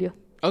 de julio.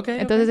 Okay,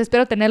 entonces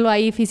espero tenerlo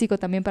ahí físico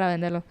también para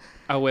venderlo.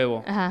 ¡A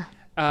huevo! Ajá.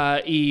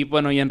 Y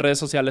bueno, y en redes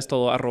sociales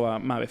todo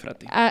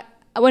 @mabefrati.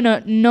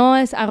 Bueno, no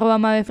es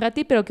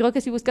 @mabefrati, pero creo que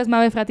si buscas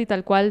Mabefrati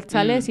tal cual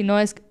sale, si no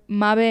es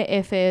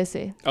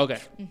MabeFS. Ok,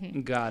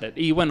 got it.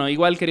 Y bueno,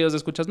 igual, queridos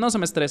escuchas, no se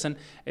me estresen,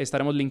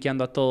 estaremos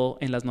linkeando a todo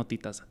en las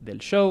notitas del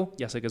show,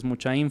 ya sé que es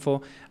mucha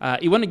info.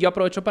 Y bueno, yo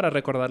aprovecho para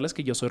recordarles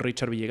que yo soy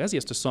Richard Villegas y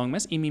esto es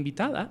Songmes y mi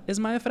invitada es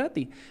Mabe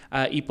Frati.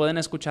 Y pueden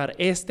escuchar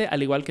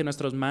al igual que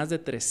nuestros más de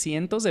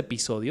 300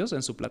 episodios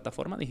en su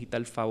plataforma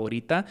digital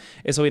favorita.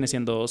 Eso viene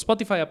siendo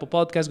Spotify, Apple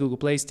Podcasts, Google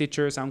Play,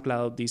 Stitcher,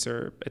 SoundCloud,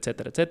 Deezer,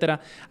 etcétera, etcétera.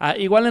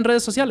 Igual en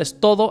redes sociales,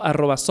 todo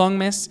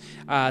 @Songmes.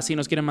 Si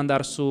nos quieren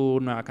mandar su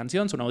nueva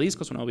canción, su nuevo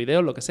disco, su nuevo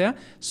video, lo que sea,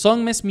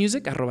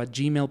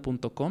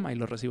 songmesmusic@gmail.com. Ahí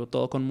lo recibo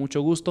todo con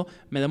mucho gusto.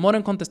 Me demoro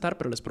en contestar,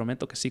 pero les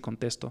prometo que sí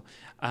contesto.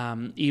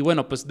 Y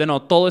bueno, pues de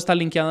nuevo, todo está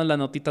linkeado en las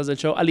notitas del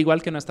show, al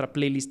igual que nuestra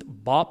playlist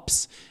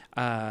Bops,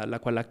 la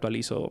cual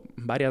actualizo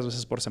varias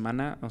veces por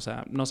semana. O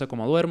sea, no sé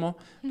cómo duermo,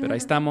 pero ahí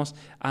estamos.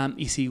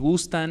 Y si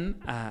gustan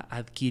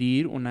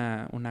adquirir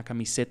una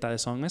camiseta de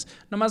Songmes,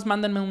 nomás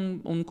mándenme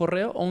un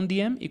correo o un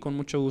DM y con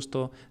mucho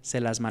gusto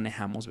se las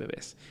manejamos,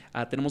 bebés.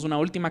 Tenemos una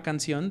última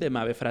canción de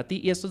Mabe Frati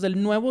y esto es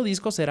del nuevo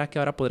disco ¿Será que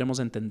ahora podremos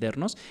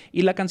entendernos?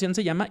 Y la canción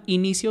se llama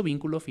Inicio,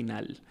 Vínculo,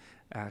 Final.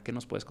 ¿Qué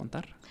nos puedes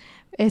contar?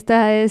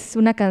 Esta es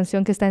una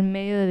canción que está en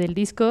medio del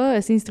disco,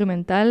 es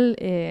instrumental,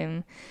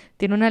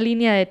 tiene una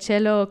línea de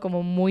cello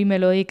como muy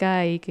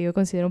melódica y que yo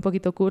considero un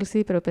poquito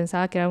cursi, pero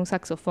pensaba que era un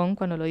saxofón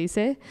cuando lo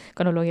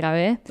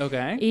grabé.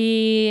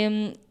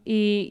 Okay.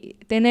 Y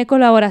tiene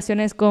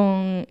colaboraciones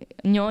con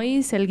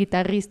Ñois, el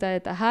guitarrista de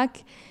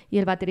Tahac, y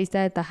el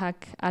baterista de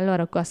Tahac,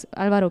 Álvaro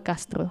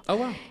Castro. Oh,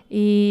 wow.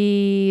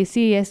 Y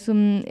sí, es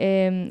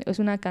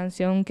una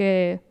canción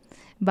que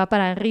va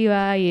para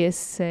arriba y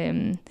es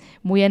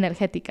muy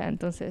energética,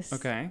 entonces...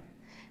 Okay.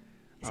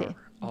 Sí,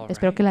 all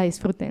espero right. que la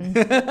disfruten.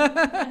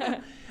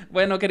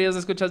 Bueno, queridos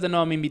escuchas, de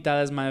nuevo mi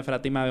invitada es Mabe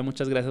Frati. Mabe,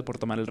 muchas gracias por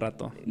tomar el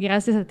rato.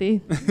 Gracias a ti.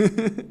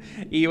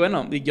 Y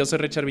bueno, yo soy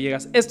Richard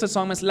Villegas. Esto es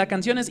Songmes. La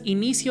canción es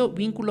Inicio,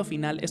 Vínculo,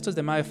 Final. Esto es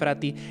de Mabe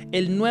Frati.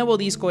 El nuevo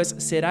disco es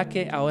 ¿Será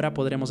que ahora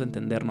podremos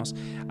entendernos?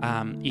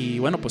 Y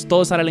bueno, pues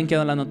todo estará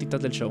linkeado en las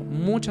notitas del show.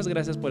 Muchas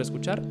gracias por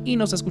escuchar y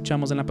nos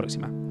escuchamos en la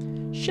próxima.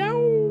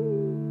 ¡Chao!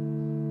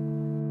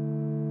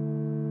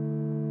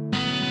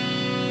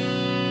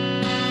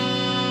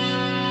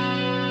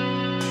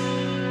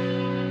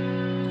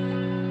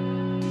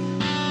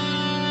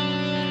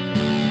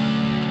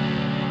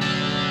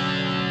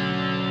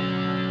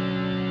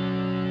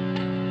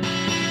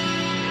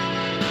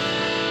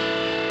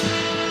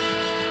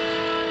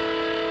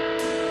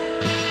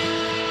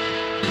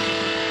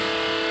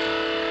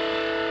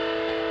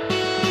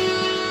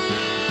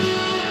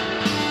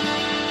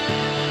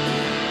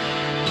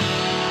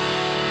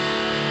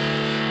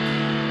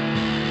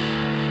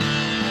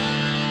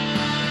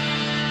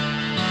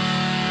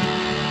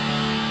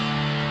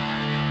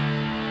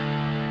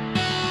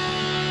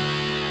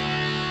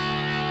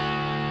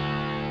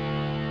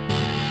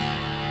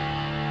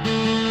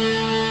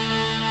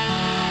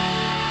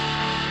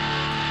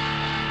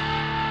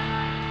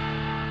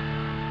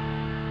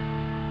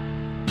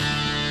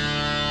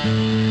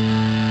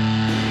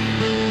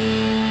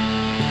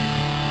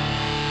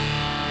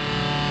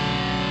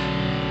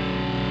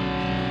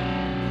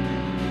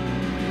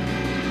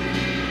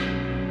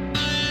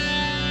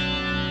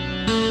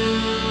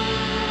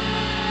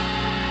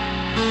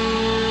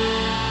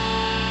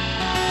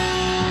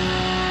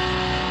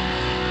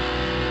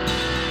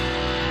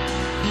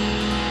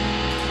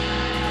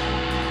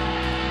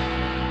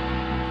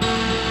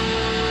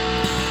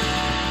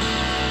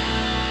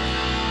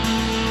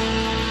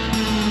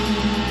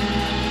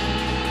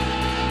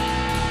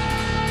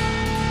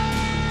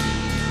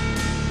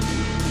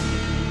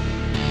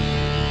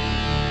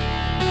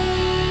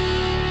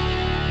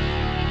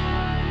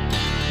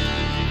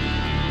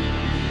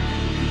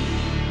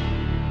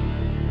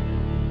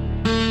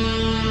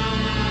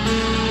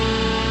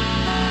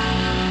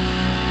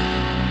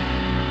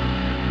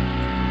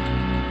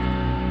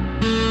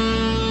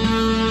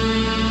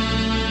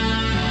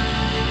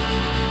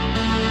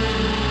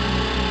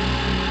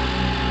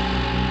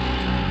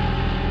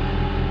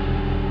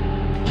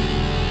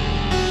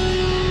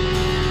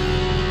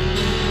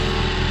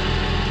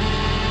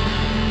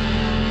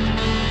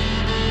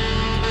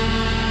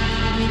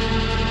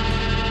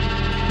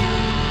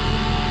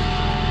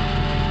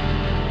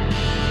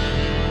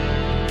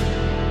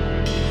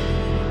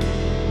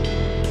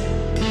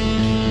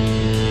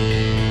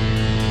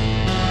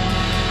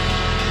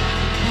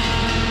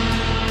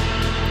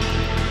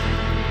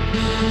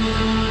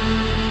 Bye.